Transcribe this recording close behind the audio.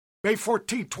May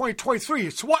 14, 2023.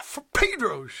 It's What for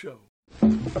Pedro Show.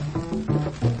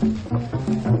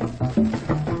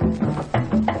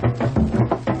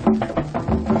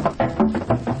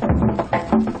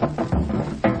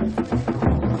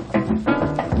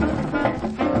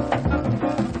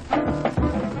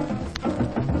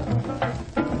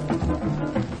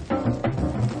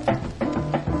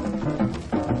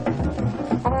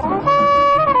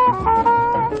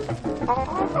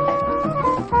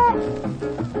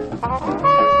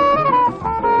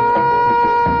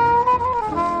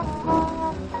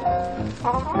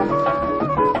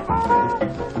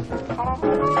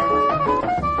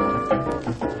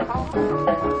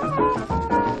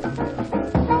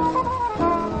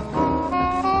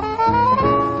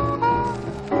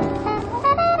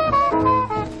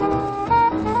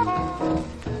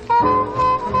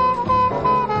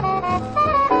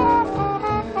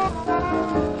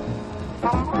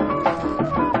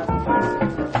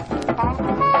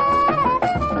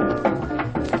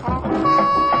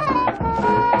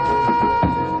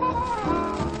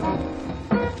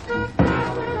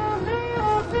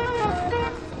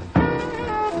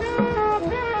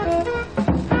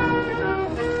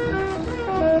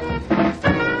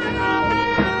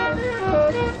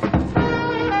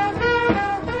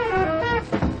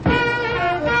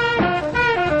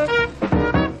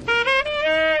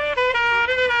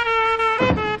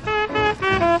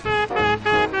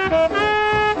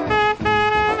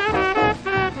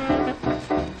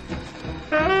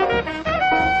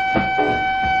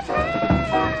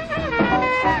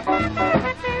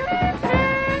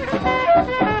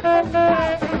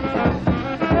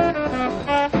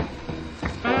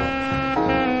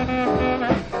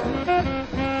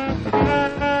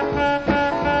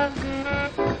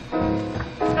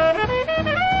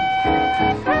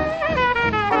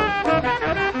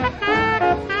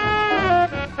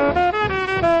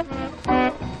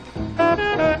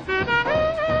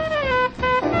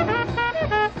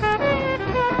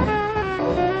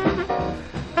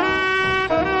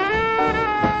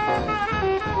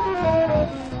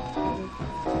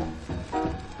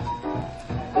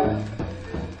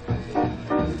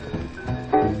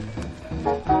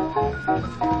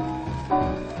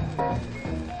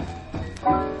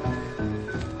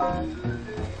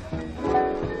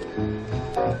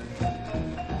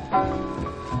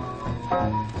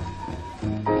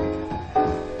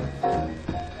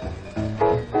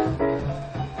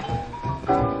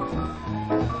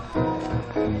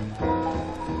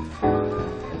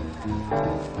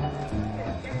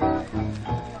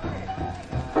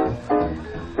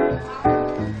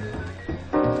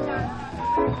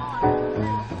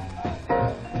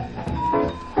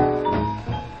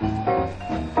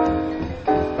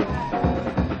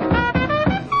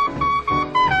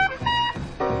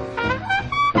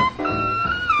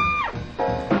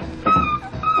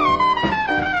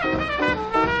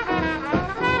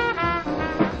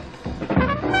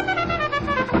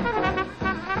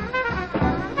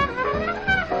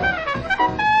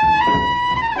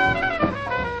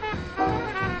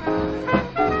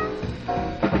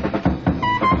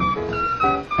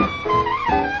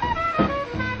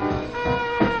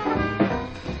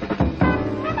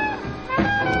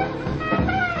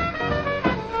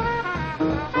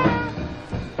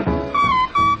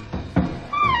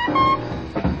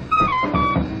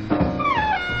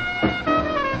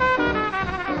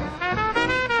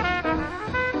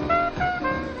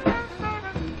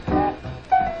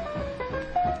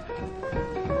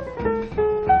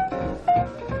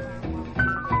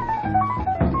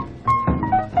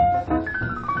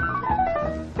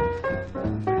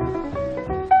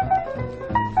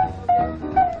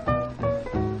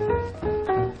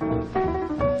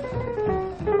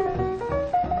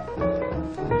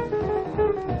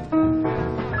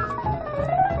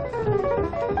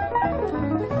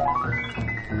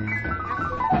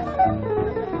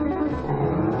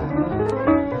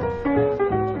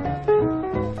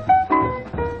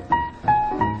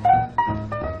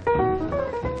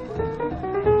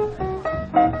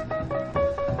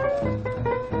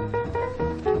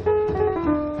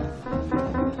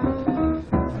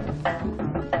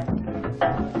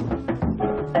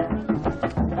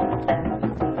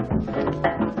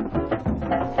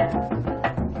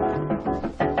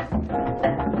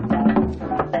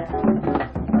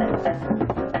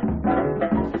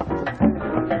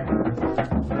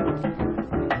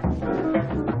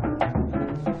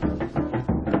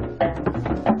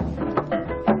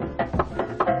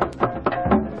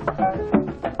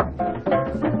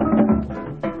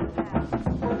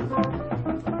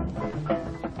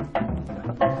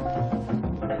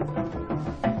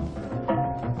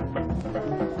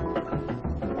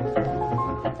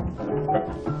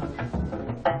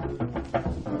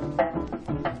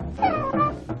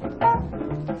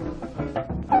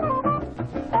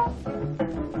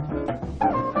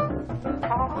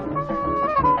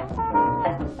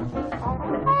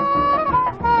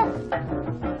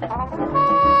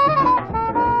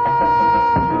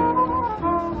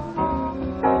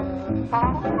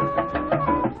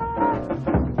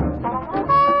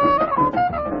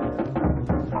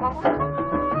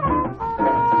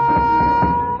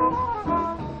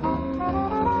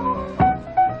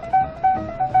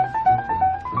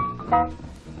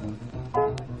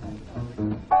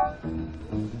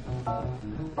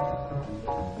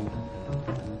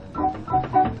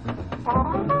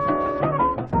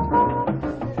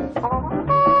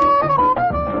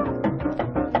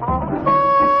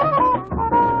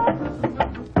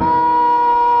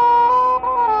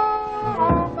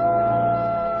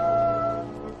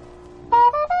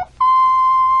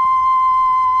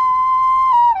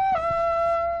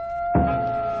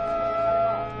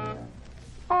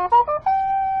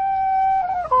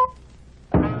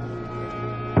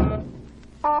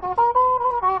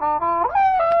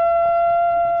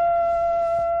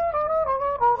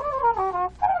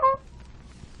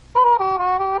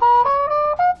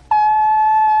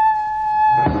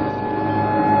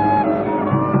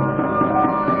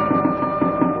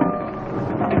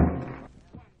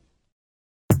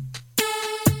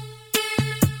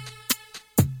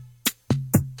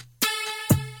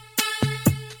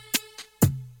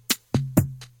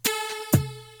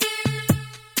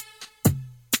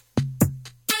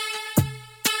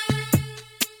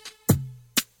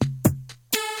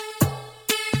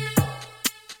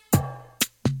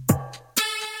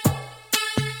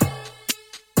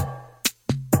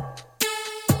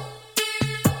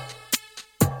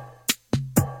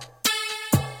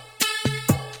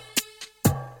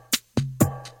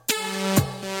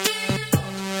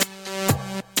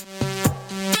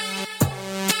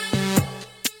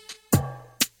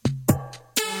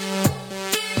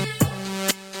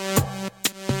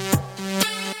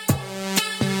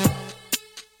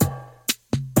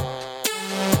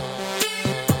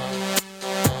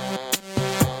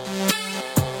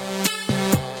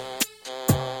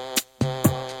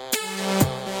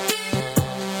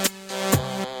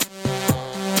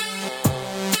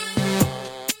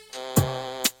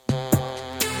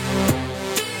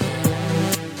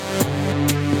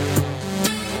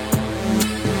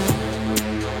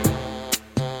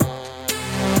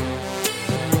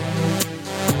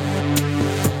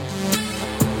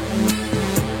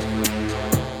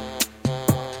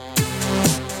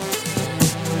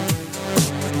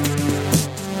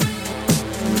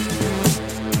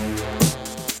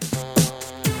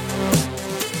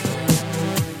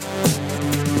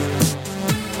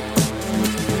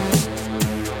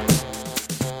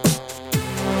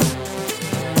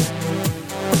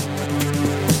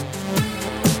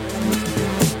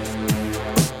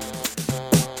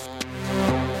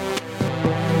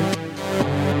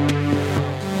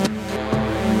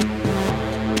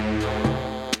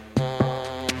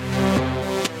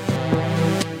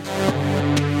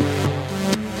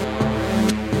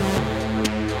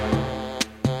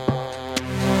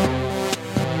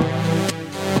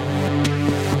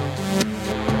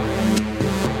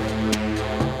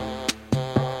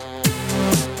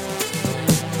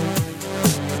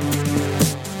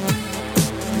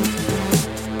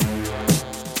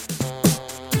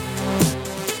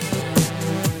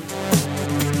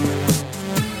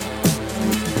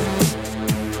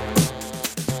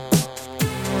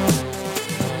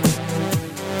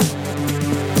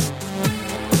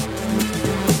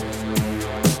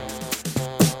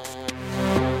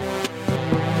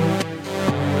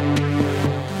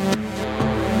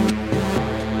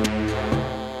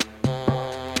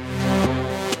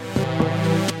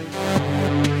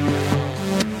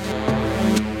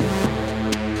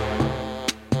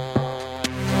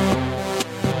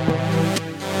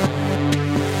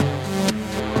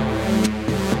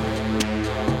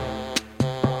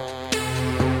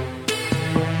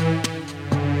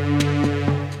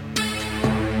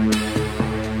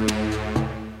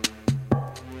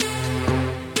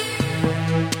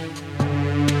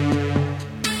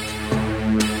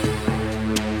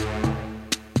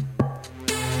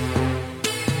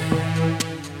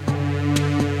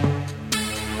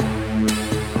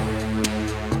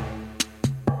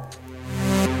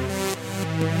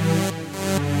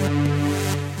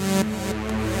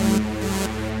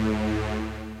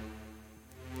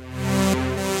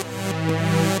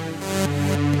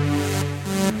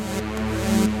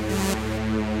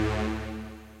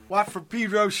 What for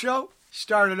Pedro Show?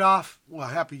 started off, well,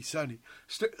 happy Sunday.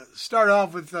 Started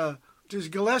off with just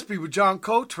Gillespie with John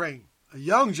Coltrane, a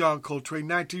young John Coltrane,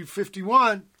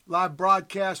 1951, live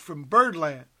broadcast from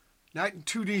Birdland, night in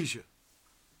Tunisia.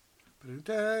 And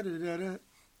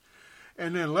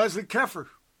then Leslie Keffer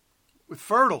with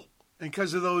Fertile. And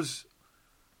because of those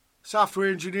software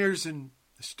engineers in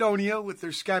Estonia with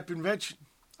their Skype invention,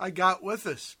 I got with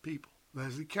us, people.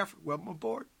 Leslie Keffer, welcome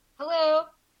aboard. Hello.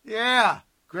 Yeah,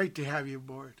 great to have you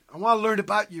aboard. I want to learn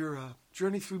about your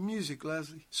journey through music,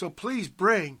 Leslie. So please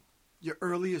bring your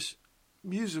earliest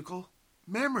musical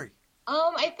memory.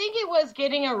 I think it was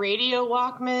getting a radio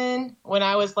Walkman when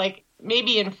I was like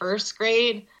maybe in first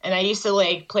grade, and I used to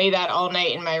like play that all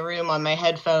night in my room on my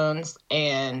headphones,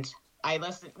 and I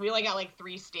listened. We only got like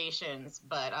 3 stations,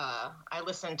 but I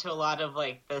listened to a lot of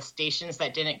like the stations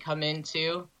that didn't come in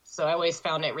too, so I always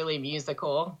found it really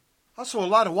musical. Also, a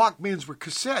lot of Walkmans were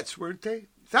cassettes, weren't they?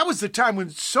 That was the time when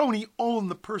Sony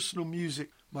owned the personal music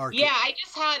market. Yeah, I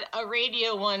just had a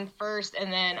radio one first,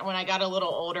 and then when I got a little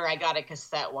older, I got a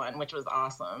cassette one, which was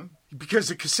awesome. Because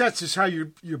the cassettes is how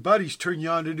your buddies turn you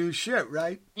on to new shit,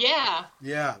 right? Yeah.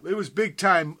 Yeah, it was big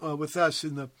time with us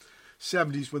in the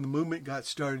 70s when the movement got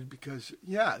started because,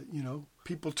 yeah, you know,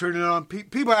 people turning it on.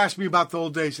 People ask me about the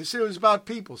old days. I said it was about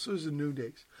people, so it was the new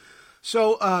days.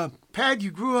 So, Pad,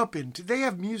 you grew up in, did they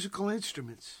have musical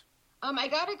instruments? I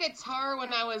got a guitar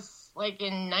when I was like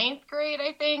in 9th grade,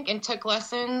 I think, and took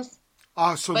lessons.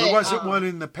 Oh, so there wasn't one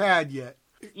in the Pad yet.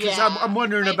 Because yeah, I'm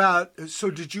wondering so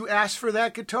did you ask for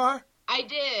that guitar? I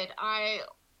did. I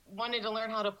wanted to learn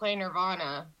how to play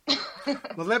Nirvana.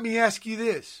 Well, let me ask you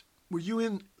this. Were you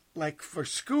in, like, for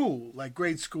school, like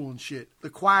grade school and shit,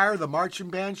 the choir, the marching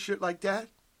band, shit like that?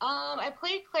 I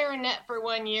played clarinet for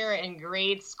 1 year in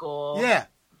grade school. Yeah.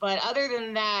 But other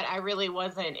than that, I really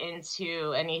wasn't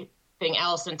into anything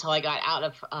else until I got out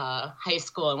of high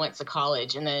school and went to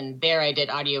college. And then there I did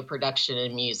audio production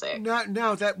and music.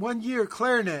 Now that 1 year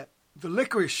clarinet, the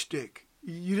licorice stick,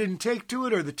 you didn't take to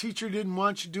it, or the teacher didn't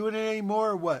want you doing it anymore,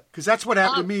 or what? Because that's what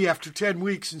happened to me after 10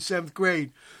 weeks in 7th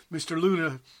grade. Mr.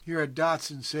 Luna here at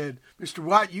Dotson said, Mr.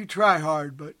 Watt, you try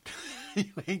hard, but you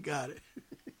ain't got it.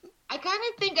 I kind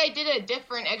of think I did a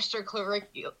different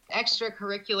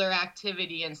extracurricular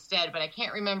activity instead, but I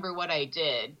can't remember what I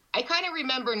did. I kind of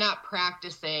remember not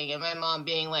practicing and my mom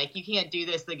being like, you can't do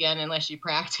this again unless you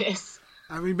practice.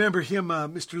 I remember him,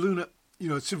 Mr. Luna, you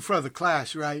know, it's in front of the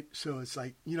class, right? So it's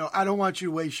like, you know, I don't want you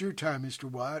to waste your time,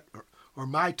 Mr. Watt, or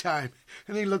my time.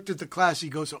 And he looked at the class, he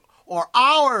goes, or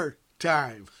our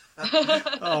time.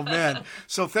 Oh, man.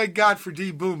 So thank God for D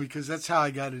Boom, because that's how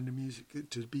I got into music,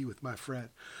 to be with my friend.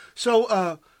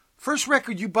 So first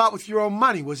record you bought with your own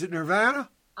money, was it Nirvana?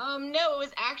 No, it was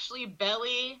actually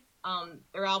Belly,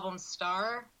 their album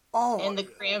Star, and the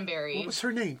Cranberries. What was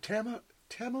her name? Tamala?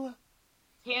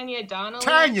 Tanya Donnelly.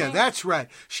 Tanya, that's right.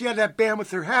 She had that band with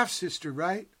her half-sister,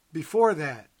 right? Before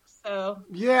that. So.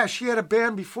 Yeah, she had a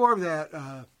band before that.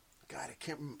 God, I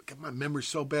can't, my memory's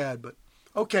so bad, but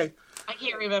okay. I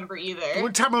can't remember either.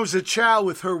 One time I was at Chow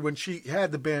with her when she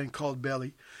had the band called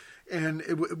Belly. And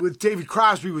with David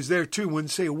Crosby was there too, wouldn't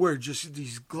say a word, just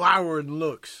these glowering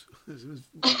looks. It was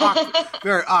awkward,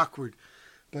 very awkward.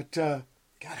 But, God,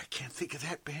 I can't think of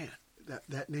that band,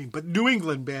 that name. But New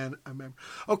England band, I remember.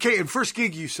 Okay, and first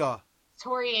gig you saw?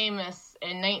 Tori Amos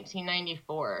in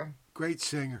 1994. Great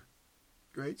singer.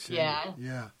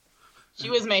 Yeah. She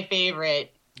was my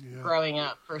favorite growing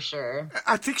up, for sure.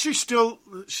 I think she's still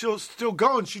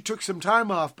going. She took some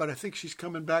time off, but I think she's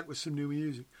coming back with some new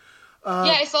music.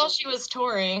 Yeah, I saw she was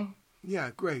touring.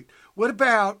 Yeah, great. What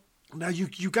about, now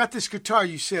you got this guitar,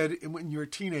 you said, when you were a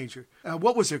teenager.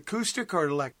 What was it, acoustic or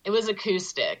electric? It was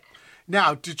acoustic.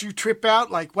 Now, did you trip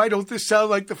out? Like, why don't this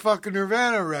sound like the fucking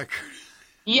Nirvana record?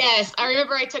 Yes, I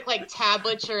remember I took like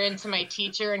tablature into my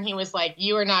teacher, and he was like,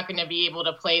 you are not going to be able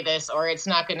to play this, or it's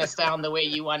not going to sound the way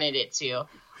you wanted it to.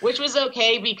 Which was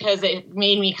okay, because it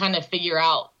made me kind of figure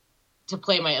out to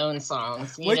play my own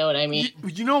songs. You know what I mean?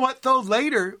 You know what, though?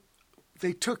 Later,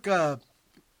 they took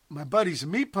my buddies, the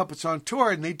Meat Puppets, on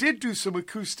tour, and they did do some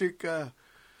acoustic,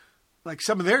 like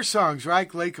some of their songs,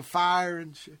 right? Lake of Fire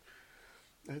and shit.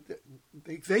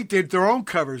 They did their own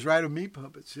covers, right, of Meat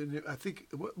Puppets. And I think,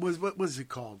 what was it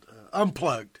called?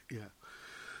 Unplugged, yeah.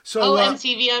 So,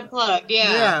 MTV Unplugged,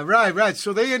 yeah. Yeah, right.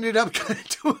 So they ended up kind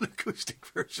of doing acoustic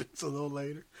versions a little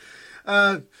later.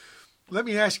 Let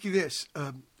me ask you this.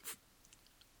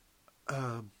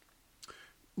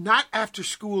 Not after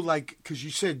school, like, because you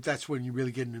said that's when you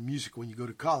really get into music, when you go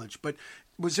to college. But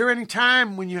was there any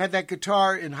time when you had that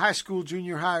guitar in high school,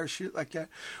 junior high, or shit like that,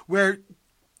 where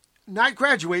not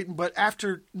graduating, but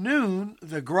after noon,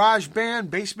 the garage band,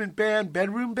 basement band,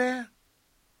 bedroom band?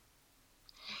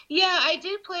 Yeah, I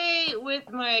did play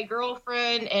with my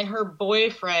girlfriend and her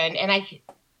boyfriend, and I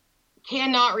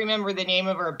cannot remember the name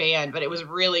of our band, but it was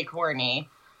really corny.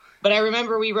 But I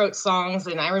remember we wrote songs,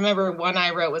 and I remember one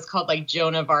I wrote was called like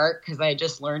Joan of Arc because I had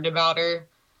just learned about her.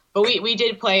 But we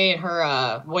did play in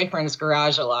her boyfriend's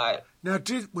garage a lot. Now,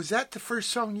 was that the first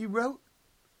song you wrote?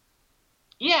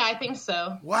 Yeah, I think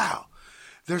so. Wow.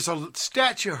 There's a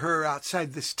statue of her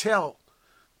outside this tel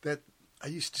that I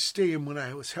used to stay in when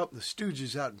I was helping the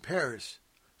Stooges out in Paris.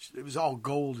 It was all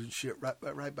gold and shit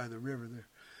right by the river there.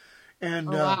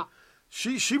 And wow.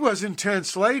 She was an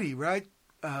intense lady, right?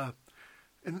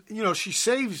 And, you know, she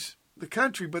saves the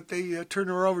country, but they turn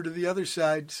her over to the other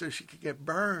side so she could get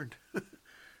burned.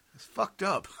 It's fucked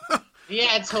up.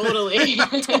 Yeah, totally.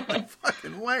 Totally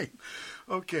fucking lame.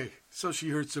 Okay, so she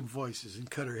heard some voices and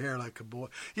cut her hair like a boy.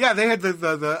 Yeah, they had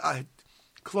the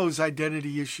clothes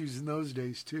identity issues in those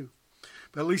days, too.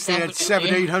 But at least they had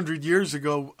 700-800 years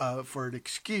ago for an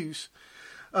excuse.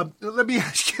 Let me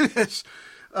ask you this.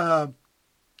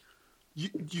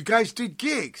 You guys did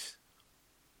gigs?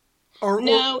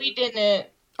 No, we didn't.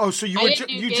 Oh, so you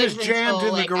just jammed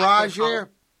in the garage there?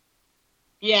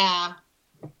 Yeah.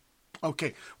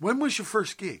 Okay. When was your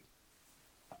first gig?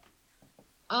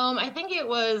 I think it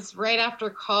was right after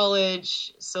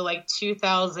college, so like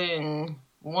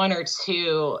 2001 or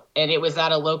 2, and it was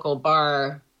at a local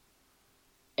bar.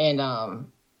 And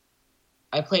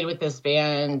I played with this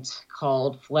band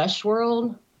called Flesh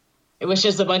World. It was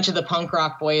just a bunch of the punk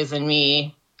rock boys and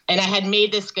me. And I had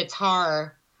made this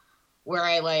guitar where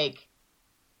I like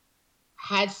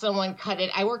had someone cut it.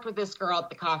 I worked with this girl at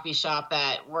the coffee shop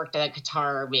that worked at a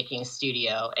guitar making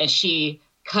studio, and she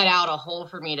cut out a hole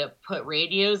for me to put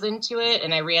radios into it,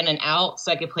 and I ran an out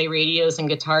so I could play radios and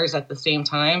guitars at the same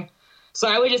time. So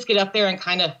I would just get up there and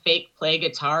kind of fake play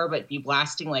guitar, but be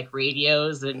blasting like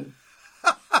radios and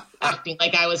acting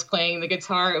like I was playing the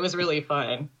guitar. It was really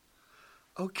fun.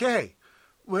 Okay.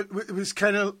 It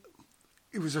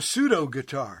was a pseudo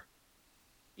guitar.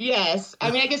 Yes.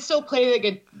 I mean, I could still play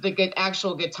the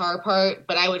actual guitar part,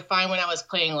 but I would find when I was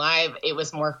playing live, it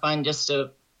was more fun just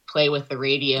to play with the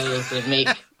radios and make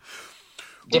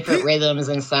different rhythms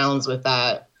and sounds with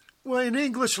that. Well, in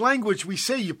English language, we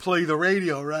say you play the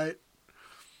radio, right?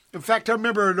 In fact, I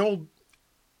remember an old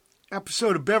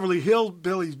episode of Beverly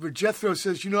Hillbillies where Jethro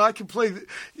says, I can play,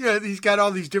 he's got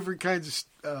all these different kinds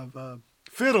of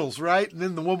fiddles, right? And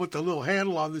then the one with the little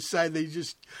handle on the side, they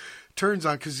just turns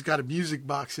on because it's got a music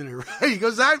box in it, right? He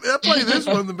goes, I play this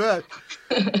one the best.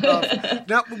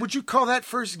 Now, would you call that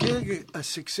first gig a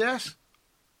success?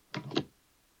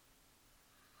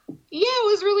 Yeah, it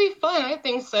was really fun. I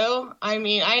think so. I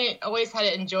mean, I always had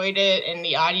enjoyed it, and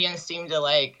the audience seemed to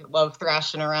love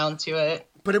thrashing around to it.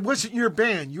 But it wasn't your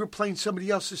band. You were playing somebody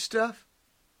else's stuff?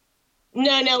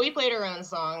 No, we played our own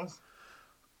songs.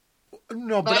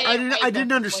 No, but I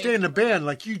didn't understand the band.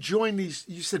 Like, you joined these,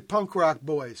 you said punk rock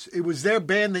boys. It was their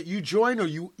band that you joined, or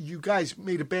you guys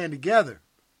made a band together?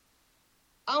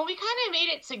 Oh, we kind of made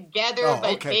it together,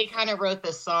 but they kind of wrote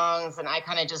the songs, and I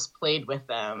kind of just played with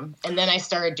them. And then I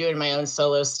started doing my own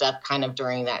solo stuff kind of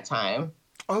during that time.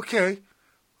 Okay.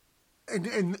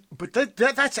 But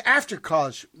that's after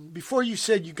college. Before you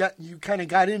said you kind of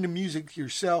got into music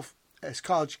yourself as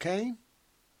college came?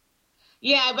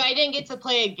 Yeah, but I didn't get to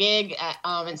play a gig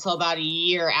until about a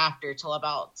year after, till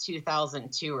about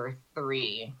 2002 or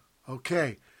 3.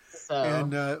 Okay. So.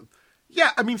 And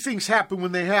yeah, I mean, things happen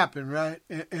when they happen, right?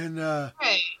 And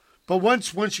right. But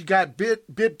once you got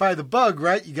bit by the bug,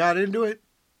 right? You got into it?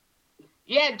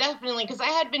 Yeah, definitely, because I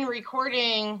had been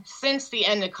recording since the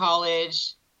end of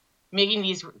college, making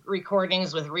these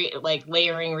recordings with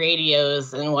layering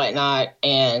radios and whatnot,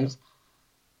 and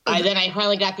then I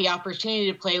finally got the opportunity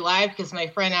to play live because my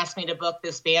friend asked me to book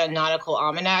this band, Nautical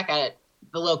Almanac, at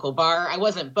the local bar. I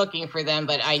wasn't booking for them,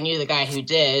 but I knew the guy who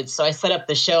did, so I set up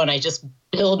the show and I just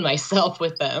billed myself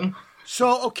with them.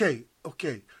 So, okay.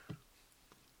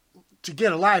 To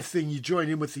get a live thing, you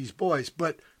joined in with these boys,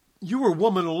 but you were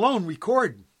woman alone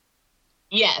recording.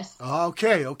 Yes.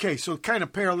 Okay. So kind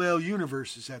of parallel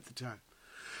universes at the time.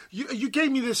 You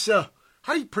gave me this, how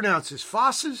do you pronounce this?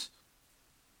 Fauces?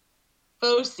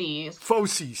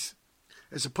 Fauces.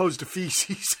 As opposed to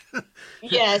feces.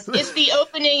 Yes, it's the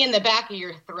opening in the back of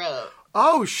your throat.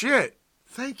 Oh, shit.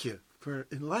 Thank you for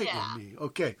enlightening me.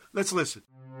 Okay, let's listen.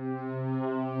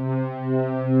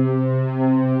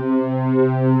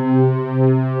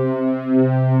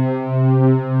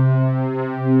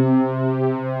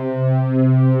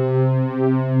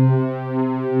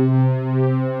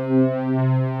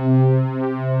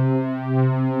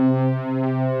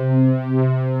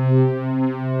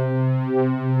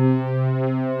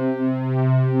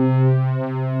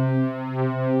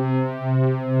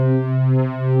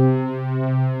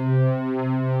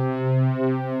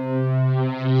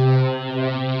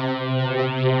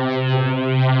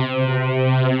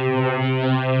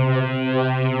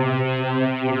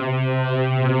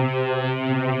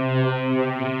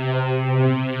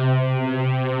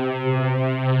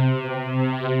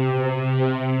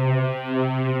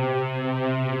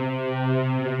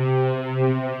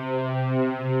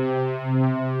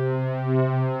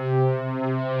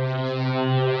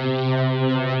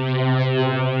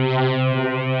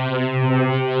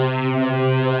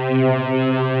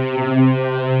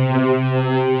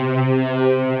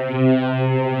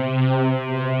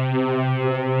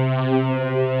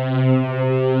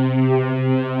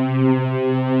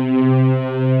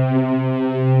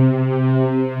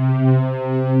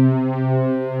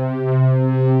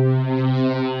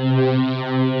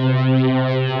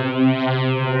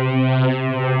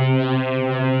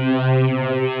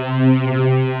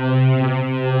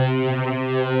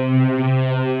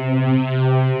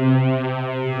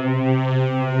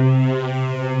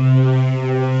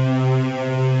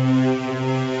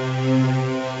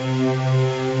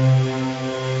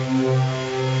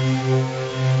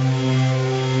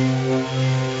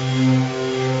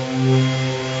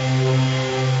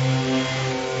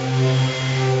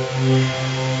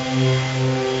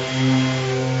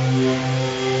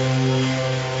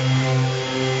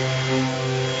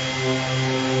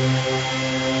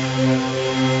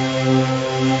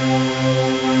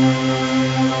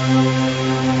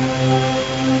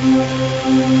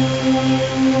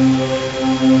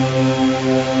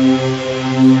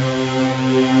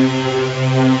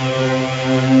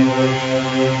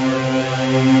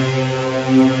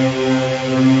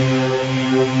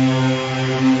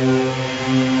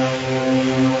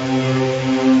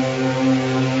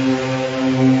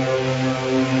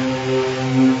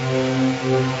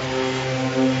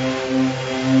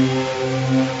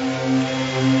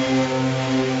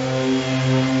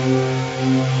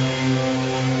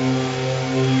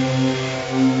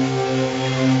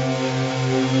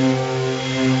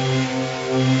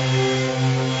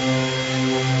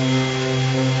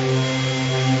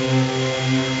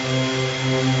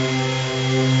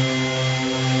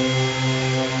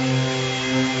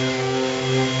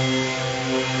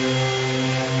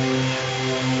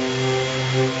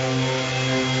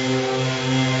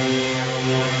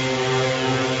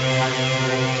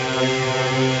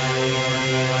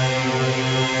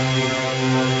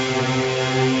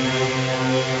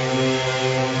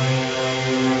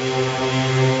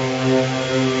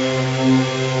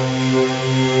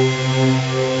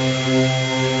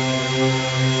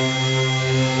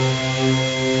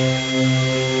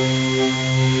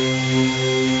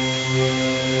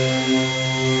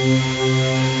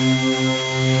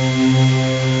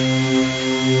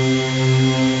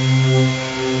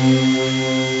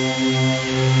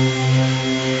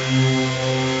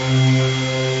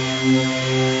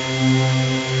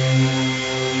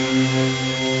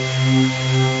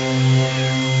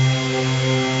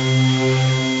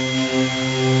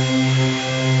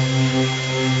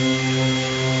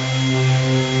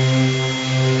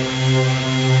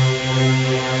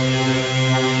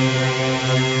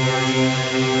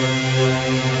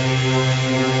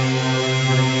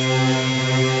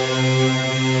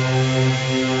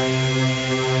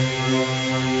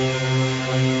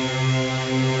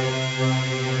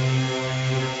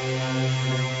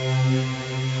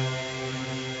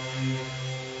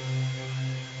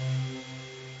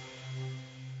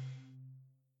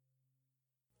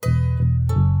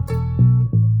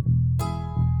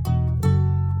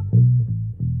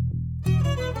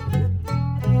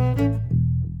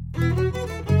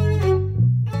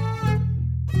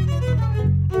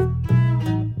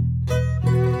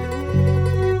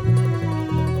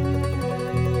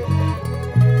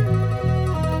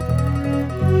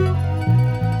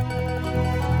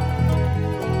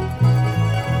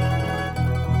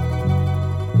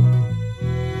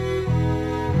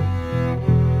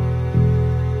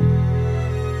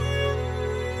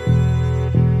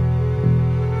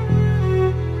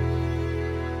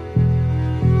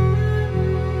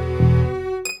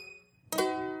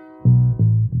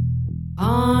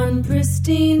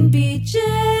 pristine beaches,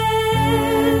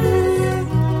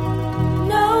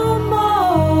 no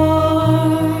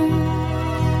more,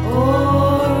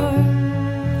 or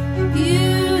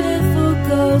beautiful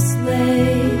ghost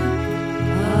lake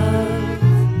of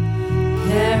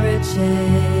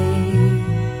Karayorgis.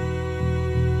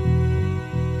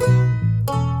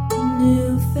 New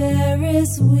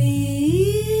Ferris wheel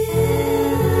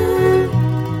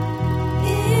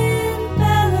in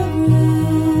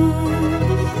Belarus,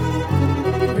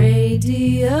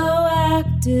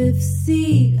 radioactive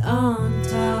seat on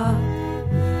top,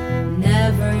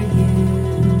 never used.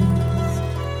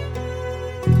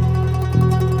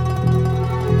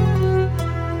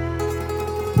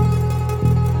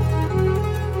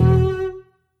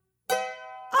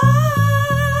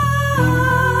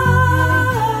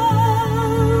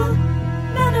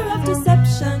 Manner of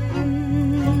deception.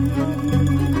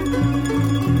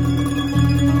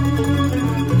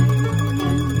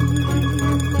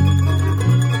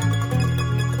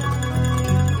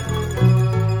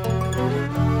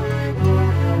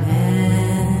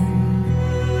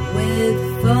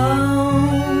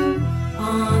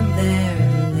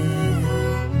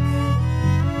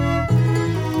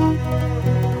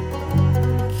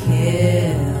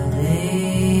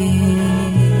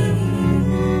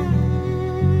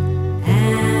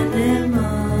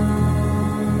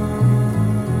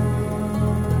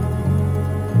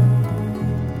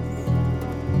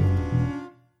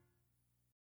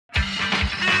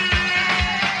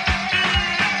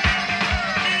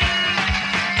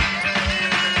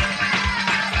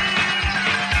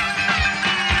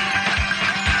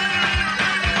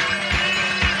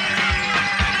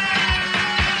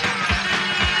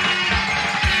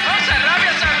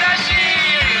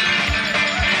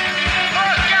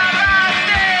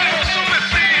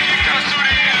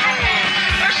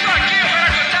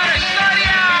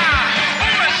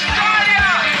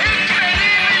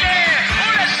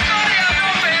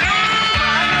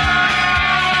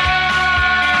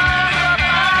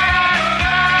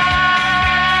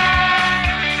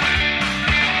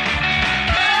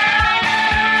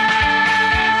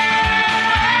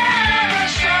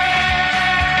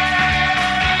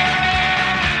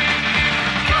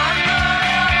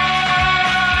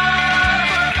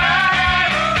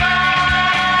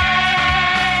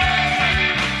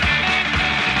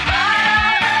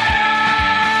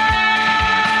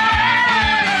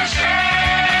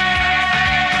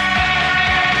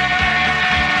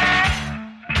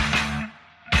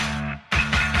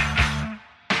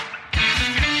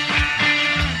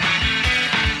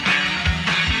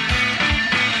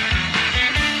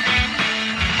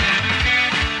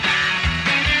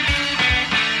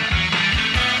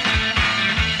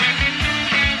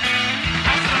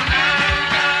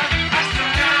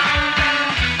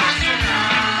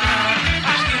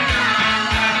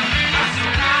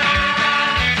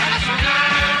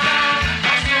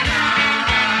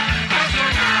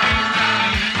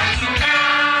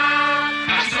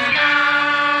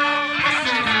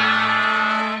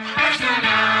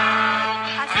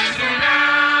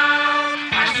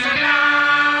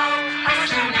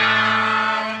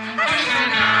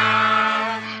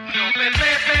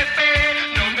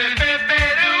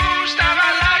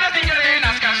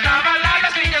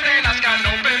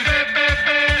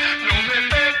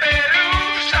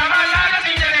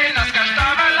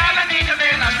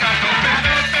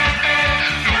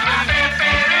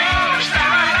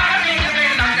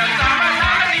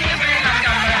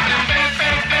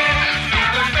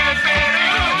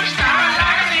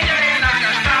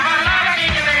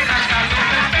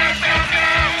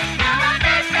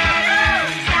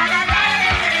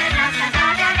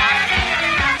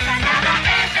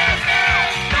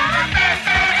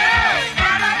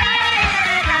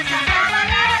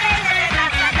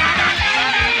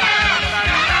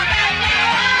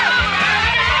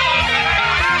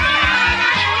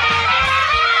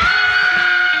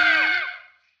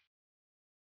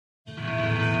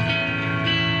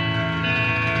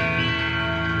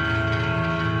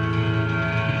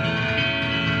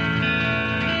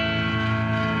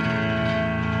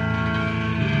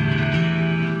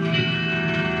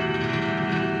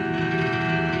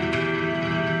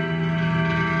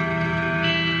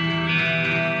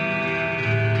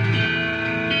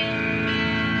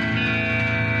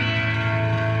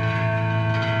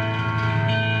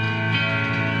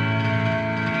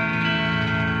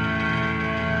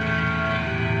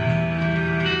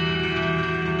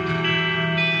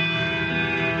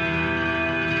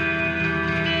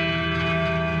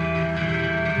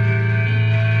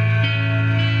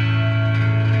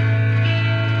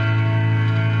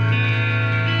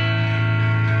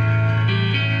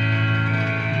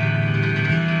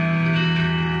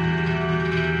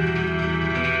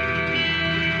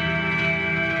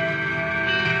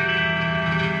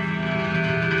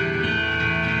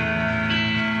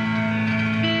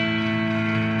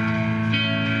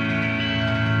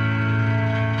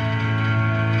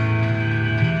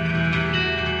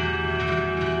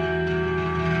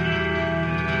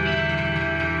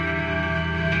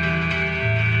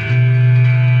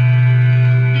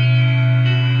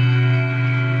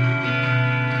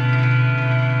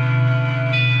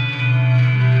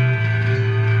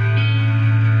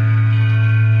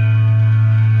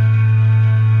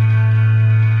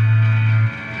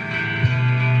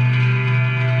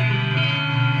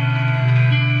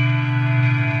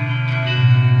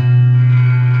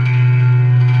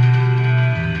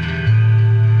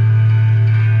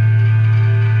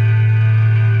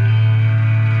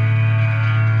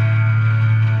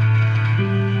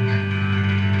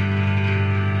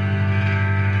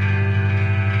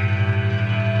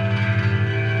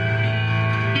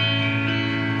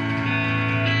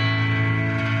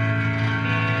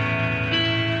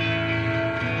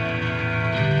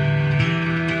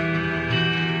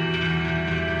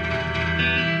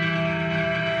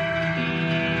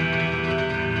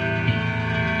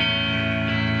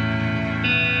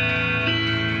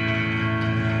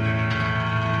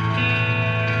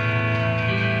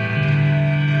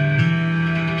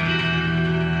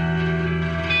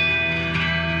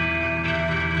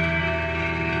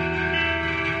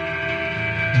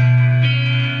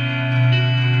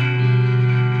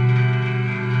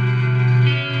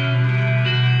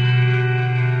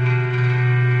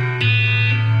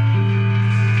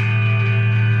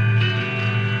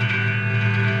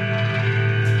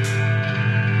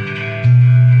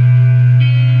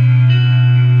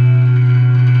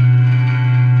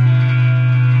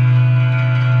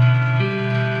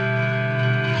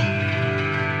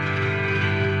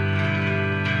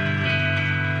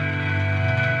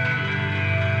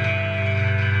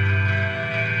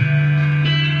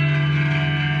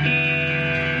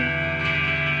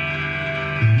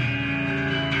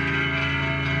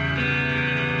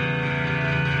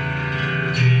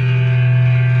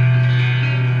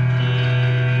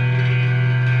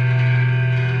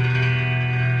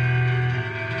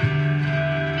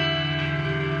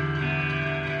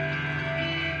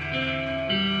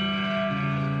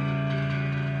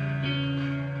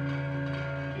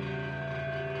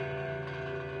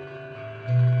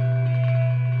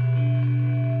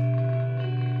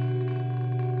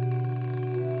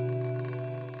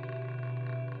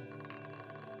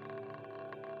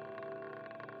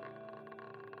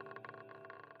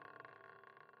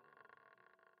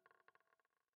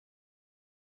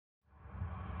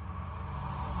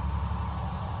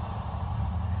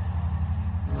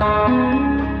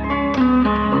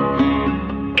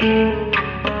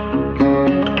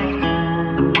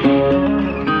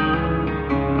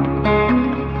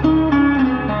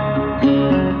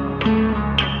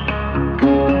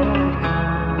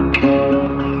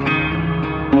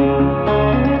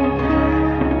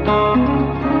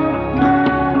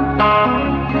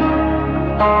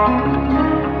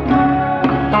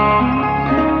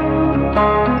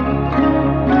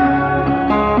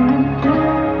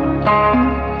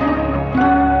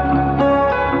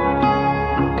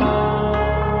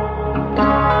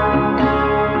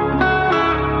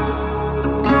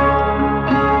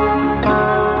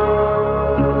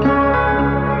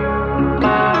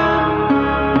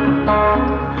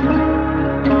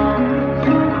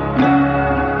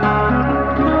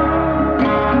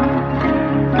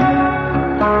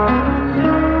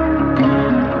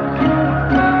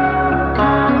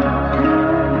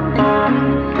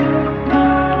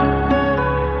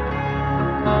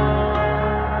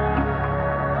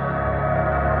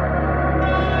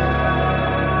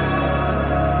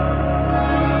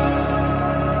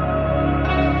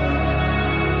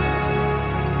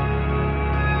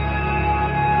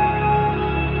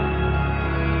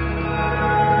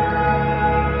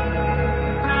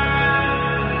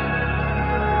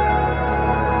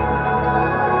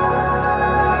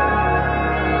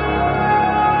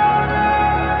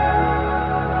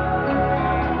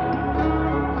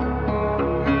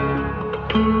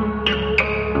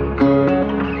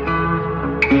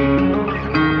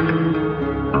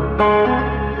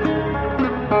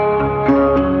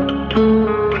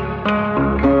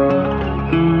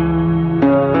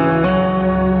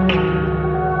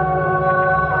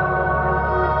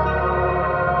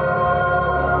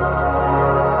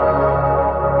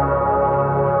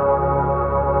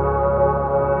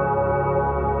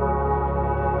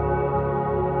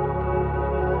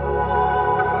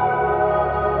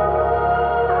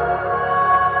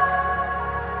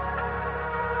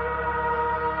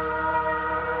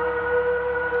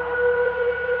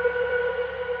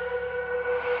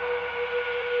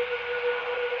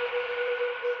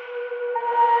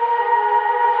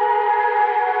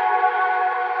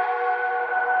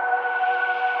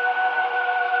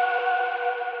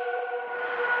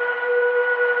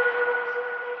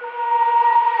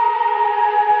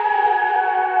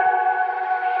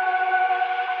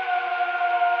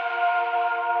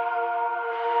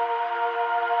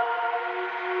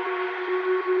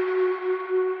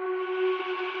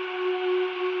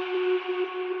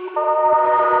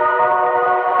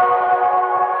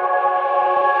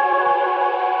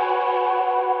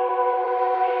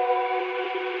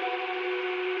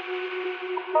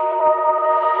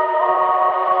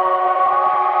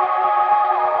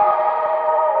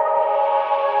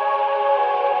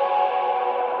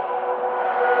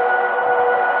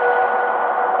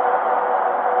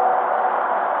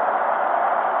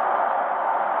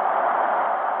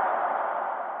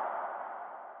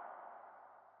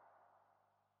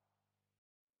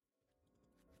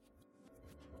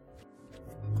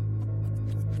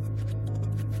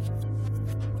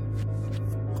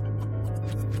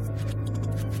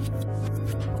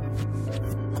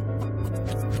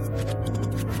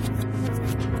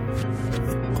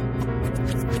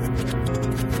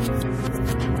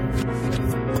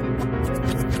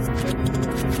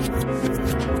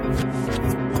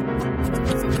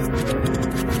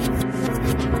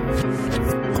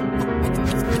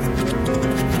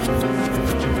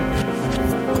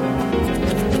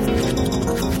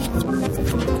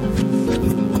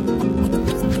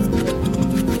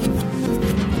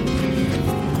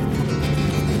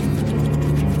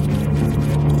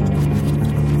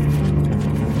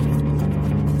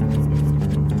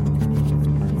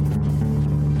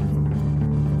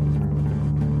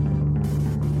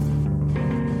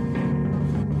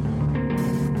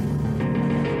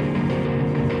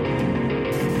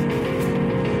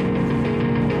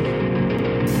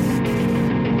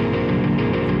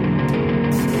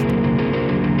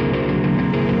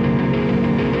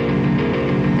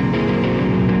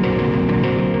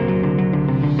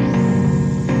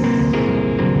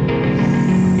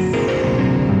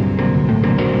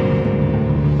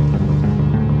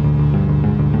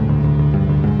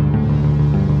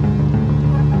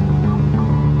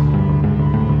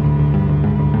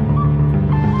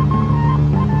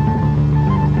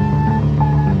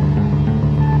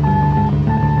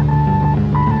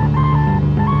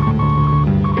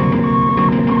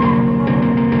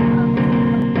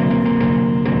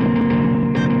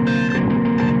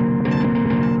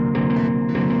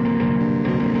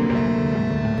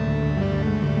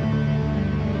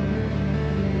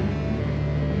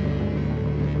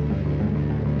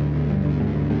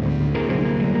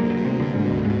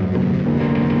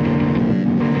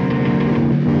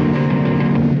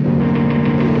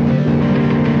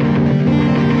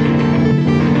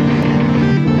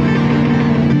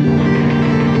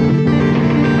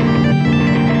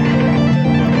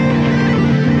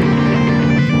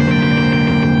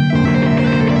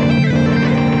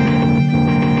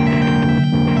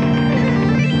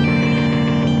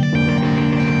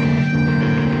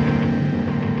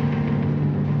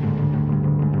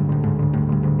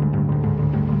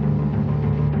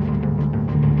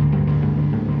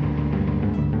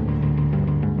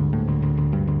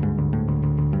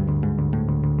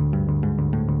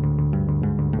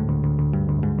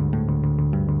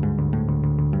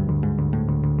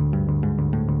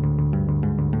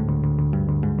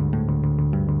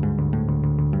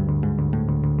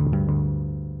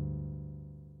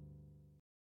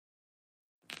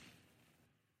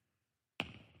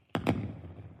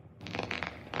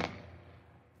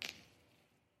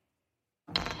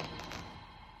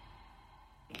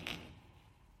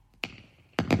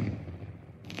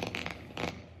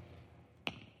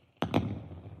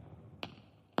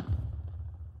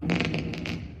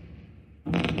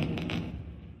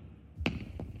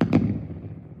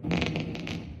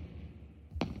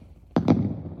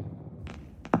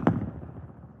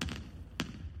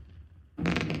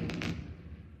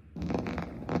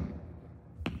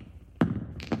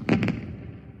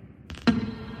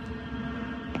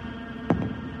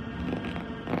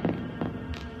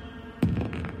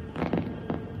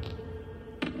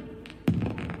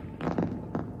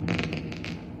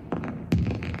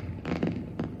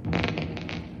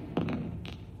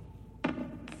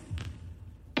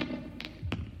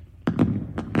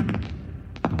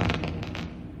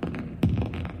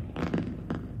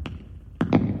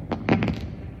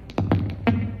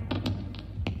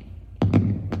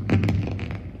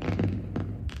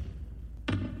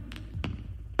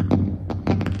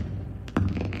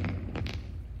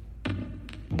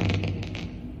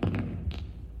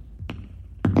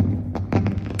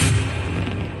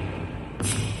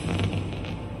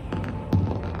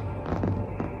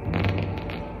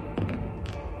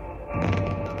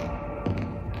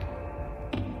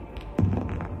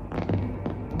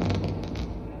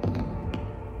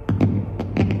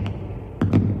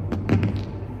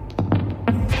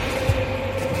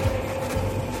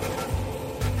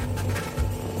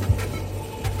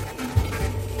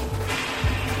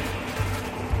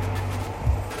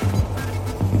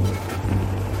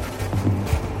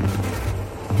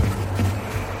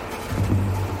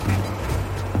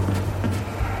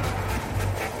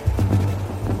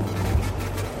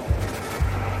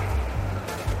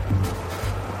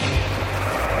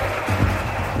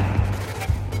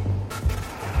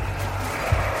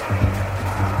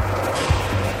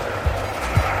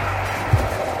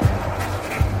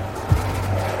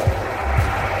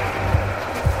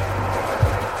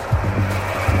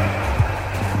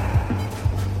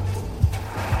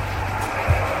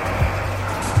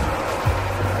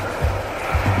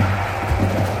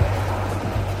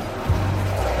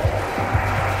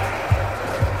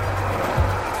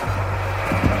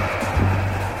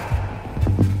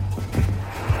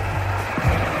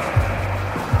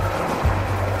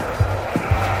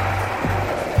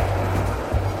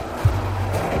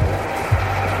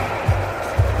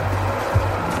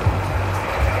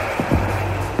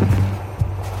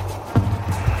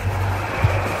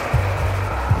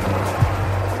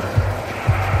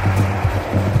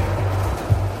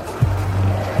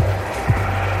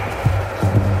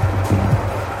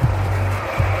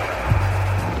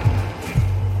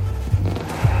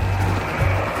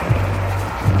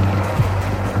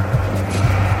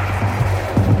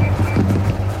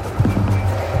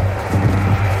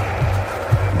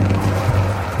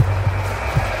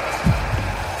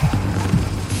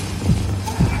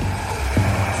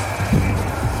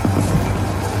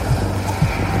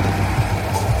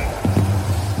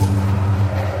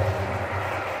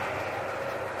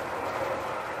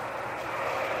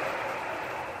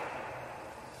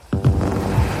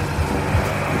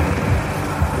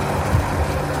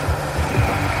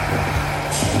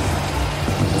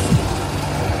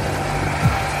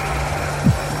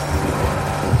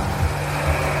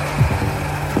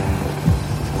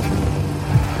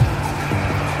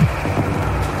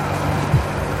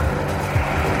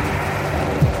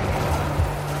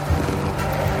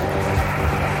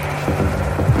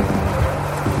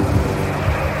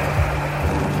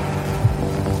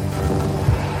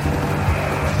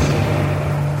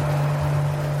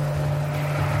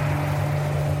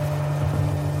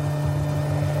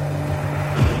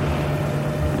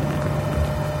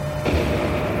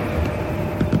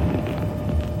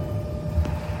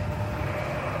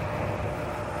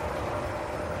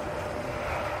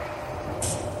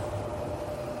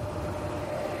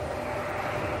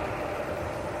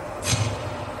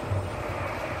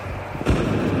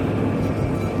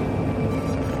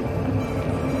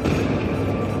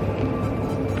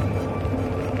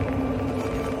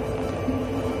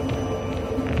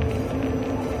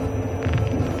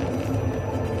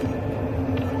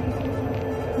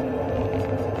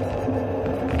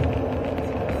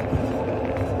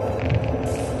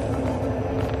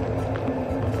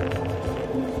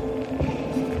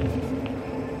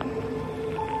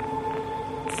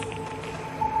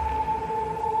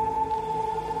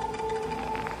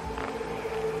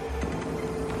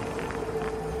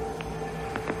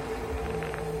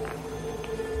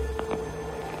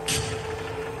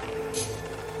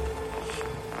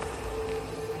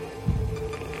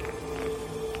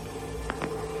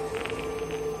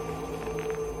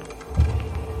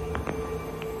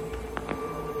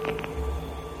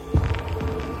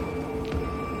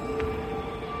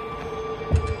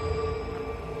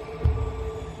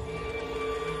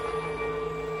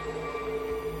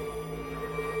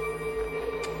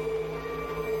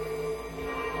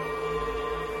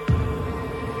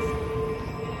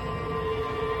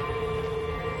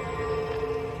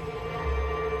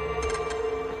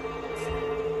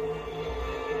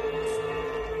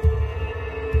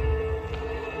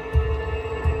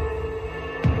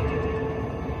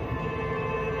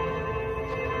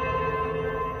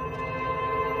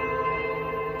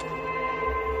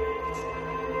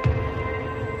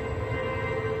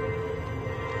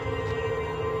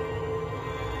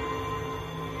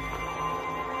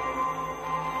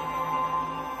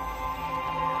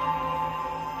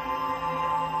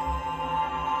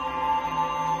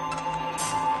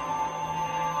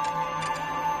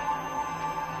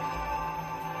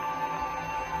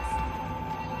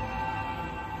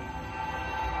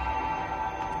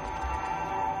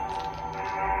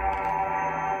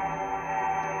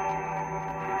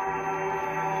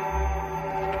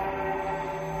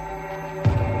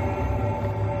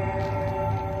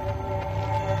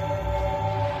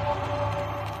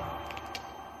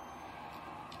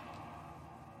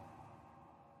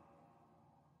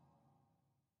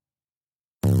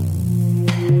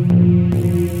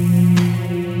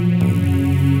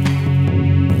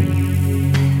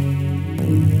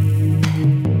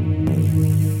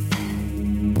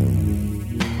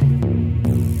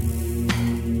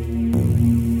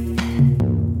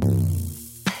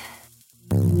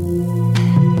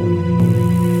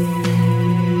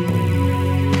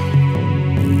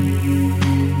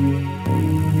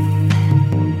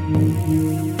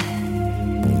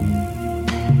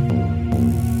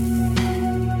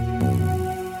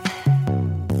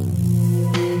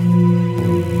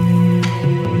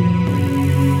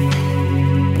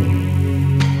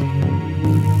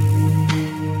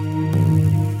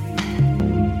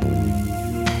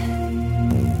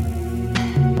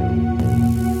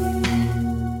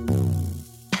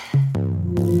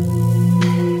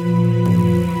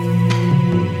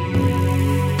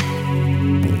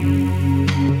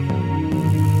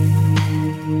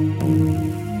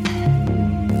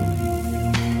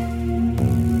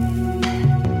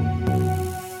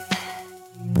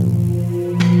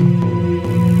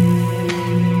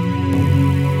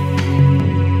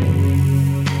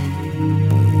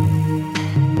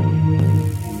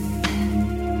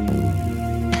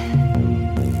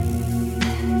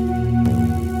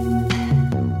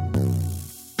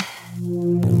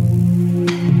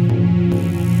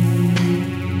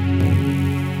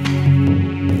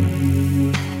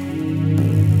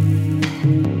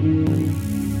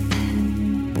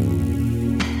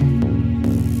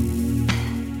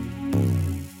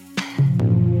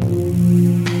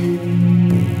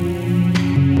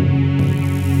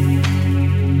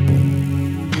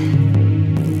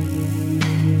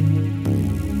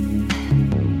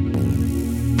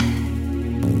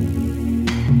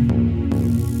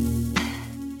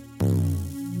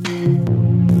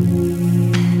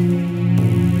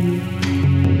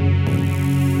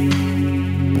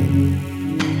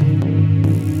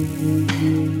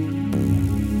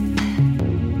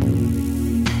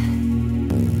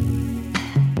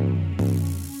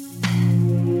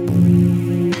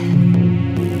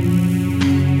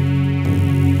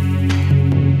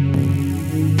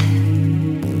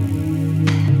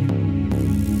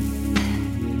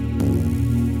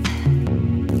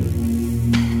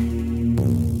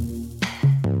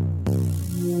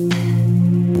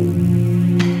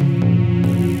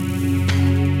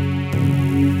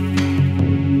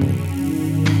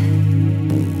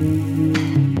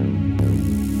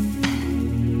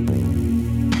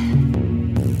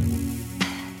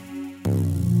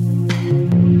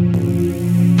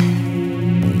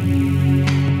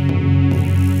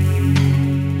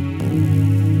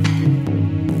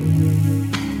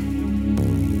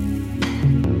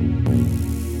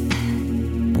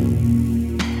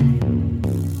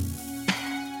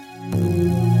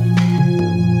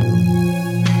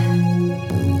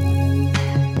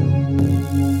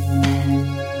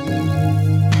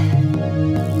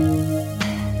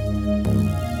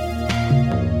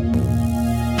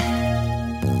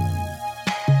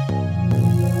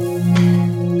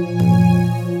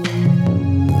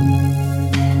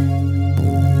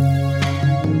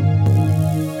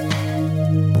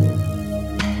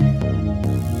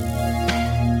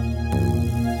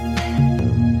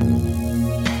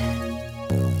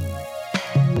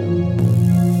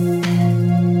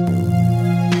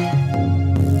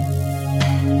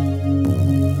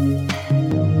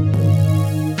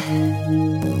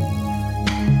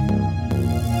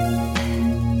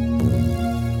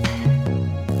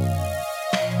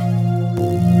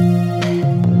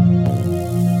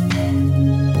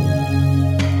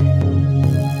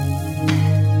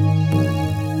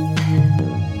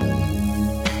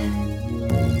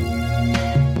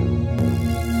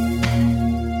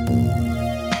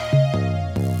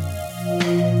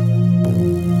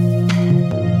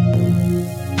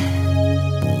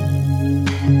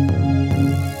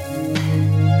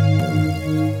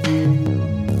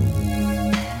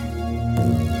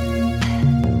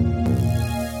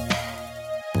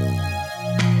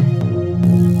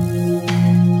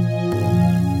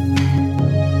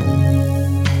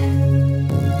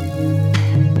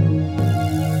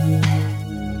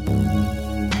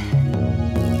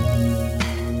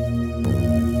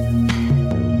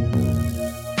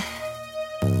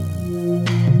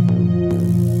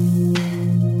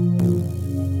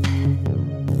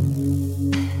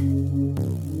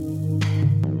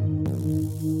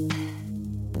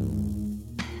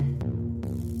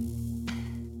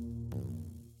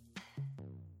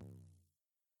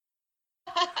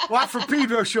 Watt for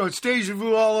Pedro Show. It's Deja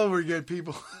Vu all over again,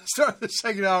 people. Start the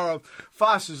second hour of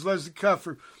Fauces, Leslie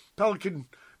Keffer, Pelican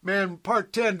Man,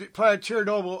 Part 10, Planet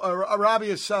Chernobyl,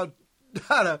 Arabia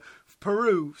Saudade,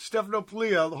 Peru, Stefano,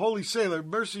 Pilia, The Holy Sailor,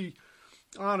 Mercy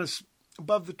on Us,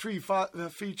 Above the Tree,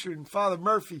 featuring Father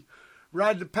Murphy,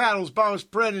 Ride the Paddles, bomis,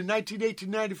 prendin,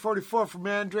 1918-1944 from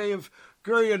Andrey of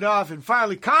Guryanov, and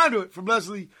finally Conduit from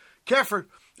Leslile Keffer.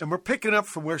 And we're picking up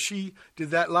from where she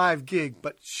did that live gig,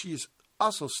 but she is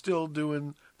also still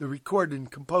doing the recording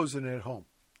and composing at home.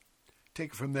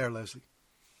 Take it from there, Leslie.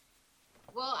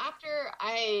 Well, after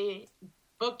I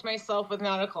booked myself with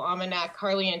Nautical Almanac,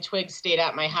 Carly and Twig stayed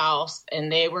at my house,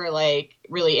 and they were like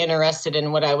really interested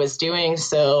in what I was doing.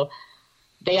 So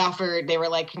they were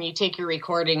like, can you take your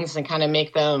recordings and kind of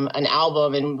make them an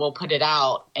album and we'll put it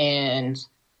out? And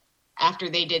after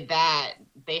they did that,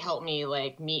 they helped me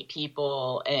like meet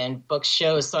people and book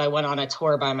shows. So I went on a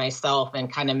tour by myself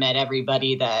and kind of met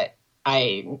everybody that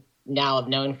I now have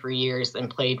known for years and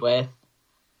played with.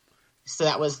 So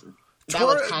that was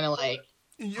kind of like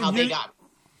how they got.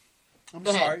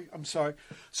 I'm sorry.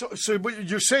 So what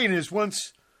you're saying is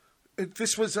once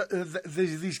this was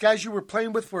these guys you were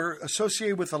playing with were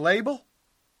associated with a label?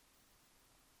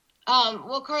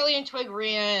 Well, Carly and Twig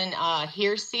ran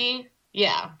Hearsay.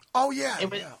 Yeah. Oh yeah.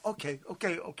 Yeah. Okay.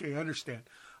 Understand.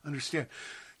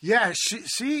 Yeah.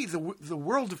 See the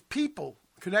world of people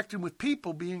connecting with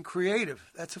people, being creative.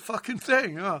 That's a fucking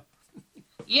thing, huh?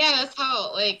 Yeah, that's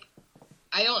how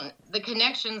the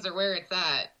connections are where it's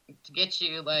at to get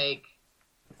you like,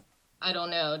 I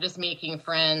don't know, just making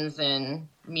friends and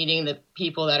meeting the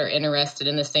people that are interested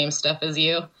in the same stuff as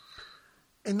you.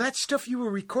 And that stuff you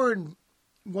were recording,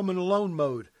 Woman Alone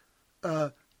mode,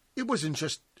 it wasn't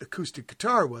just acoustic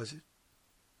guitar, was it?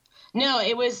 No,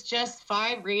 it was just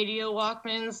 5 radio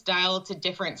Walkmans dialed to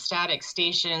different static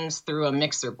stations through a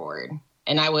mixer board.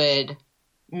 And I would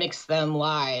mix them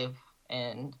live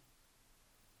and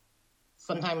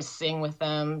sometimes sing with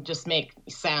them, just make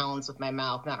sounds with my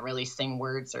mouth, not really sing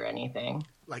words or anything.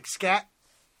 Like scat?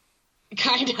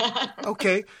 Kinda.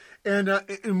 Okay. And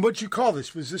what'd you call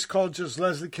this? Was this called just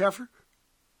Leslile Keffer?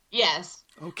 Yes.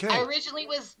 Okay. I originally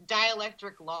was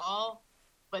Dielectric Law,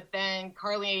 but then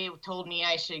Carly told me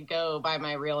I should go by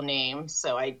my real name,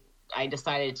 so I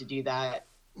decided to do that.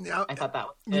 Now, I thought that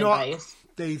was good advice.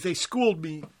 They schooled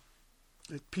me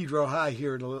at Pedro High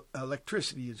here in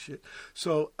electricity and shit.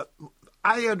 So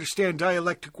I understand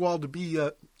dielectric wall to be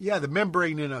the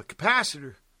membrane in a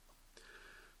capacitor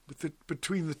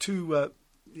between the two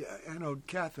anode and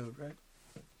cathode, right?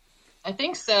 I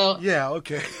think so. Yeah,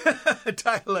 okay.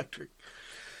 Dielectric.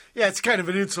 Yeah, it's kind of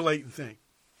an insulating thing.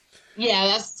 Yeah,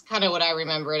 that's kind of what I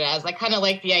remember it as. I kind of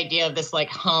like the idea of this like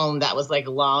hum that was like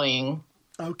lawing.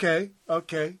 Okay.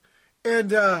 And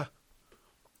the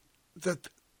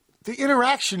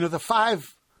interaction of the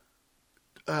 5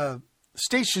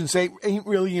 stations ain't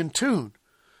really in tune.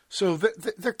 So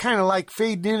they're kind of like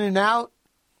fading in and out.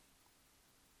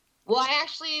 Well, I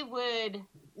actually would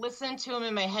listen to them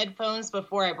in my headphones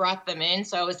before I brought them in,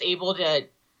 so I was able to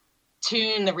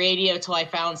tune the radio till I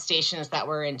found stations that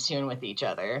were in tune with each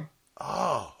other.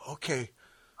 Oh, okay.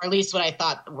 Or at least what I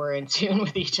thought were in tune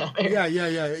with each other.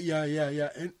 Yeah.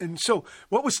 And so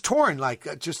what was touring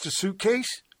like? Just a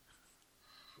suitcase?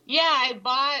 Yeah, I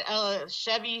bought a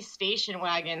Chevy station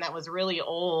wagon that was really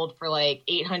old for like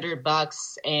 $800,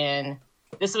 and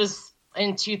this was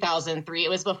in 2003. It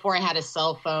was before I had a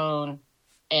cell phone,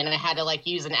 and I had to like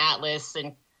use an atlas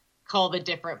and call the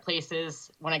different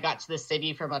places when I got to the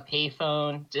city from a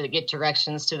payphone to get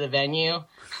directions to the venue.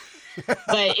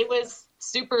 But it was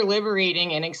super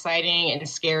liberating and exciting and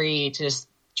scary to just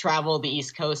travel the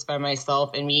East Coast by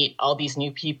myself and meet all these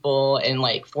new people and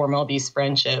like form all these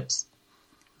friendships.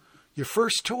 Your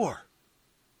first tour?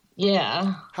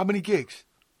 Yeah. How many gigs?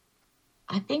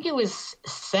 I think it was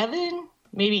 7,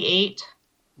 maybe 8.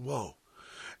 Whoa.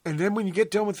 And then when you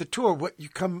get done with the tour, you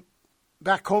come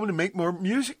back home to make more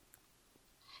music?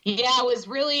 Yeah, I was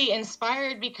really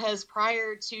inspired because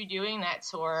prior to doing that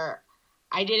tour,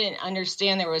 I didn't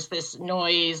understand there was this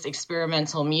noise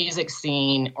experimental music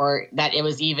scene, or that it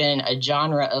was even a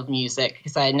genre of music,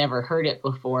 because I had never heard it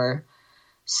before.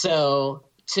 So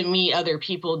to meet other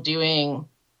people doing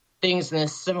things in a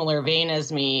similar vein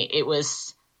as me, it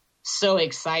was so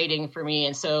exciting for me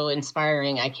and so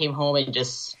inspiring. I came home and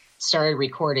just started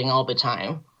recording all the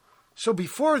time. So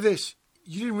before this,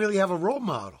 you didn't really have a role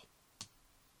model?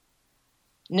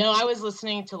 No, I was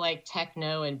listening to like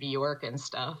techno and Bjork and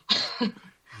stuff.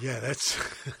 Yeah, that's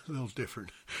a little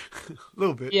different. A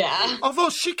little bit. Yeah. Although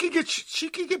she can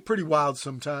get pretty wild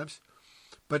sometimes.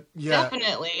 But yeah,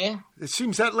 Definitely. it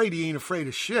seems that lady ain't afraid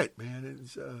of shit, man.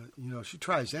 It's, she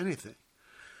tries anything.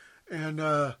 And,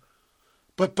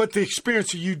 but the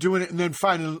experience of you doing it and then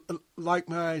finding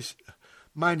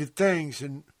like-minded things.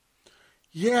 And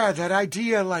yeah, that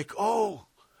idea like, oh,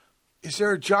 is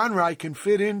there a genre I can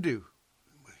fit into?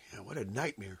 Yeah, what a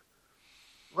nightmare.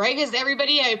 Right, because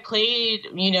everybody I played,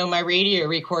 my radio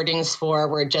recordings for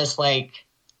were just like,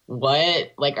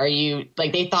 what? Like, are you,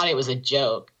 like, they thought it was a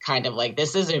joke, kind of like,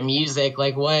 this isn't music.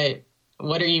 Like, what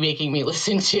are you making me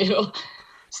listen to?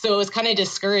 So it was kind of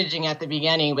discouraging at the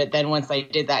beginning. But then once I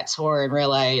did that tour and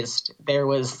realized there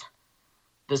was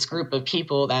this group of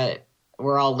people that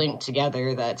were all linked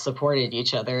together that supported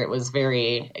each other, it was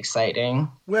very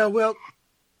exciting. Well,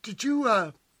 did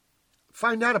you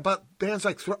find out about bands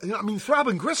like,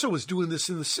 Throbbing Gristle was doing this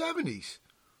in the 70s.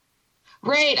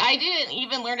 Right. I didn't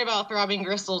even learn about Throbbing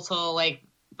Gristle till like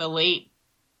the late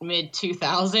mid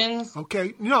 2000s.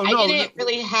 Okay. I didn't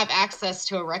really have access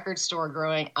to a record store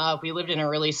growing up. We lived in a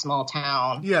really small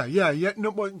town. Yeah. No,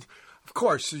 well, of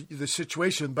course, the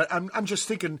situation, but I'm just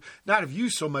thinking not of you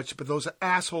so much, but those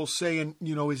assholes saying,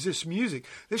 is this music?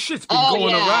 This shit's been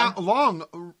around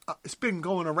it's been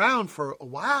going around for a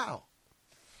while.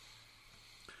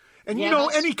 And,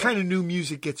 any kind of new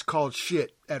music gets called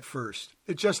shit at first.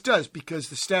 It just does, because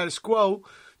the status quo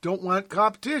don't want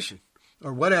competition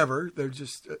or whatever. They're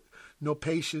just no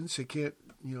patience. They can't,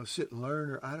 sit and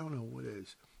learn, or I don't know what it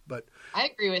is. But I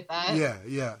agree with that.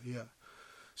 Yeah.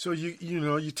 So,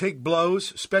 you take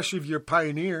blows, especially if you're a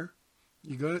pioneer.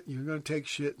 You're gonna take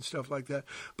shit and stuff like that.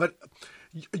 But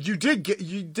you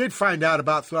did find out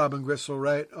about Throbbing Gristle,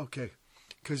 right? Okay.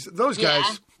 Because those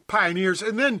guys... pioneers,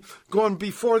 and then going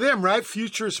before them, right?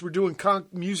 Futurists were doing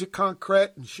music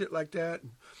concrete and shit like that.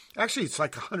 And actually, it's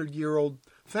like 100-year-old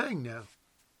thing now.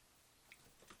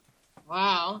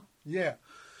 Wow. Yeah.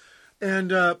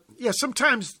 And,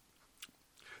 sometimes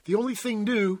the only thing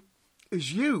new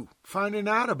is you finding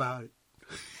out about it.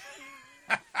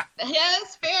 Yeah,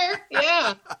 that's fair.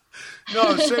 Yeah.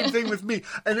 No, same thing with me.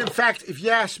 And in fact, if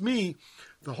you ask me,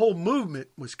 the whole movement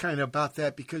was kind of about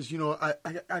that because,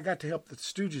 I got to help the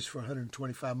Stooges for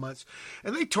 125 months.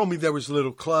 And they told me there was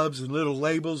little clubs and little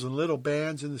labels and little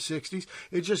bands in the 60s.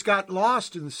 It just got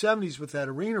lost in the 70s with that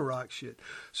arena rock shit.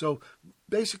 So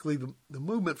basically the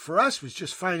movement for us was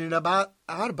just finding out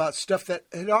about stuff that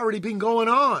had already been going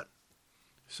on.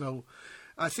 So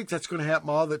I think that's going to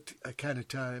happen all the kind of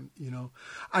time,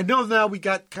 I know now we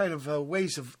got kind of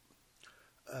ways of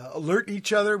alert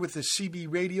each other with the CB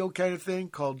radio kind of thing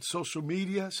called social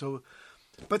media. So,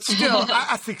 but still,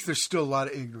 I think there's still a lot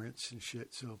of ignorance and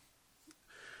shit. So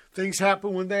things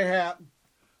happen when they happen.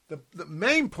 The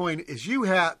main point is you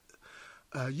got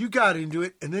into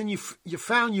it, and then you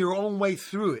found your own way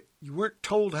through it. You weren't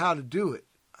told how to do it.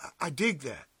 I dig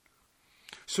that.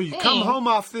 So you come home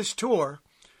off this tour,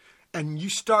 and you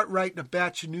start writing a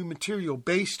batch of new material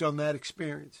based on that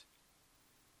experience.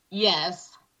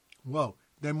 Yes. Whoa.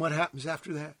 Then what happens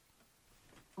after that?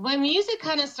 When music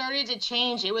kind of started to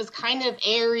change, it was kind of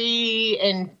airy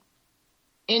and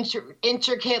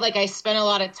intricate. Like I spent a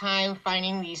lot of time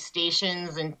finding these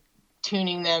stations and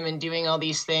tuning them and doing all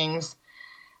these things.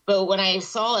 But when I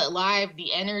saw it live,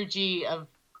 the energy of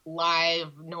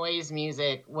live noise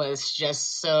music was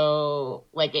just so,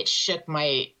 like, it shook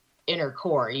my inner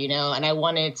core, and I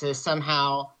wanted to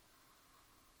somehow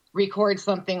record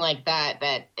something like that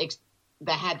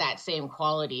had that same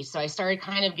quality. So I started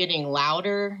kind of getting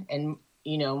louder and,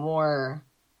 more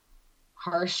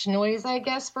harsh noise, I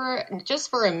guess, for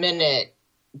a minute.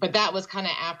 But that was kind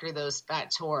of after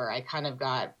that tour. I kind of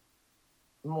got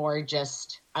more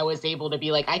I was able to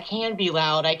be like, I can be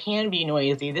loud. I can be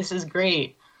noisy. This is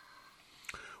great.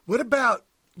 What about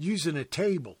using a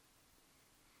table?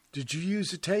 Did you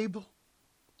use a table?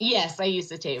 Yes, I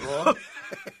used a table.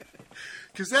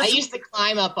 I used to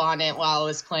climb up on it while I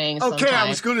was playing sometimes. Okay, I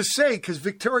was going to say, because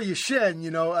Victoria Shen,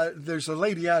 there's a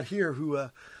lady out here who,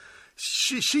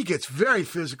 she gets very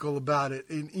physical about it.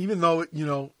 And even though,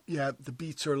 the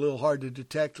beats are a little hard to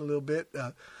detect a little bit,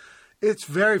 it's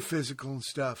very physical and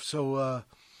stuff. So,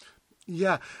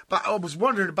 but I was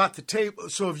wondering about the table.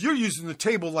 So if you're using the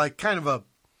table like kind of a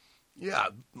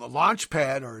launch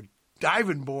pad or a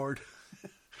diving board,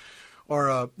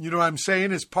 or, you know what I'm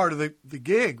saying, as part of the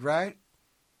gig, right?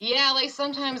 Yeah, like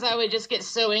sometimes I would just get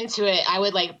so into it, I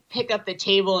would like pick up the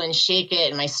table and shake it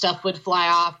and my stuff would fly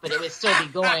off, but it would still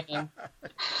be going.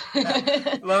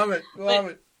 Love it.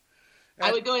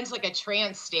 I would go into like a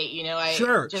trance state, I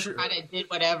just kind of did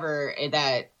whatever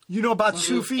that. You know about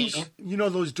Sufis?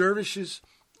 Those dervishes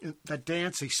that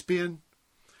dance, they spin?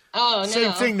 Oh, no.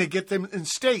 Same thing, they get them in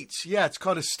states. Yeah, it's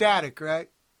called ecstatic, right?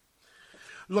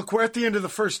 Look, we're at the end of the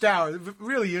first hour.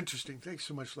 Really interesting. Thanks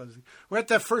so much, Leslie. We're at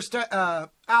that first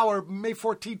hour, May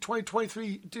 14,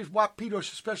 2023. Pedro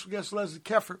Show special guest Leslie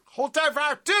Keffer. Hold tight for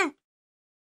hour 2.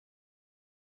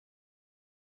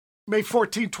 May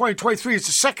 14, 2023. It's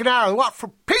the second hour of the What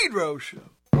for Pedro Show.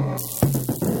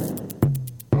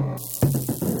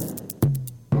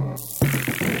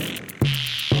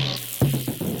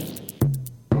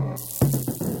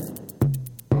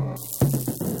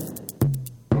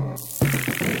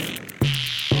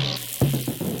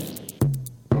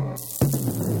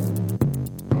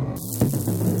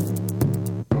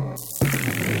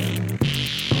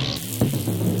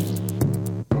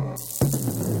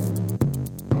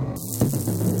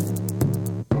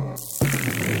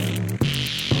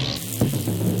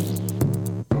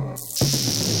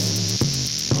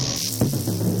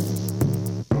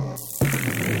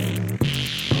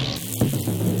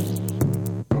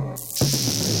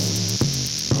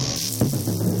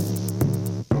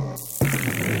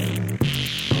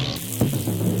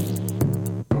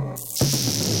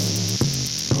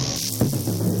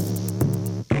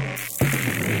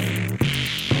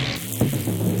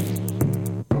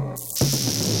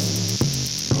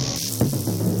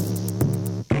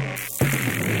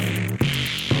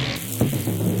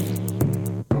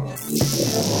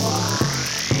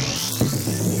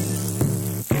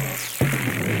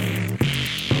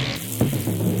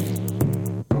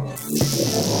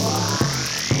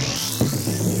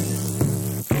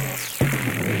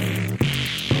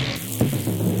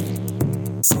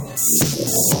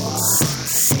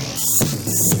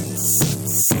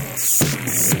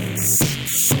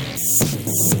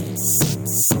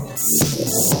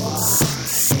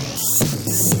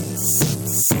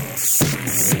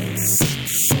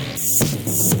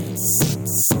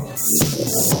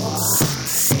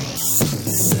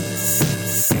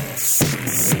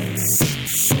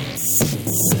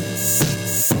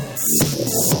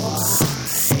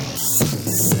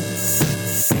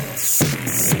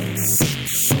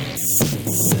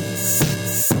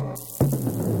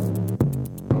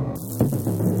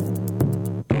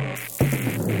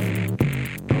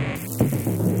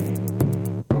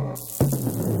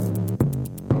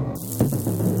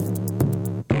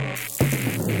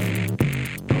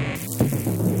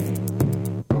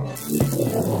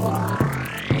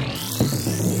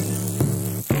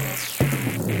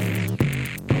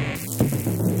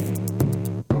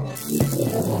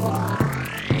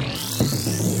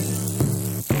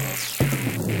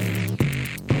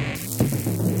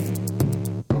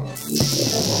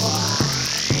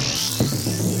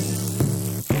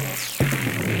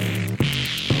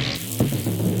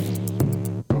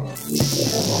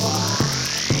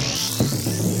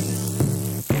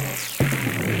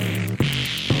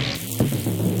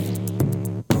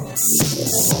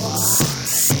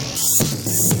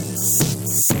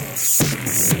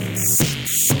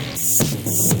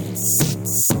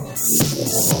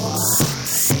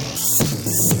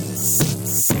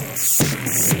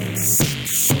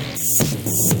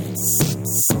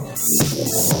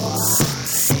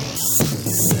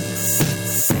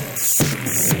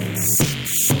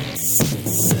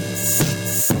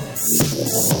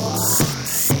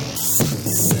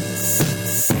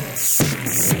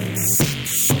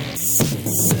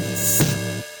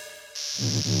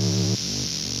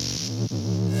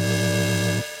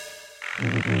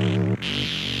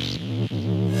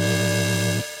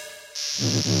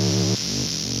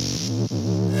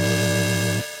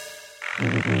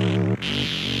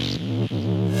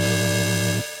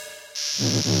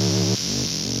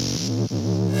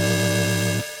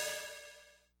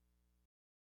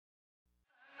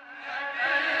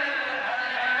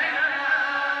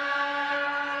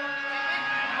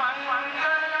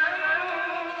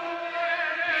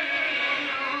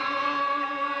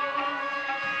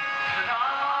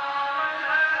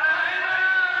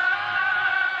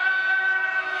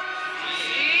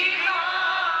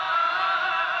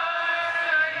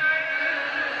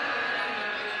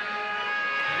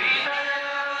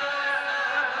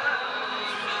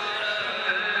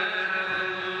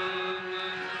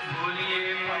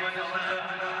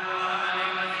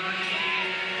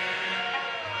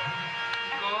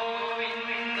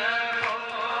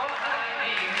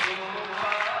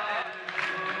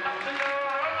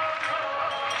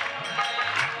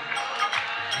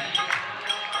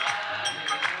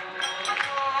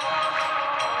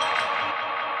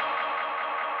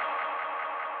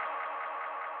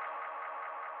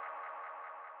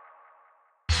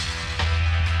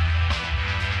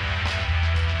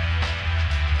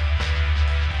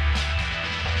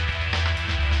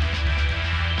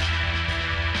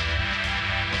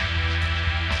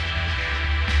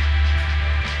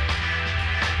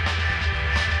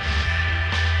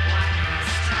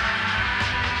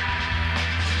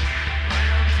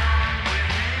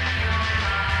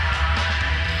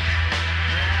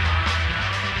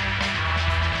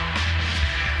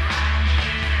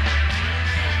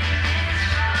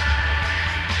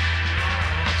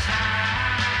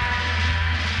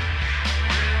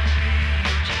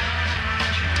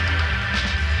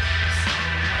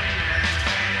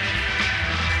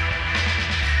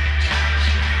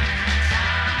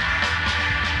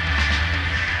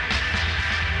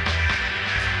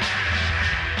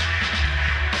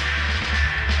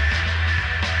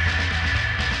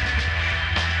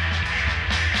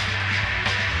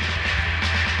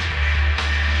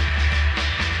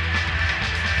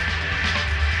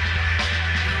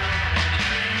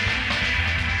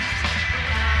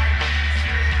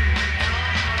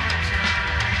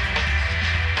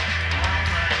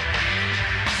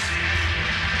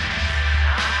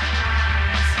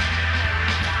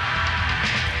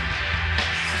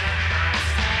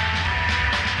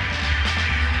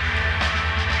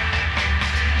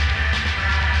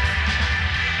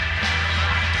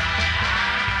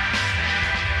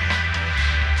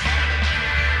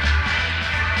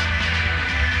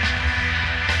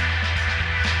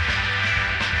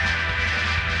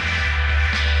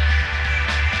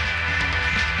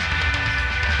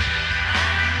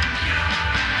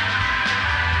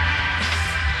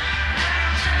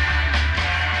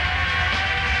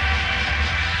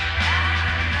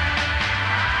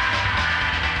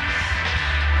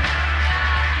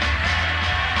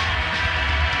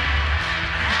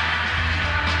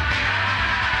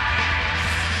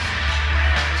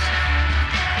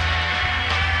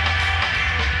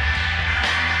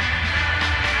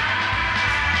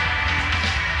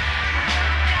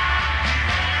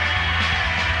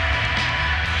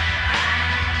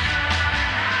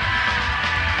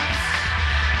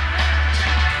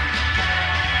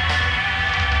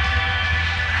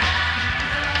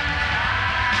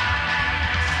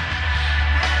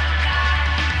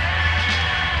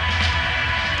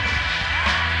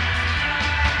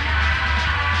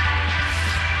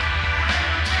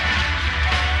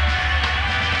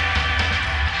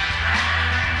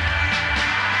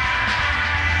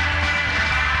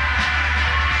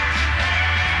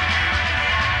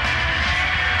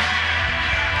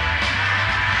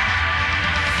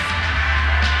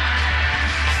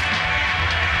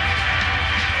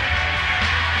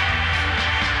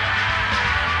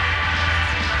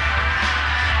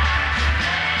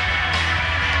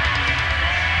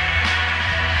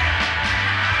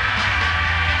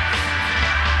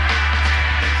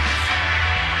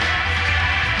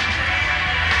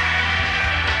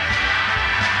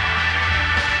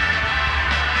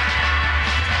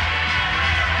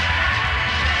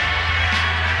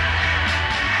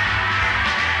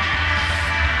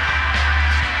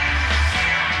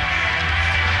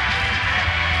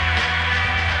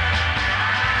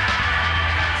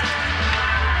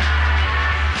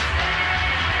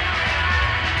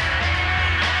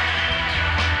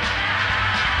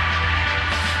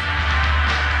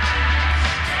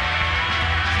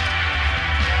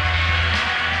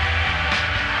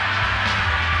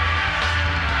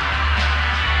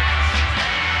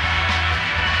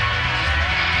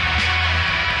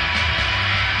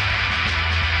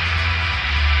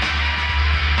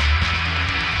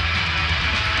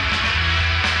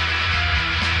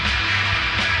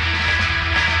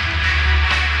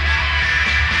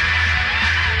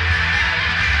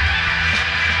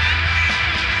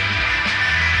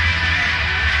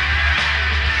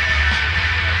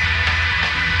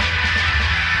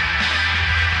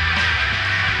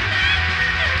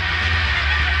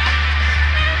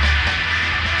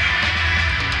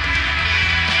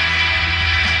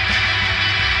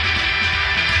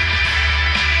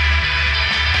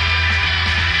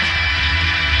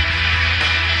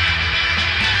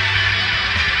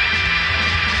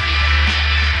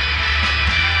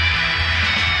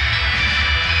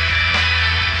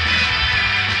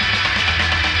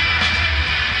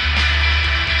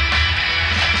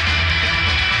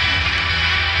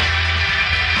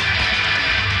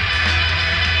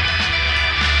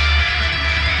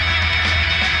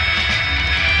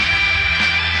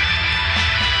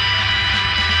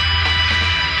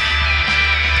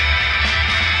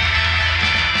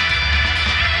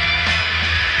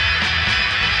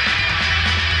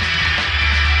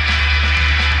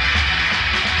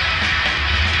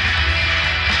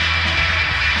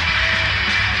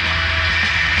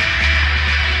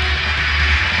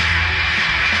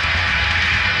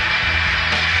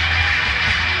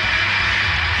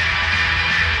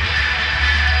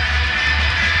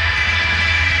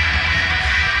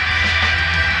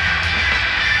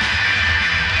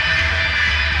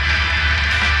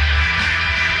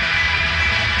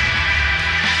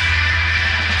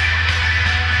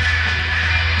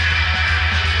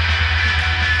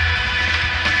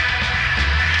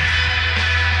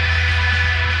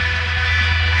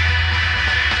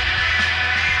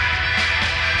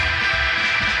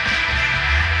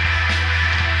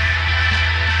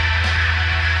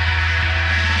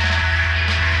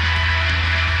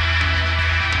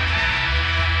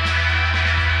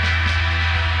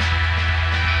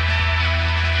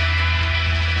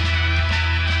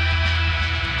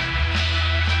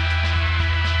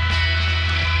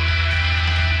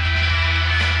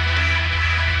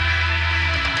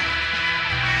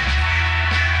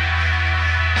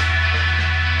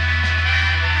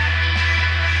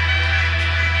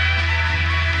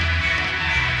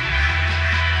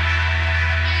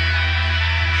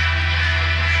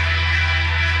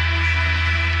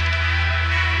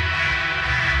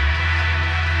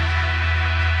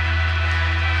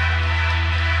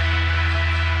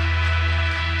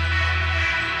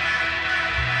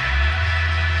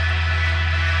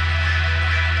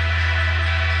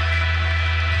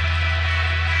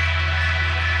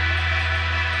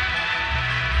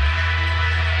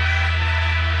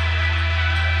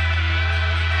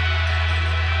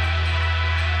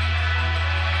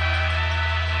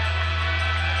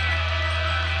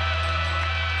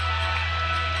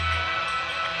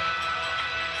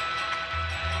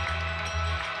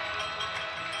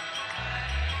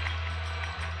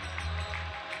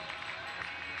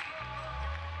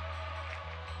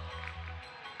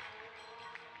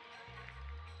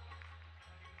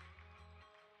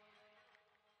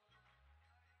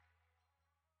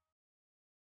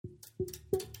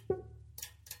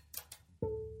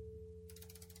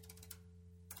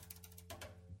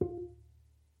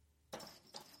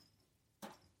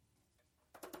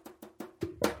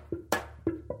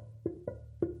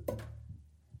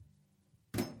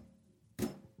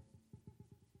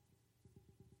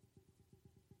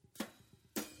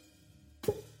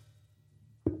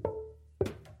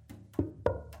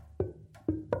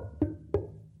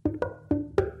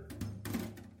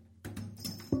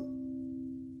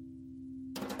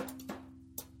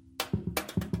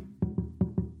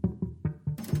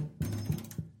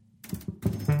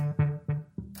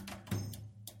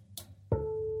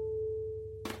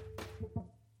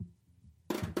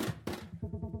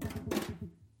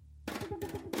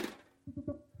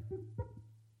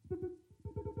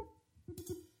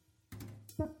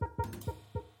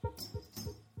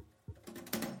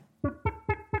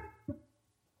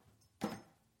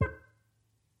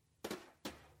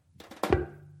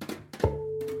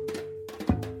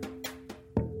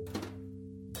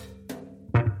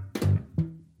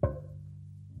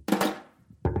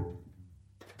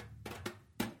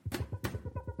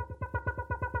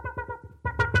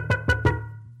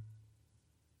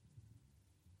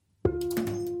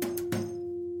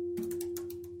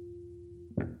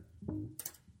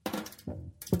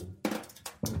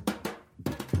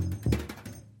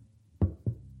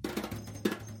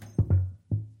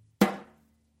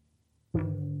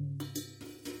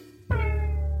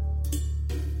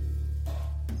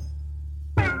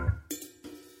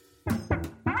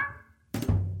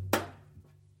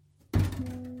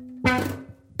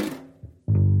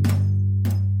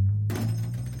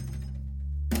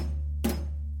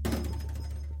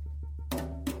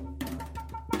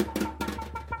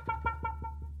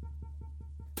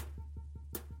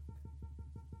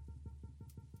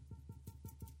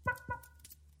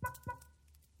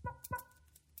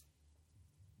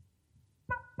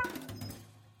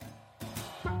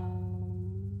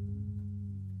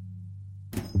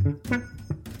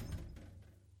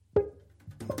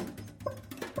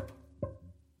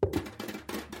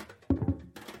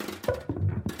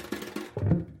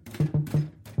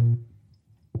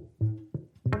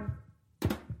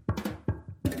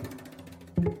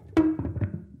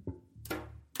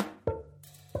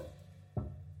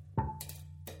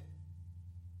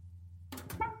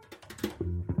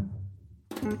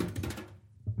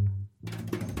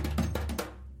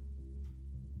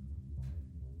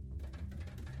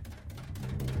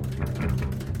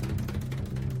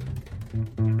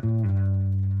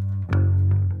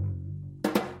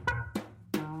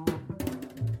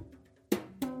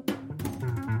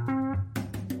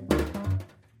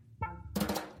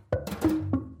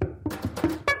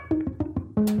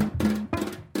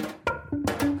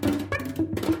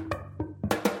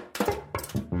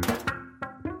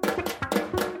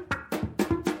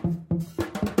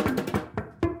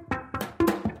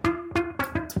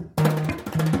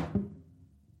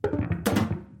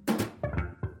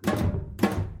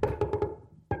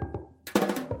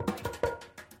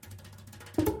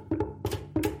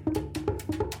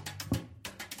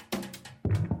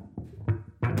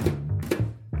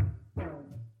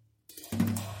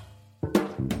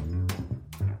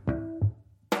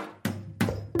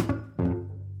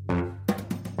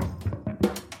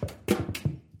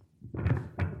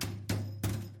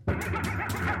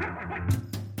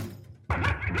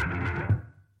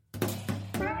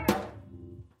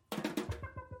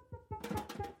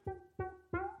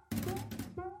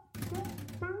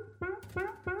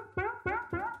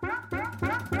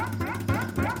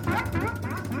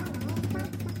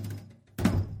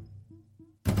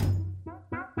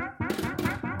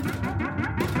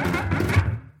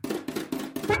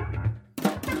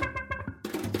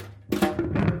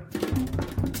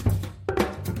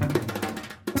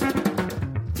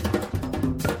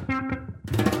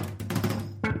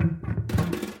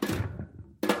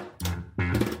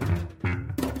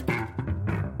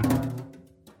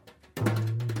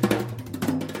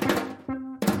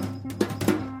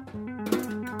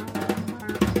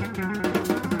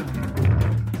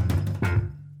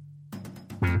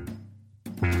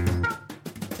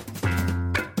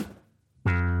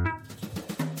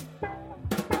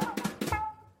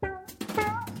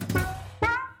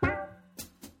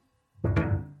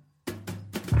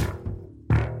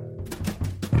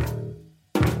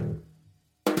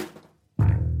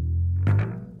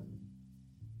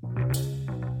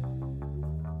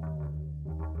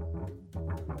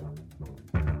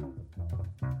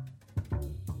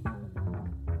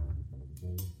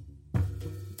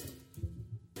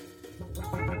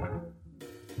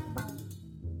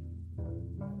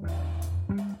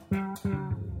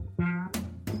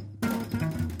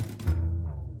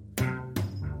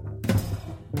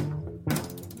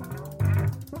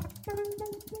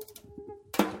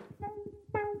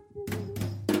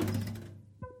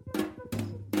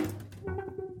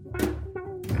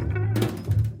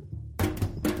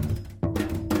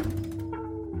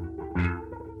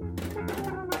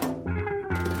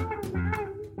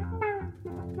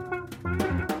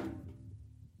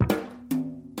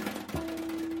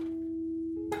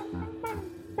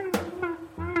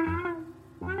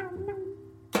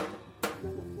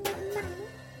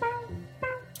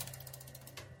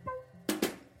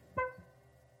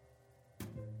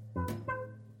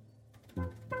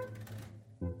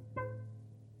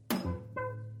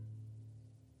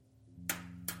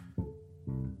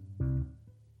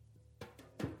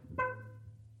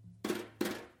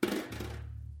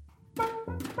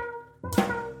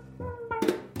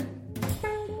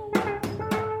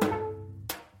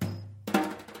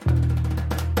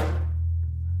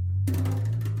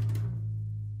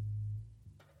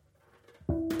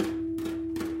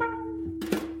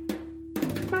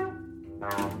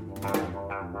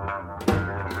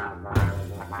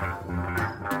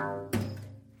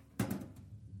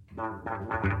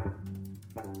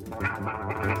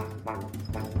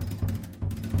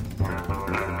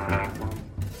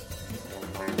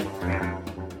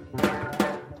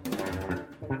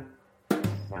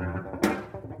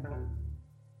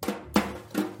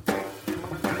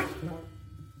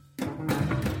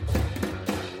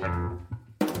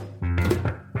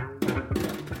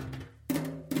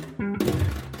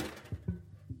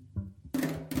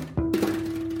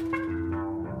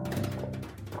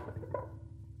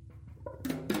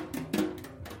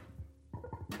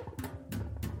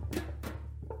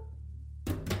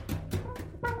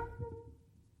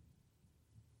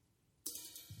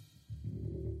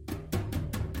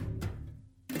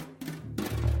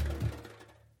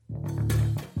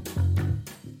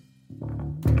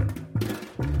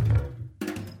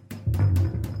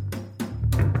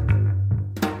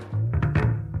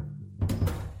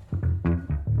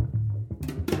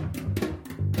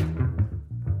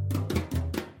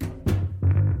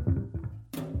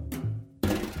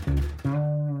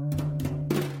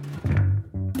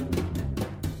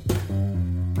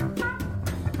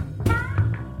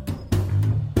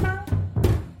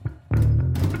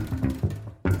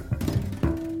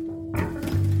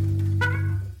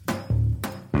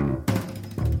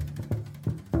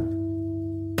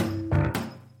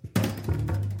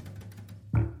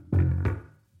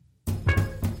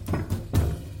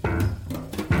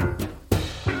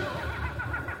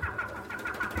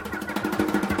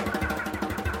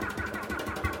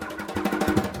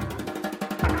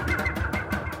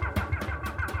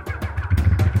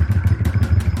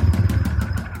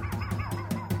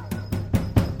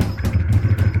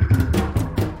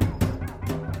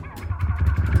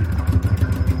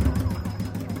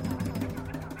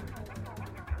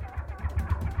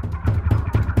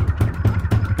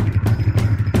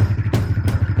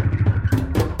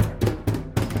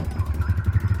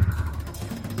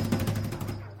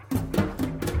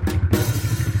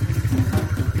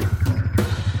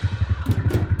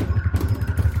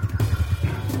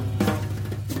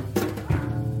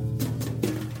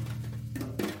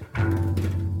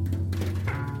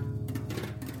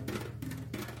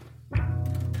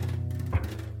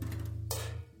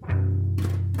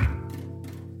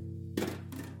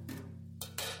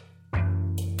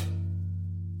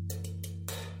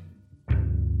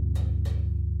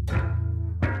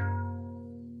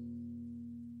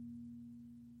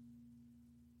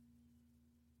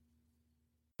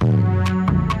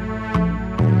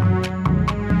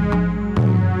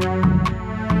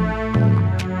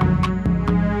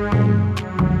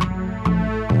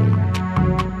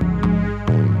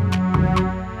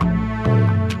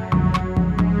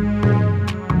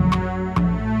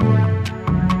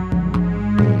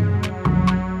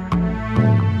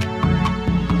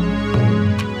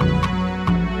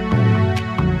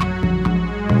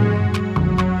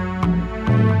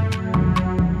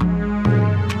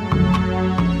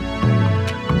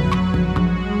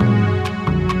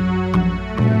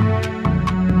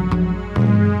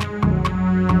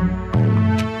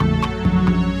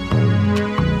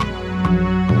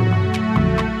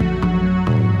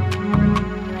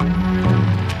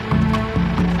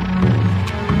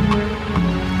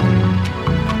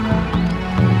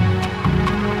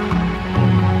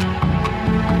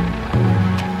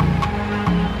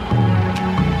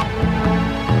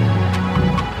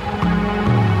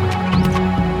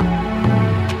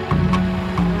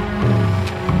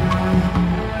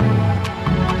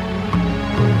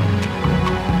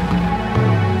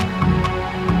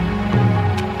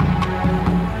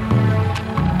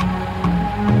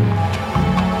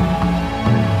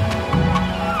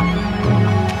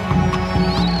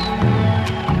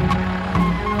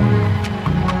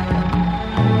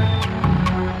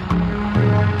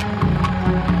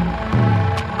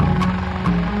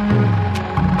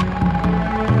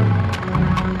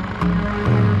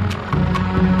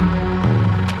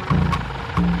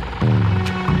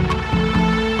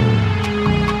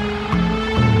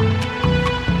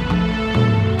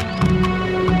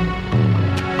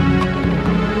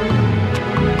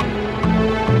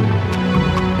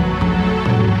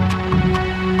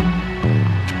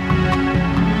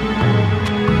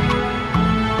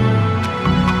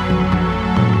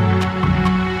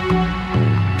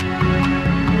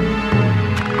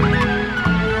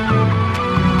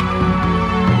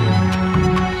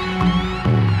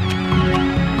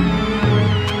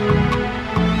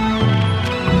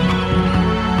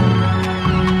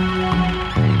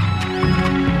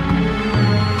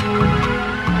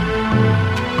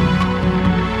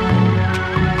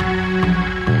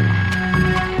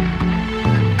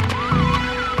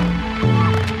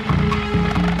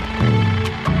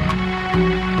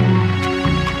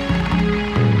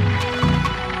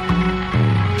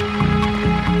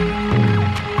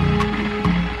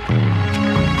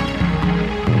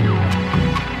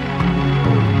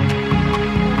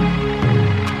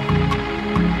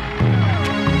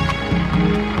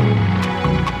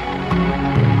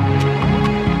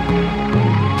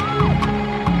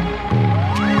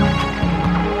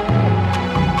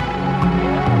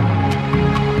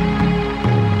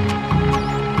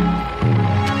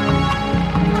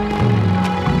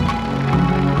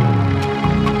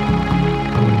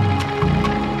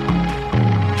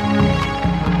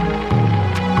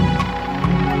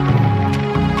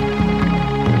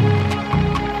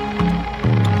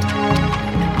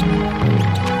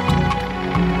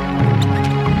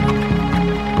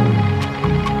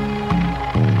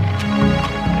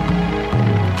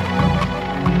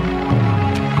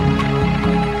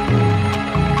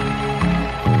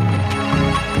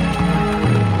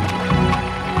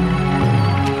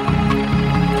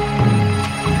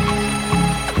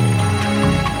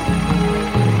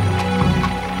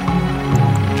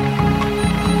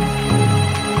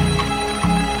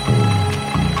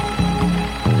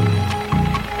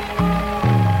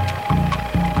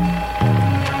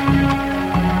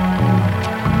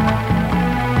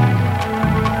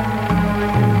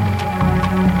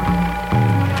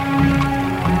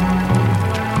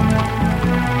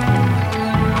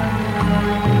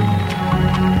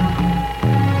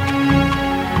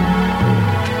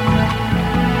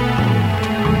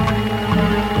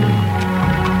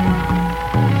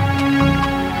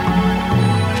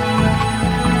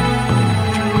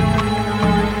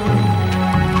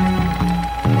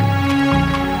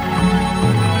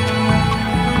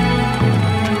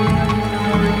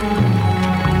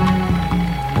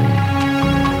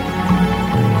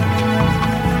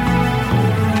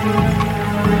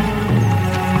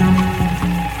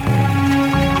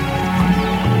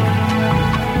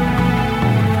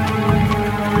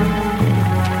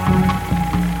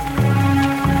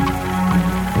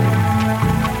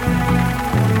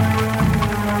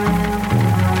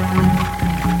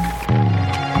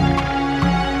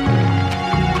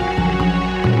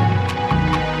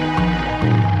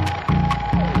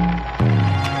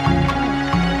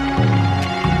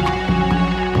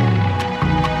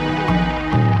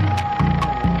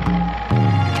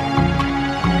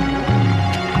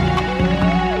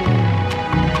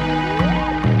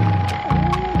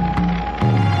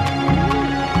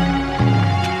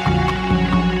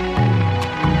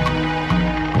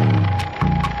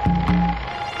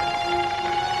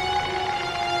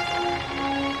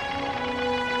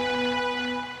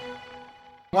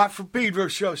 Watt from Pedro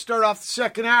Show. Start off the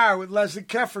second hour with Leslie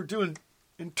Keffer doing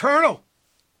internal.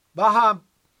 Bhajan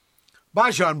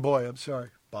boy, I'm sorry.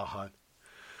 Bhajan.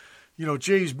 You know,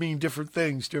 J's mean different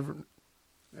things, different,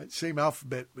 same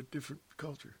alphabet, but different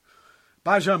culture.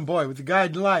 Bhajan boy with the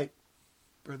guiding light.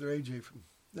 Brother AJ from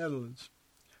Netherlands.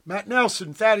 Matt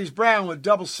Nelson, Thaddeus Brown with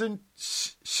double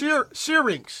syrinx.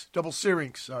 Double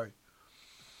syrinx, sorry.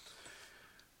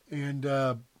 And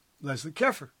Leslie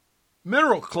Keffer.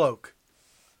 Mineral Cloak.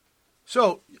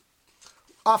 So,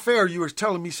 off air, you were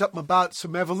telling me something about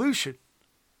some evolution.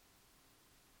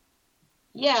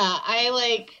 Yeah,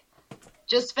 I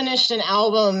just finished an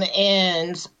album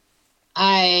and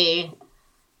I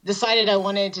decided I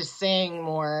wanted to sing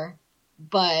more.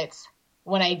 But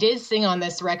when I did sing on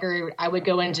this record, I would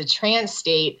go into trance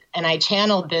state and I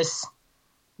channeled this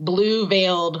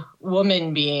blue-veiled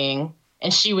woman being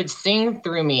and she would sing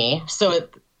through me. So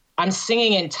I'm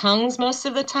singing in tongues most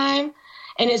of the time.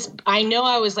 And I know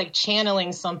I was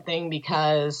channeling something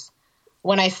because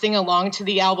when I sing along to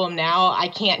the album now, I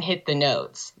can't hit the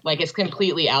notes. It's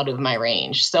completely out of my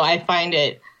range. So I find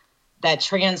that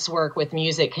trance work with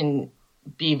music can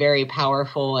be very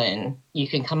powerful and you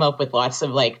can come up with lots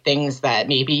of things that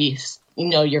maybe,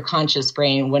 your conscious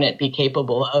brain wouldn't be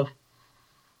capable of.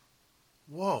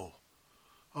 Whoa.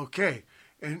 Okay.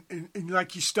 And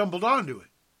you stumbled onto it.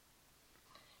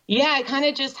 Yeah, it kind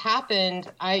of just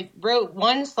happened. I wrote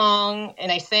one song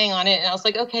and I sang on it and I was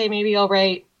like, okay, maybe I'll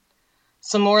write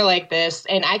some more like this.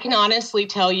 And I can honestly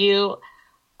tell you,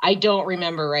 I don't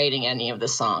remember writing any of the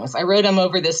songs. I wrote them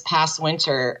over this past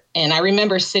winter and I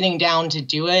remember sitting down to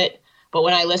do it. But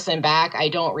when I listen back, I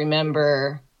don't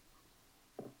remember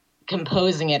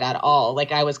composing it at all.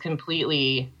 I was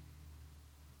completely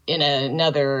in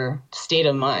another state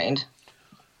of mind.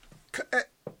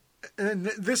 And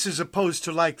this is opposed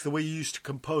to the way you used to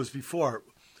compose before.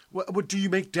 What do you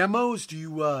make demos? Do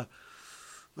you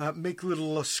make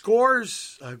little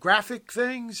scores, graphic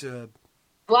things? Well,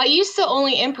 I used to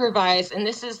only improvise, and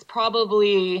this is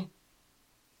probably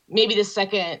maybe the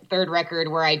second, third record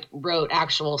where I wrote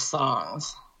actual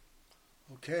songs.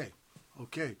 Okay.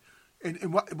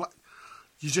 And what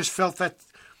you just felt that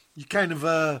you kind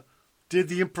of did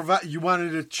the improvise? You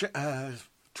wanted to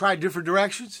try different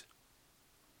directions?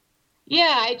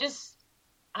 Yeah,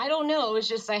 I don't know. It was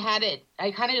just, I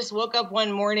kind of just woke up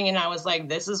one morning and I was like,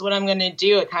 this is what I'm going to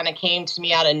do. It kind of came to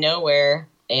me out of nowhere.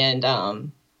 And, I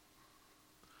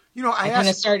kind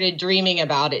of started dreaming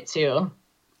about it too.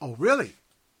 Oh, really?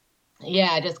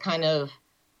 Yeah, just kind of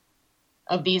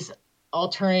these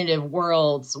alternative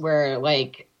worlds where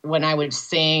when I would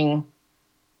sing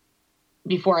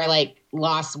before I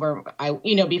lost where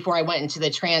before I went into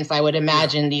the trance, I would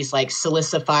imagine these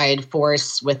silicified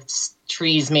forests with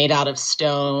trees made out of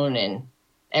stone and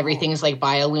everything's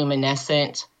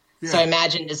bioluminescent. Yeah. So I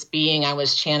imagined this being I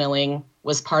was channeling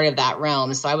was part of that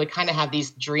realm. So I would kind of have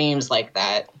these dreams like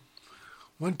that.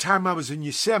 One time I was in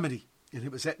Yosemite and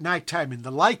it was at nighttime and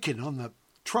the lichen on the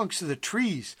trunks of the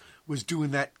trees was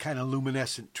doing that kind of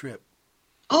luminescent trip.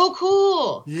 Oh,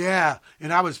 cool. Yeah.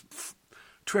 And I was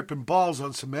tripping balls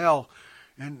on some L,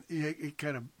 and it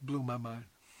kind of blew my mind.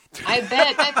 I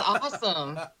bet. That's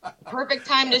awesome. Perfect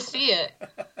time to see it.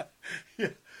 Yeah.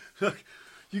 Look,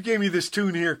 you gave me this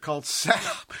tune here called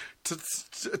Sap to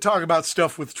talk about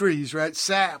stuff with trees, right?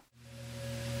 Sap.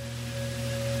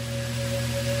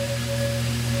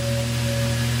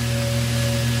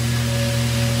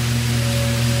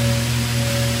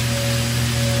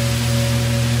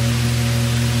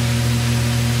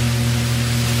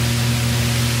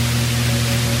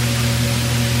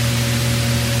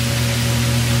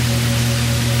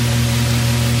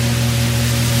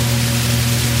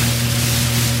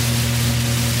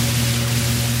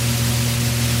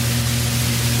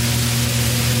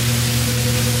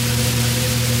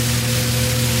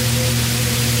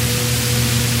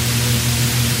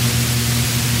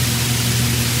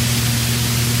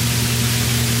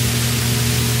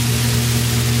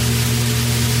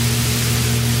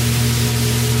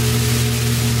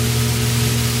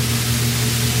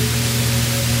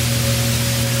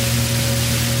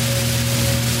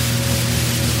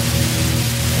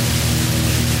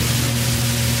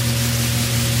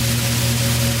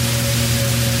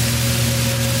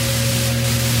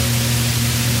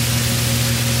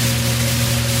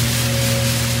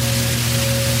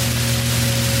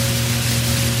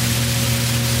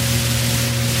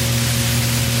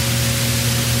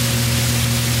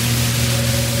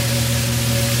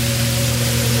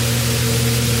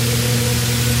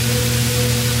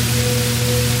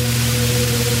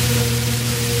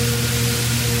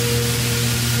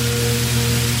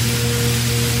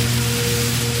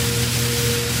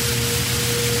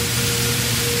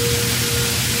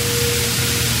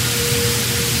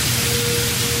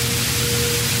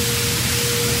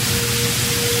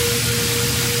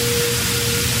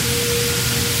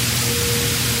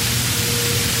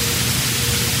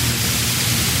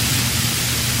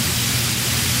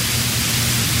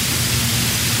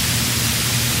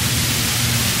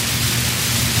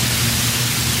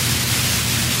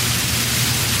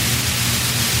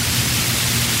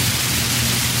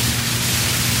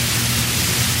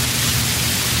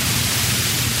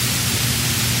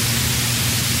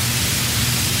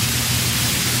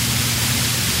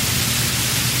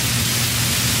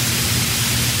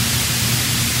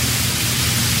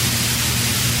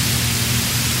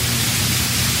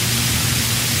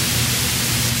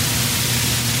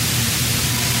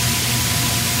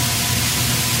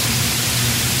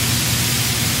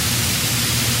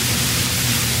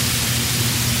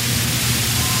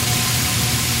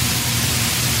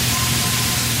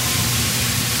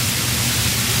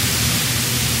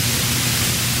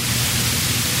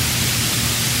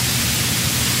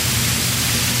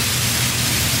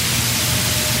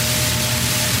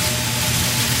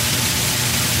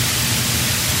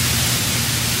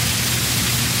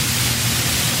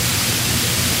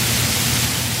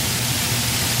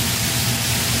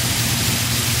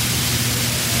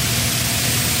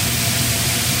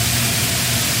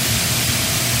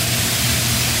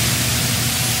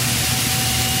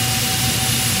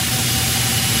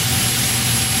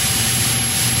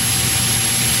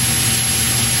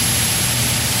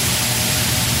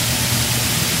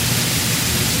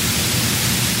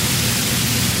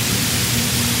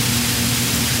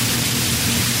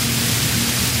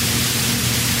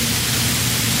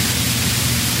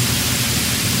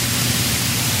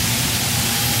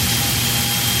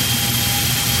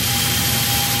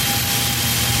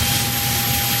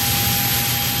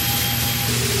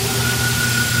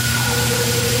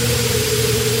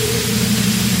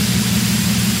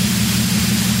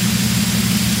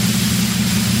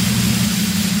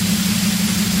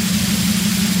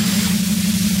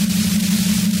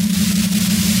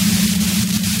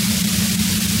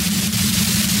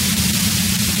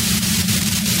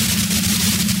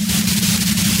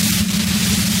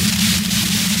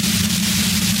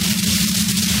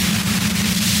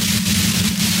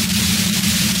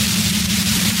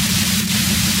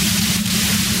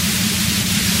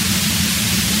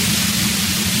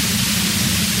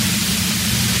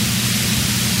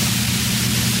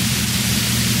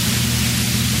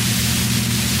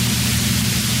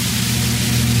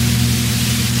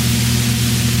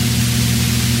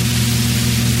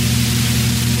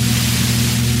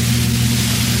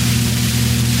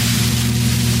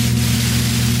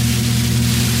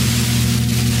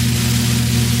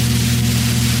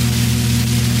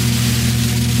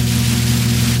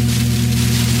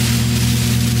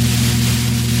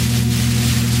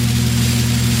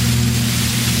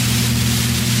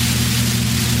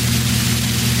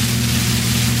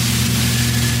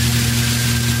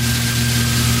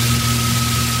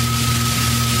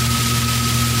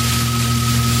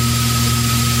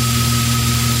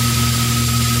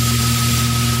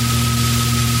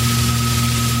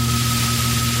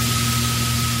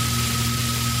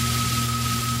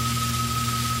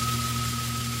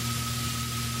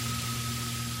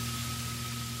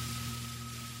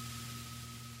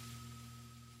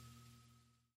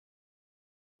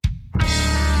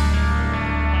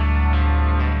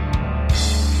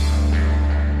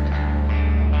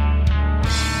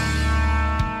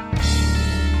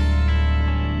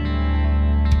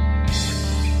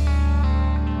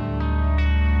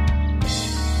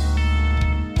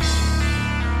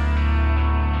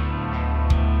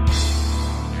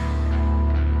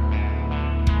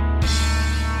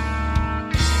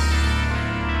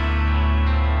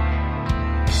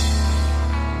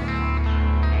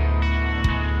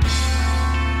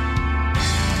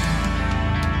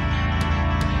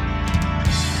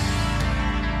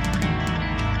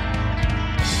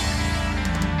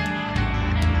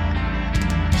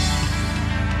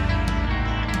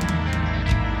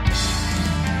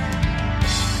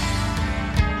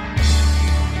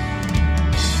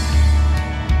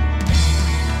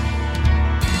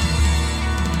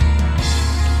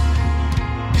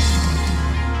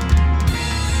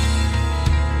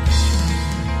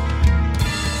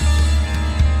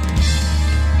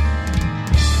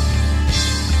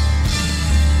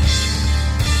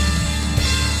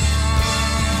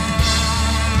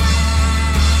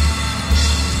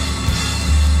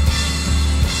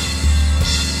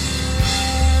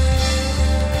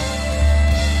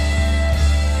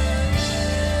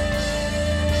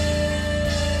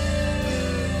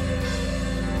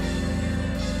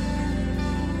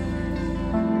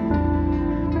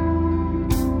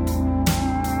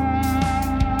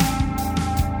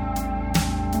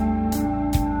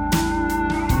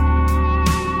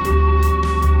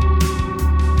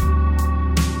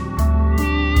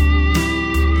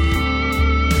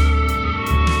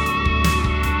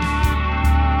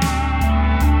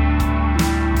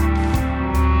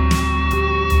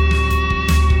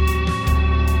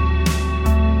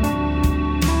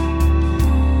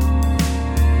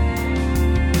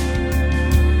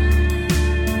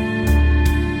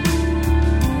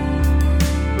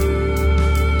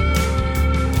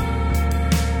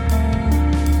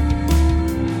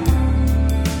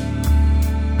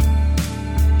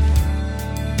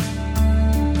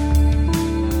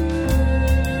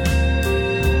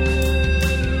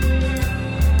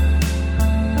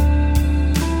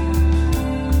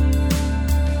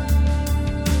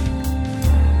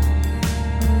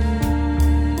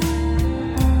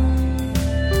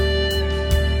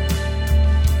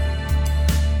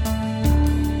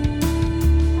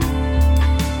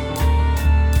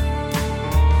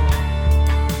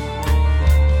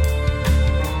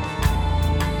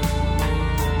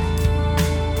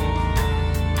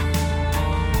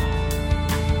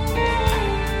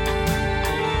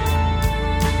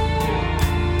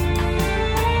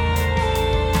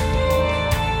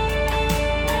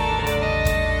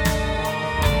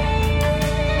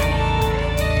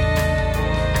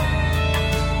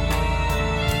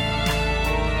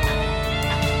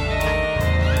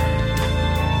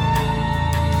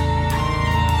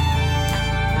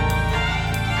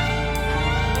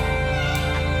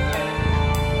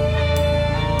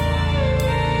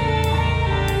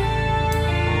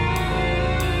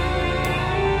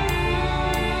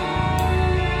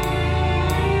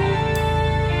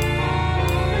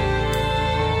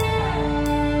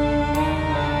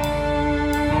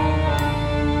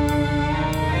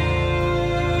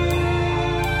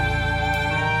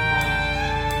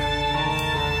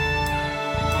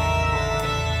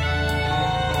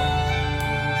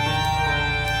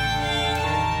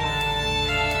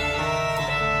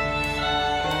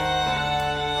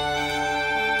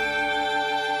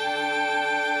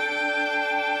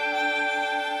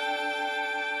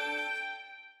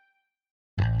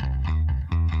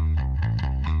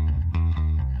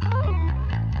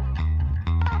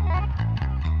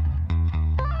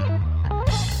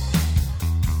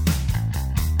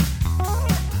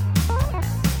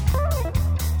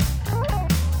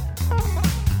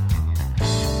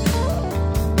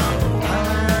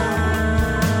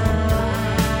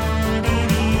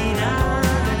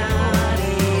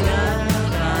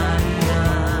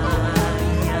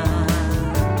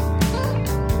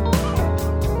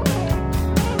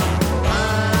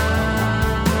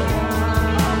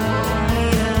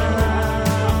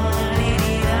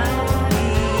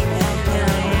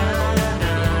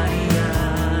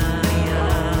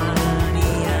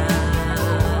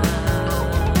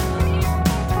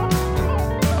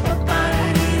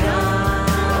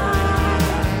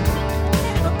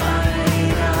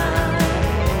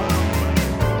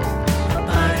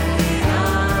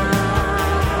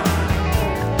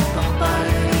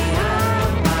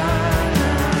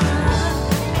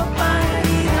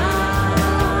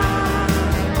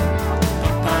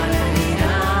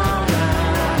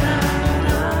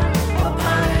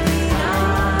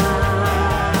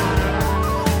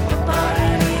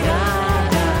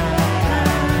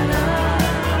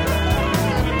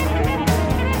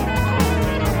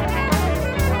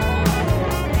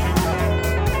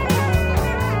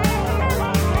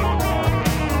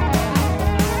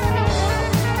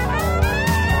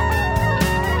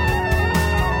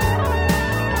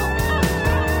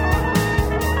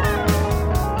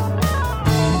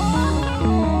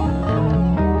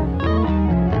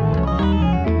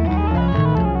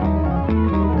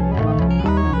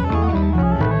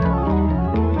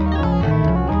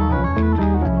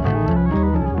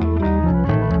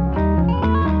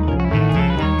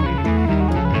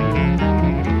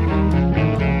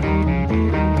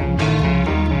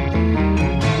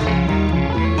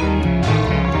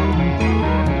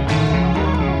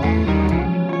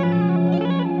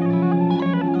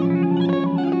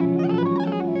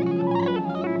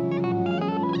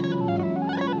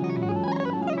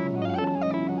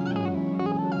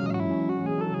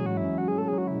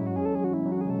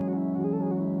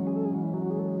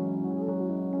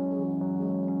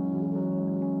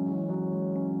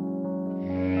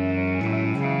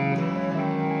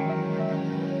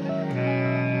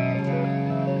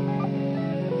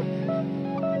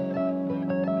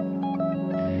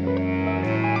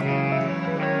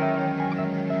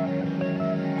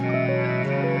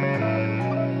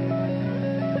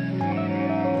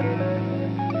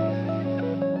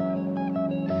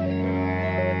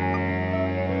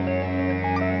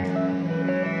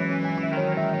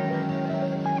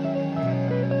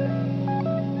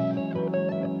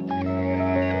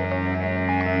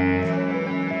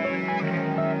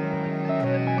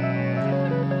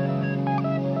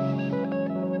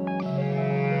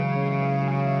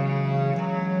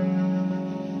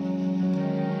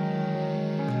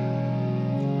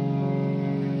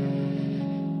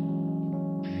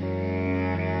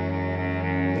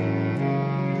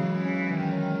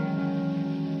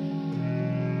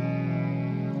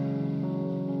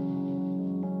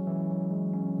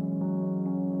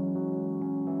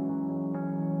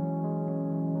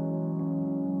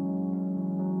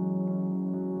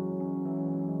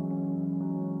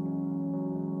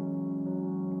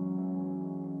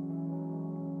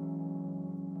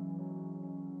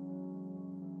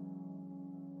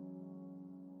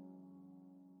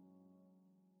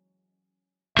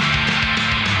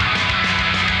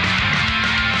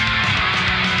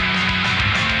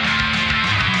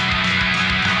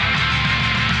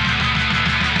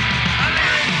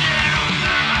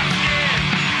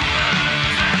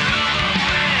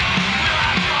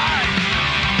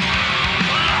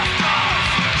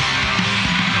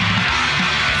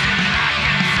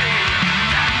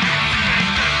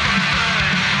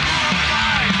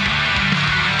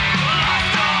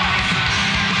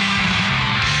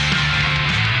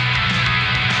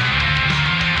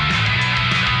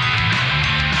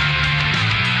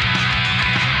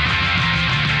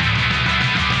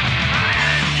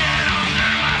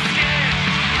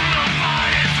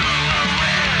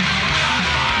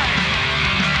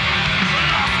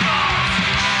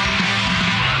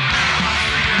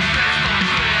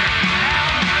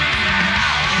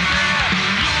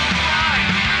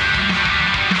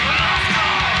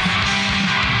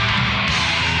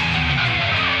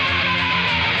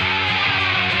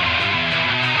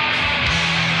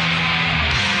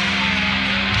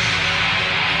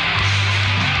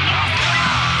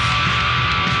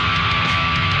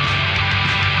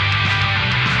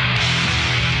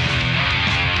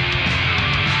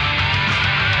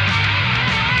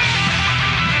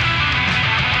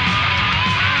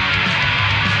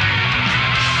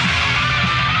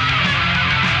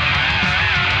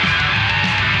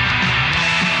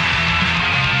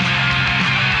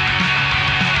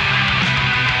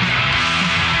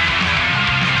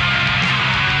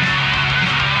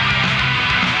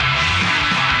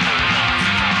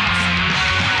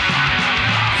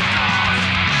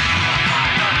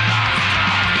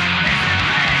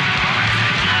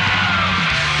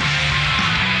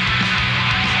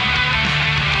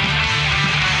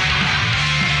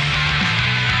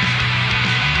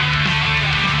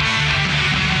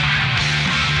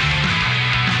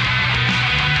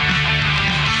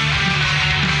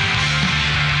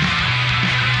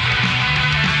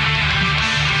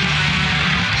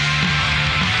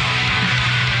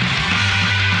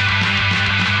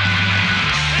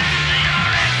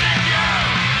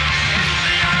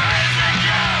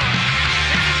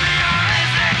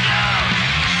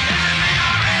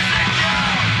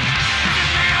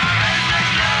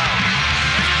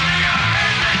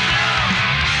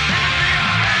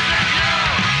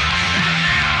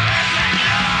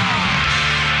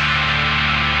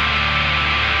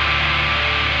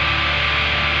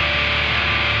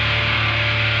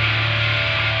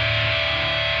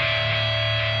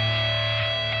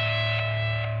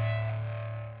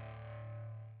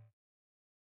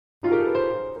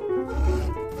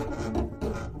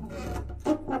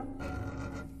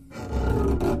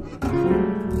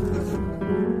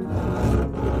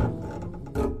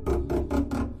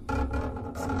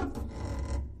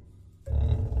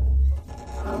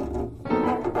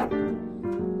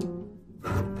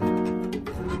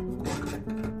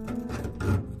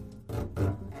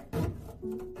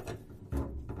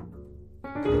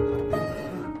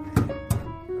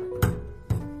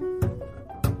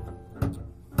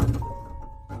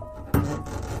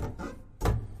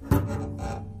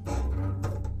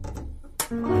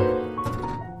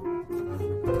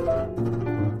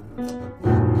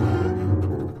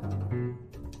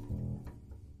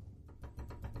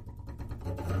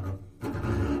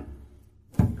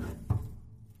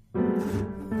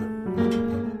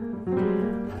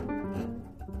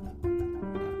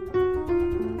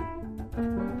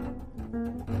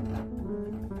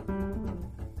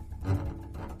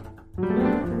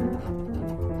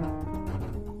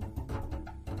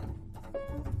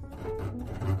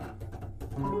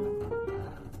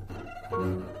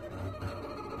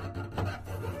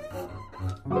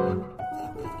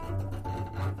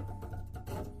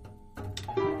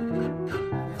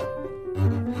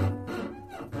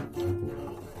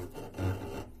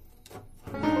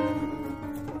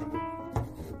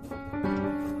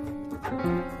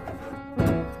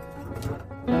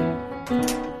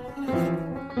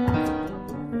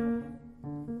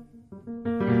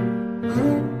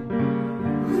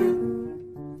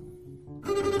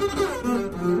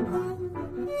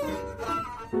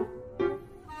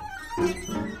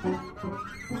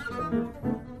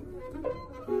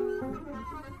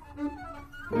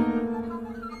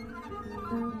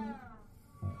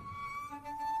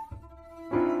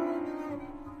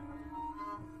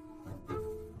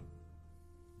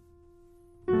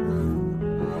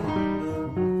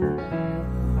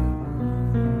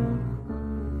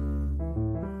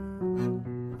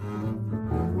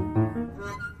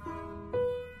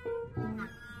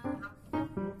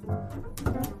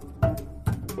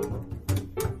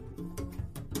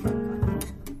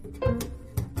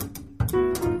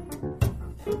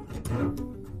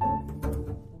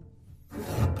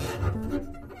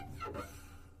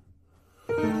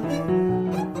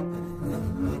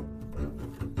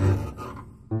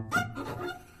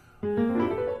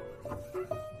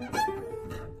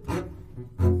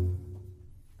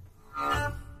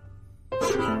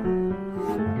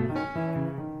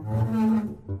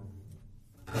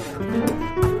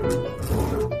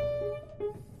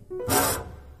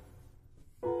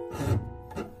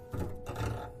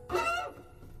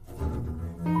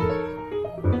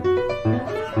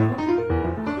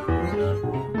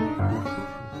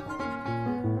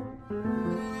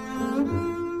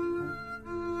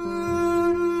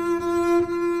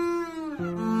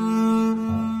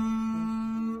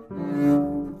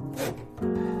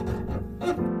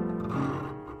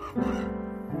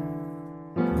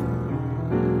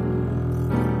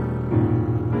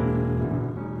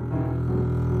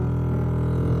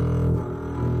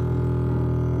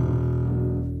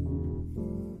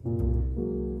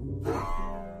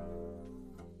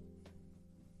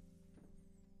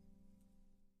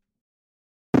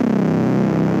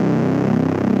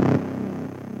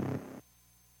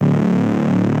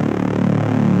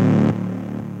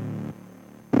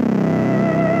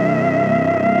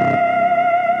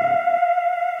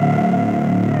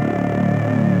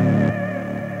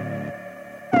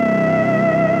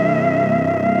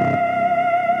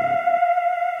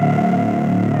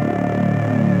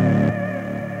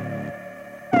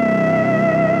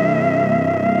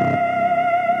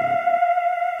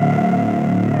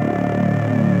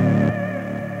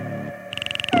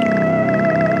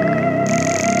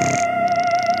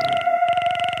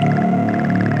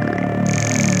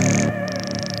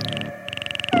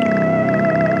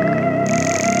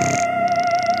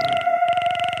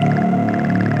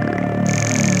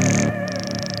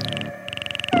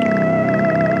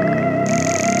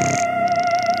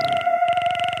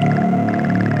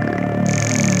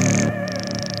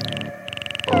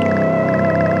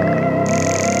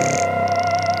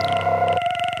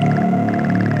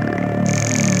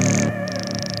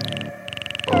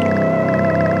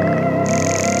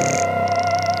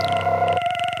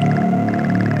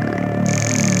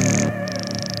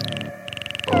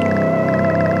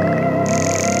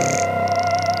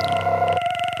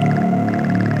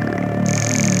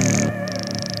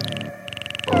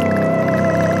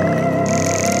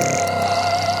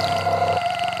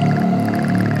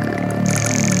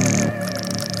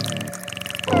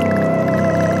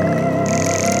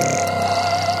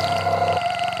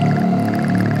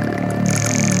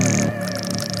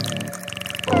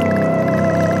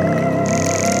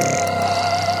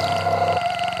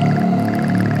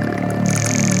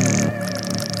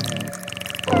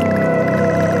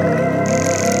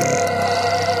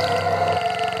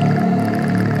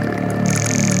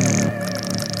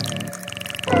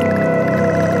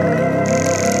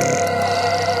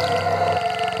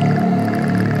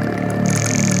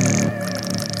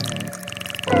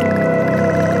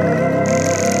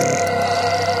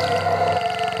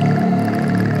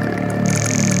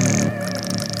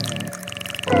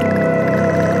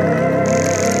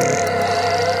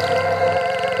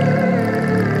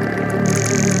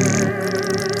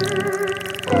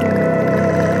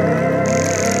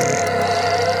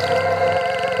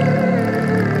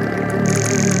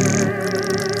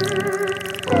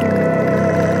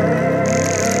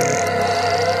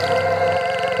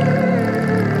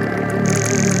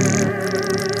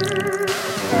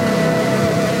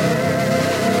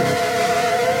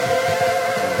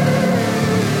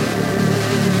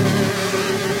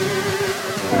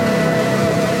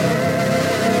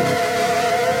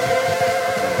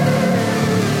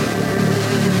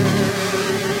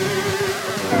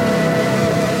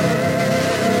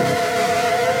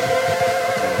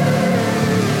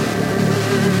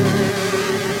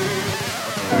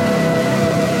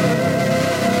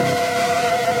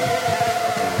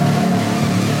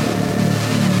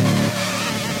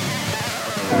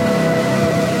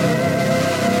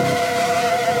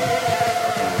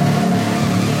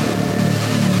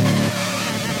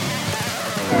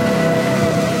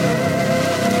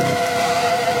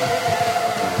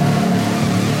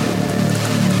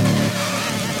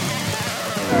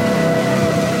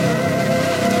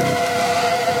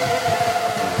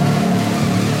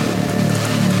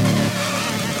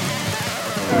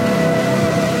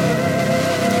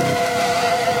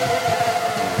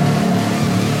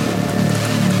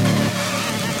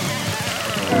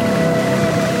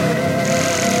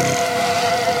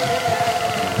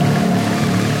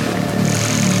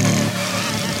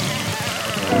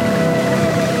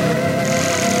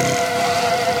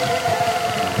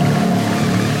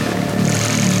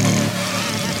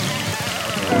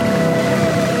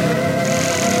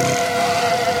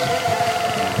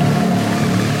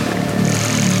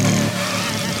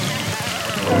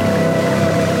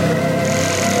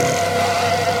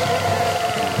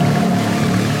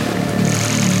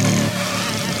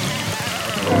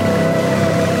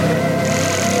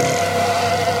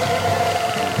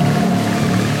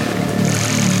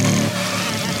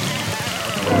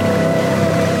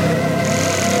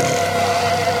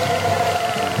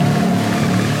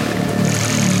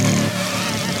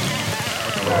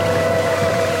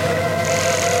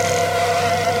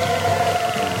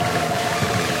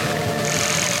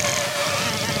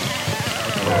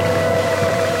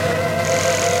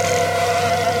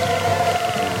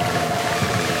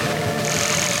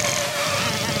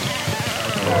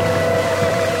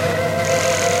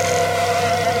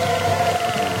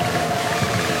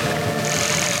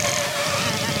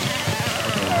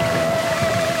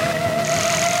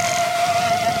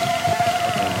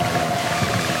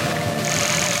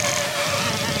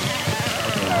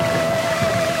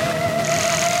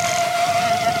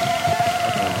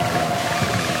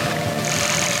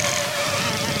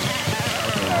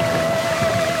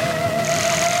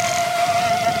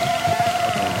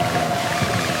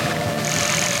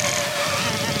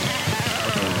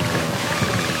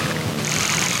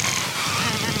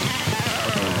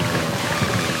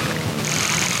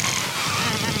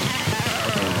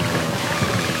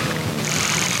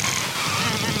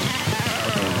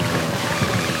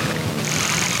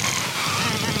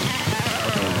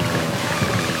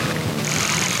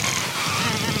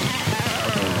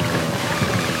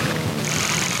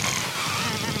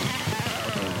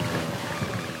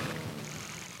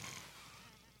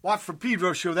 Watt from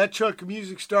Pedro Show. That chunk of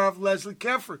music starred with Leslie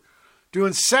Keffer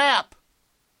doing Sap.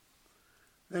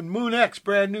 And Moon X,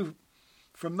 brand new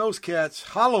from those cats.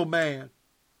 Hollow Man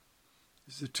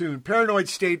is the tune. Paranoid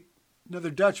State, another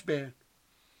Dutch band.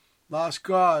 Lost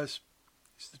Cause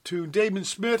is the tune. Damon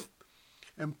Smith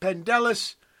and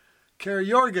Pandelis,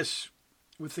 karayorgis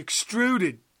with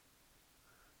Extruded.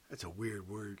 That's a weird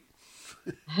word.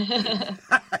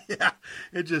 Yeah,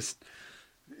 it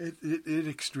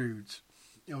extrudes.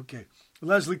 Okay.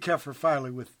 Leslie Keffer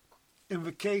finally with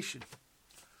Invocation.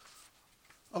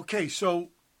 Okay, so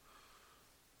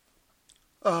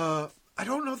I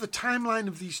don't know the timeline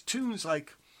of these tunes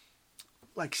like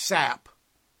Sap.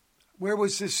 Where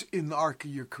was this in the arc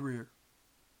of your career?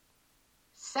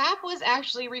 Sap was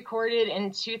actually recorded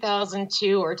in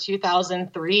 2002 or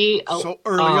 2003. So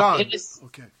early on.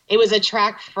 It was a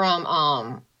track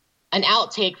from an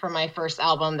outtake from my first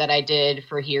album that I did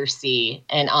for Hear See.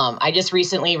 And I just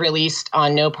recently released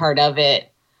on No Part of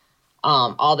It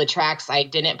all the tracks I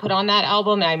didn't put on that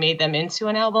album. I made them into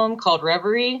an album called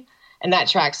Reverie, and that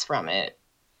track's from it.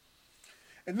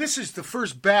 And this is the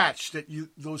first batch that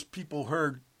those people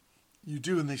heard you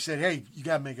do, and they said, hey, you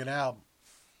got to make an album.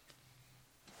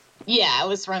 Yeah, it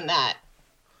was from that.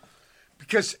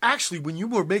 Because actually, when you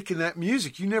were making that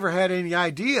music, you never had any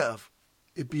idea of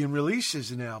it being released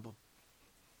as an album.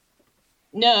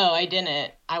 No, I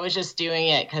didn't. I was just doing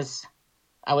it because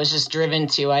I was just driven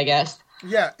to, I guess.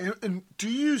 Yeah, and do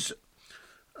you use,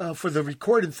 for the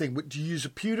recording thing, do you use a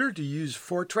pewter? Do you use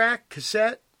 4-track,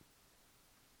 cassette?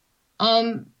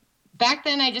 Back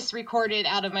then, I just recorded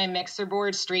out of my mixer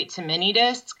board straight to mini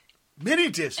disc.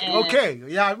 Mini disc, okay.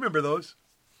 Yeah, I remember those.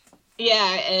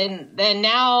 Yeah, and then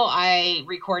now I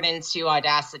record into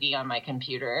Audacity on my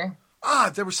computer.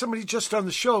 There was somebody just on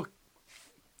the show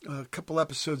a couple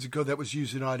episodes ago that was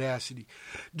using Audacity.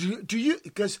 Do you,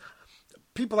 because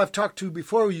people I've talked to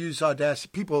before who use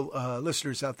Audacity,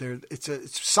 listeners out there,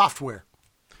 it's software.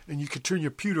 And you can turn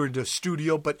your computer into a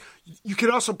studio, but you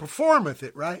can also perform with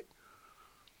it, right?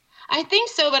 I think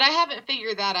so, but I haven't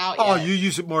figured that out yet. Oh, you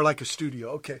use it more like a studio.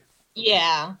 Okay.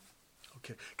 Yeah.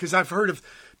 Okay. Because I've heard of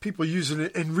people using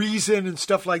it in Reason and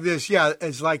stuff like this. Yeah,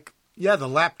 as like, the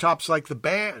laptop's like the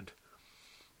band.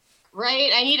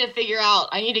 Right. I need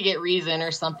to get Reason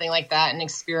or something like that and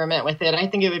experiment with it. I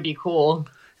think it would be cool.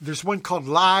 There's one called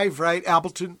Live, right?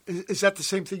 Ableton. Is that the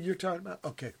same thing you're talking about?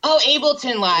 Okay. Oh,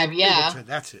 Ableton Live, yeah. Ableton.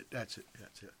 That's it.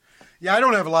 Yeah, I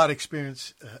don't have a lot of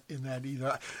experience in that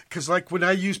either. Because like when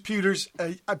I use pewters,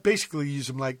 I basically use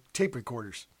them like tape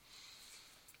recorders.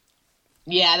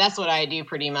 Yeah, that's what I do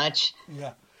pretty much.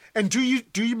 Yeah. And do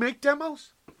you make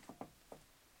demos?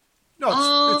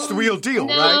 No, it's the real deal,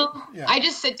 no, right? Yeah. I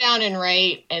just sit down and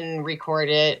write and record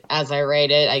it as I write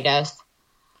it, I guess.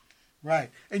 Right.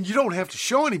 And you don't have to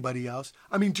show anybody else.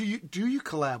 I mean, do you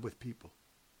collab with people?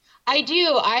 I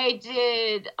do. I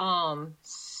did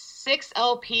 6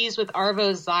 LPs with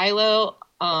Arvo Zylo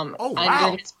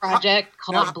under his project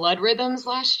called Blood Rhythms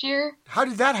last year. How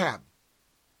did that happen?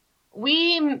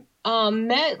 We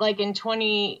met like in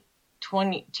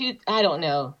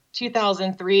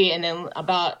 2003, and then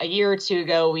about a year or two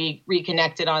ago, we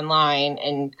reconnected online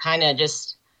and kind of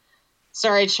just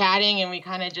started chatting, and we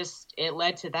kind of it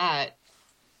led to that.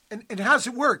 And how's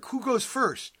it work? Who goes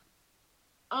first?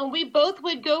 We both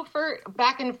would go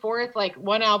back and forth. Like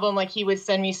one album, like he would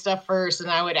send me stuff first,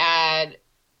 and I would add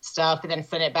stuff, and then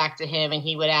send it back to him, and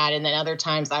he would add. And then other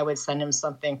times, I would send him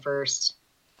something first,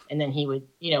 and then he would,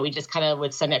 we just kind of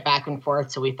would send it back and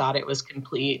forth till we thought it was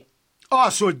complete. Oh,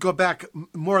 so it'd go back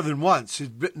more than once,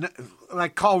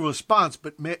 like call response,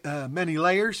 but many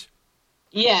layers.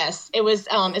 Yes, it was.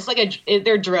 It's like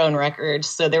they're drone records,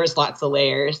 so there was lots of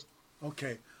layers.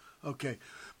 Okay.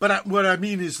 But what I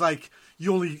mean is like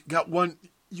you only got one.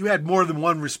 You had more than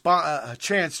one a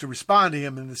chance to respond to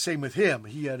him, and the same with him.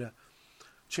 He had a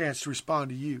chance to respond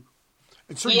to you.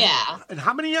 And so and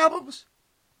how many albums?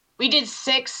 We did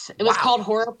 6. It was called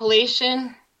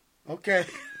Horripilation. Okay.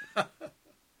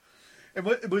 And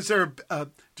was there?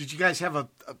 Did you guys have a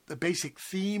basic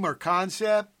theme or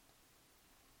concept?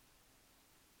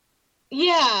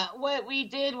 Yeah, what we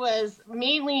did was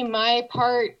mainly my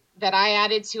part that I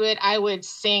added to it. I would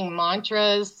sing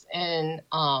mantras and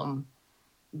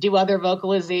do other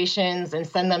vocalizations and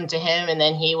send them to him, and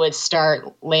then he would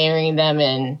start layering them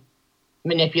and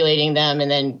manipulating them,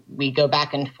 and then we go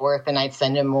back and forth, and I'd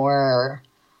send him more or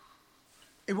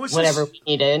whatever we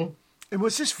needed. And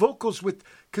was this vocals with?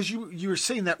 Because you were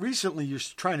saying that recently you're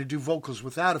trying to do vocals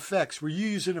without effects. Were you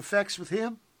using effects with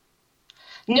him?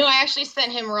 No, I actually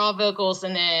sent him raw vocals,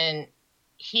 and then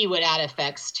he would add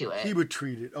effects to it. He would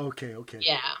treat it. Okay.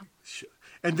 Yeah.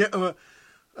 And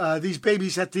these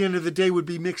babies at the end of the day would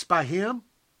be mixed by him?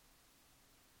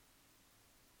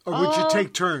 Or would you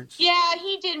take turns? Yeah,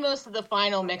 he did most of the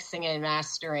final mixing and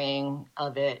mastering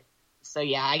of it. So,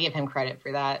 yeah, I give him credit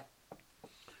for that.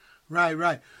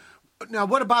 Right. Now,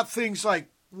 what about things like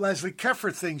Leslie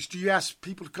Keffer things? Do you ask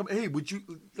people to come, hey, would you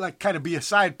like kind of be a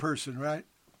side person, right?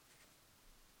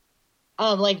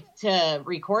 Like to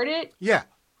record it? Yeah.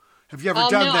 Have you ever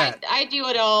done that? I do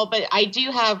it all, but I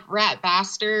do have Rat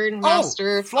Bastard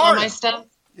master all my stuff.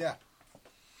 Yeah.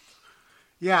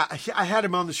 Yeah, I had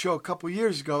him on the show a couple of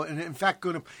years ago, and in fact,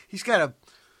 he's got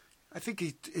I think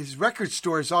his record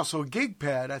store is also a gig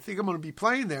pad. I think I'm going to be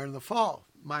playing there in the fall,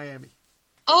 Miami.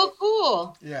 Oh,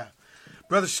 cool. Yeah.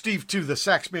 Brother Steve, too, the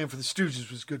sax man for the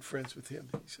Stooges, was good friends with him.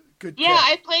 He's a good Yeah, cat.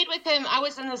 I played with him. I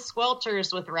was in the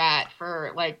Squelchers with Rat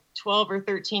for like 12 or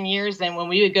 13 years, and when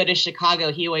we would go to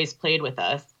Chicago, he always played with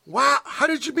us. Wow. How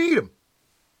did you meet him?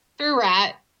 Through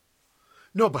Rat.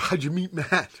 No, but how'd you meet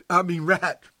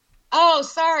Rat? Oh,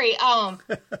 sorry. I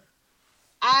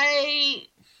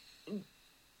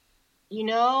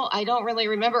don't really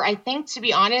remember. I think, to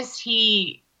be honest,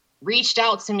 he reached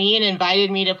out to me and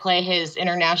invited me to play his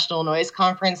International Noise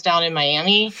Conference down in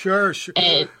Miami. Sure.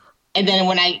 And then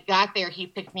when I got there, he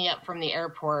picked me up from the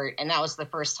airport, and that was the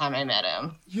first time I met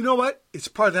him. You know what? It's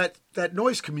part of that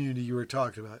noise community you were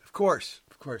talking about. Of course.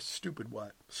 Stupid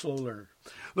what? Slow learner.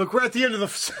 Look, we're at the end of the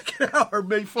second hour,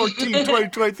 May 14,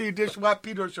 2023 edition of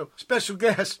Pedro Show. Special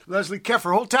guest, Leslie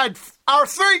Keffer. Hold tight. Hour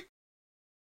 3.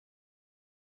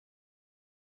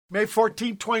 May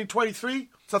 14, 2023.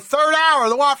 It's the third hour of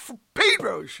the Watt from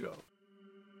Pedro Show.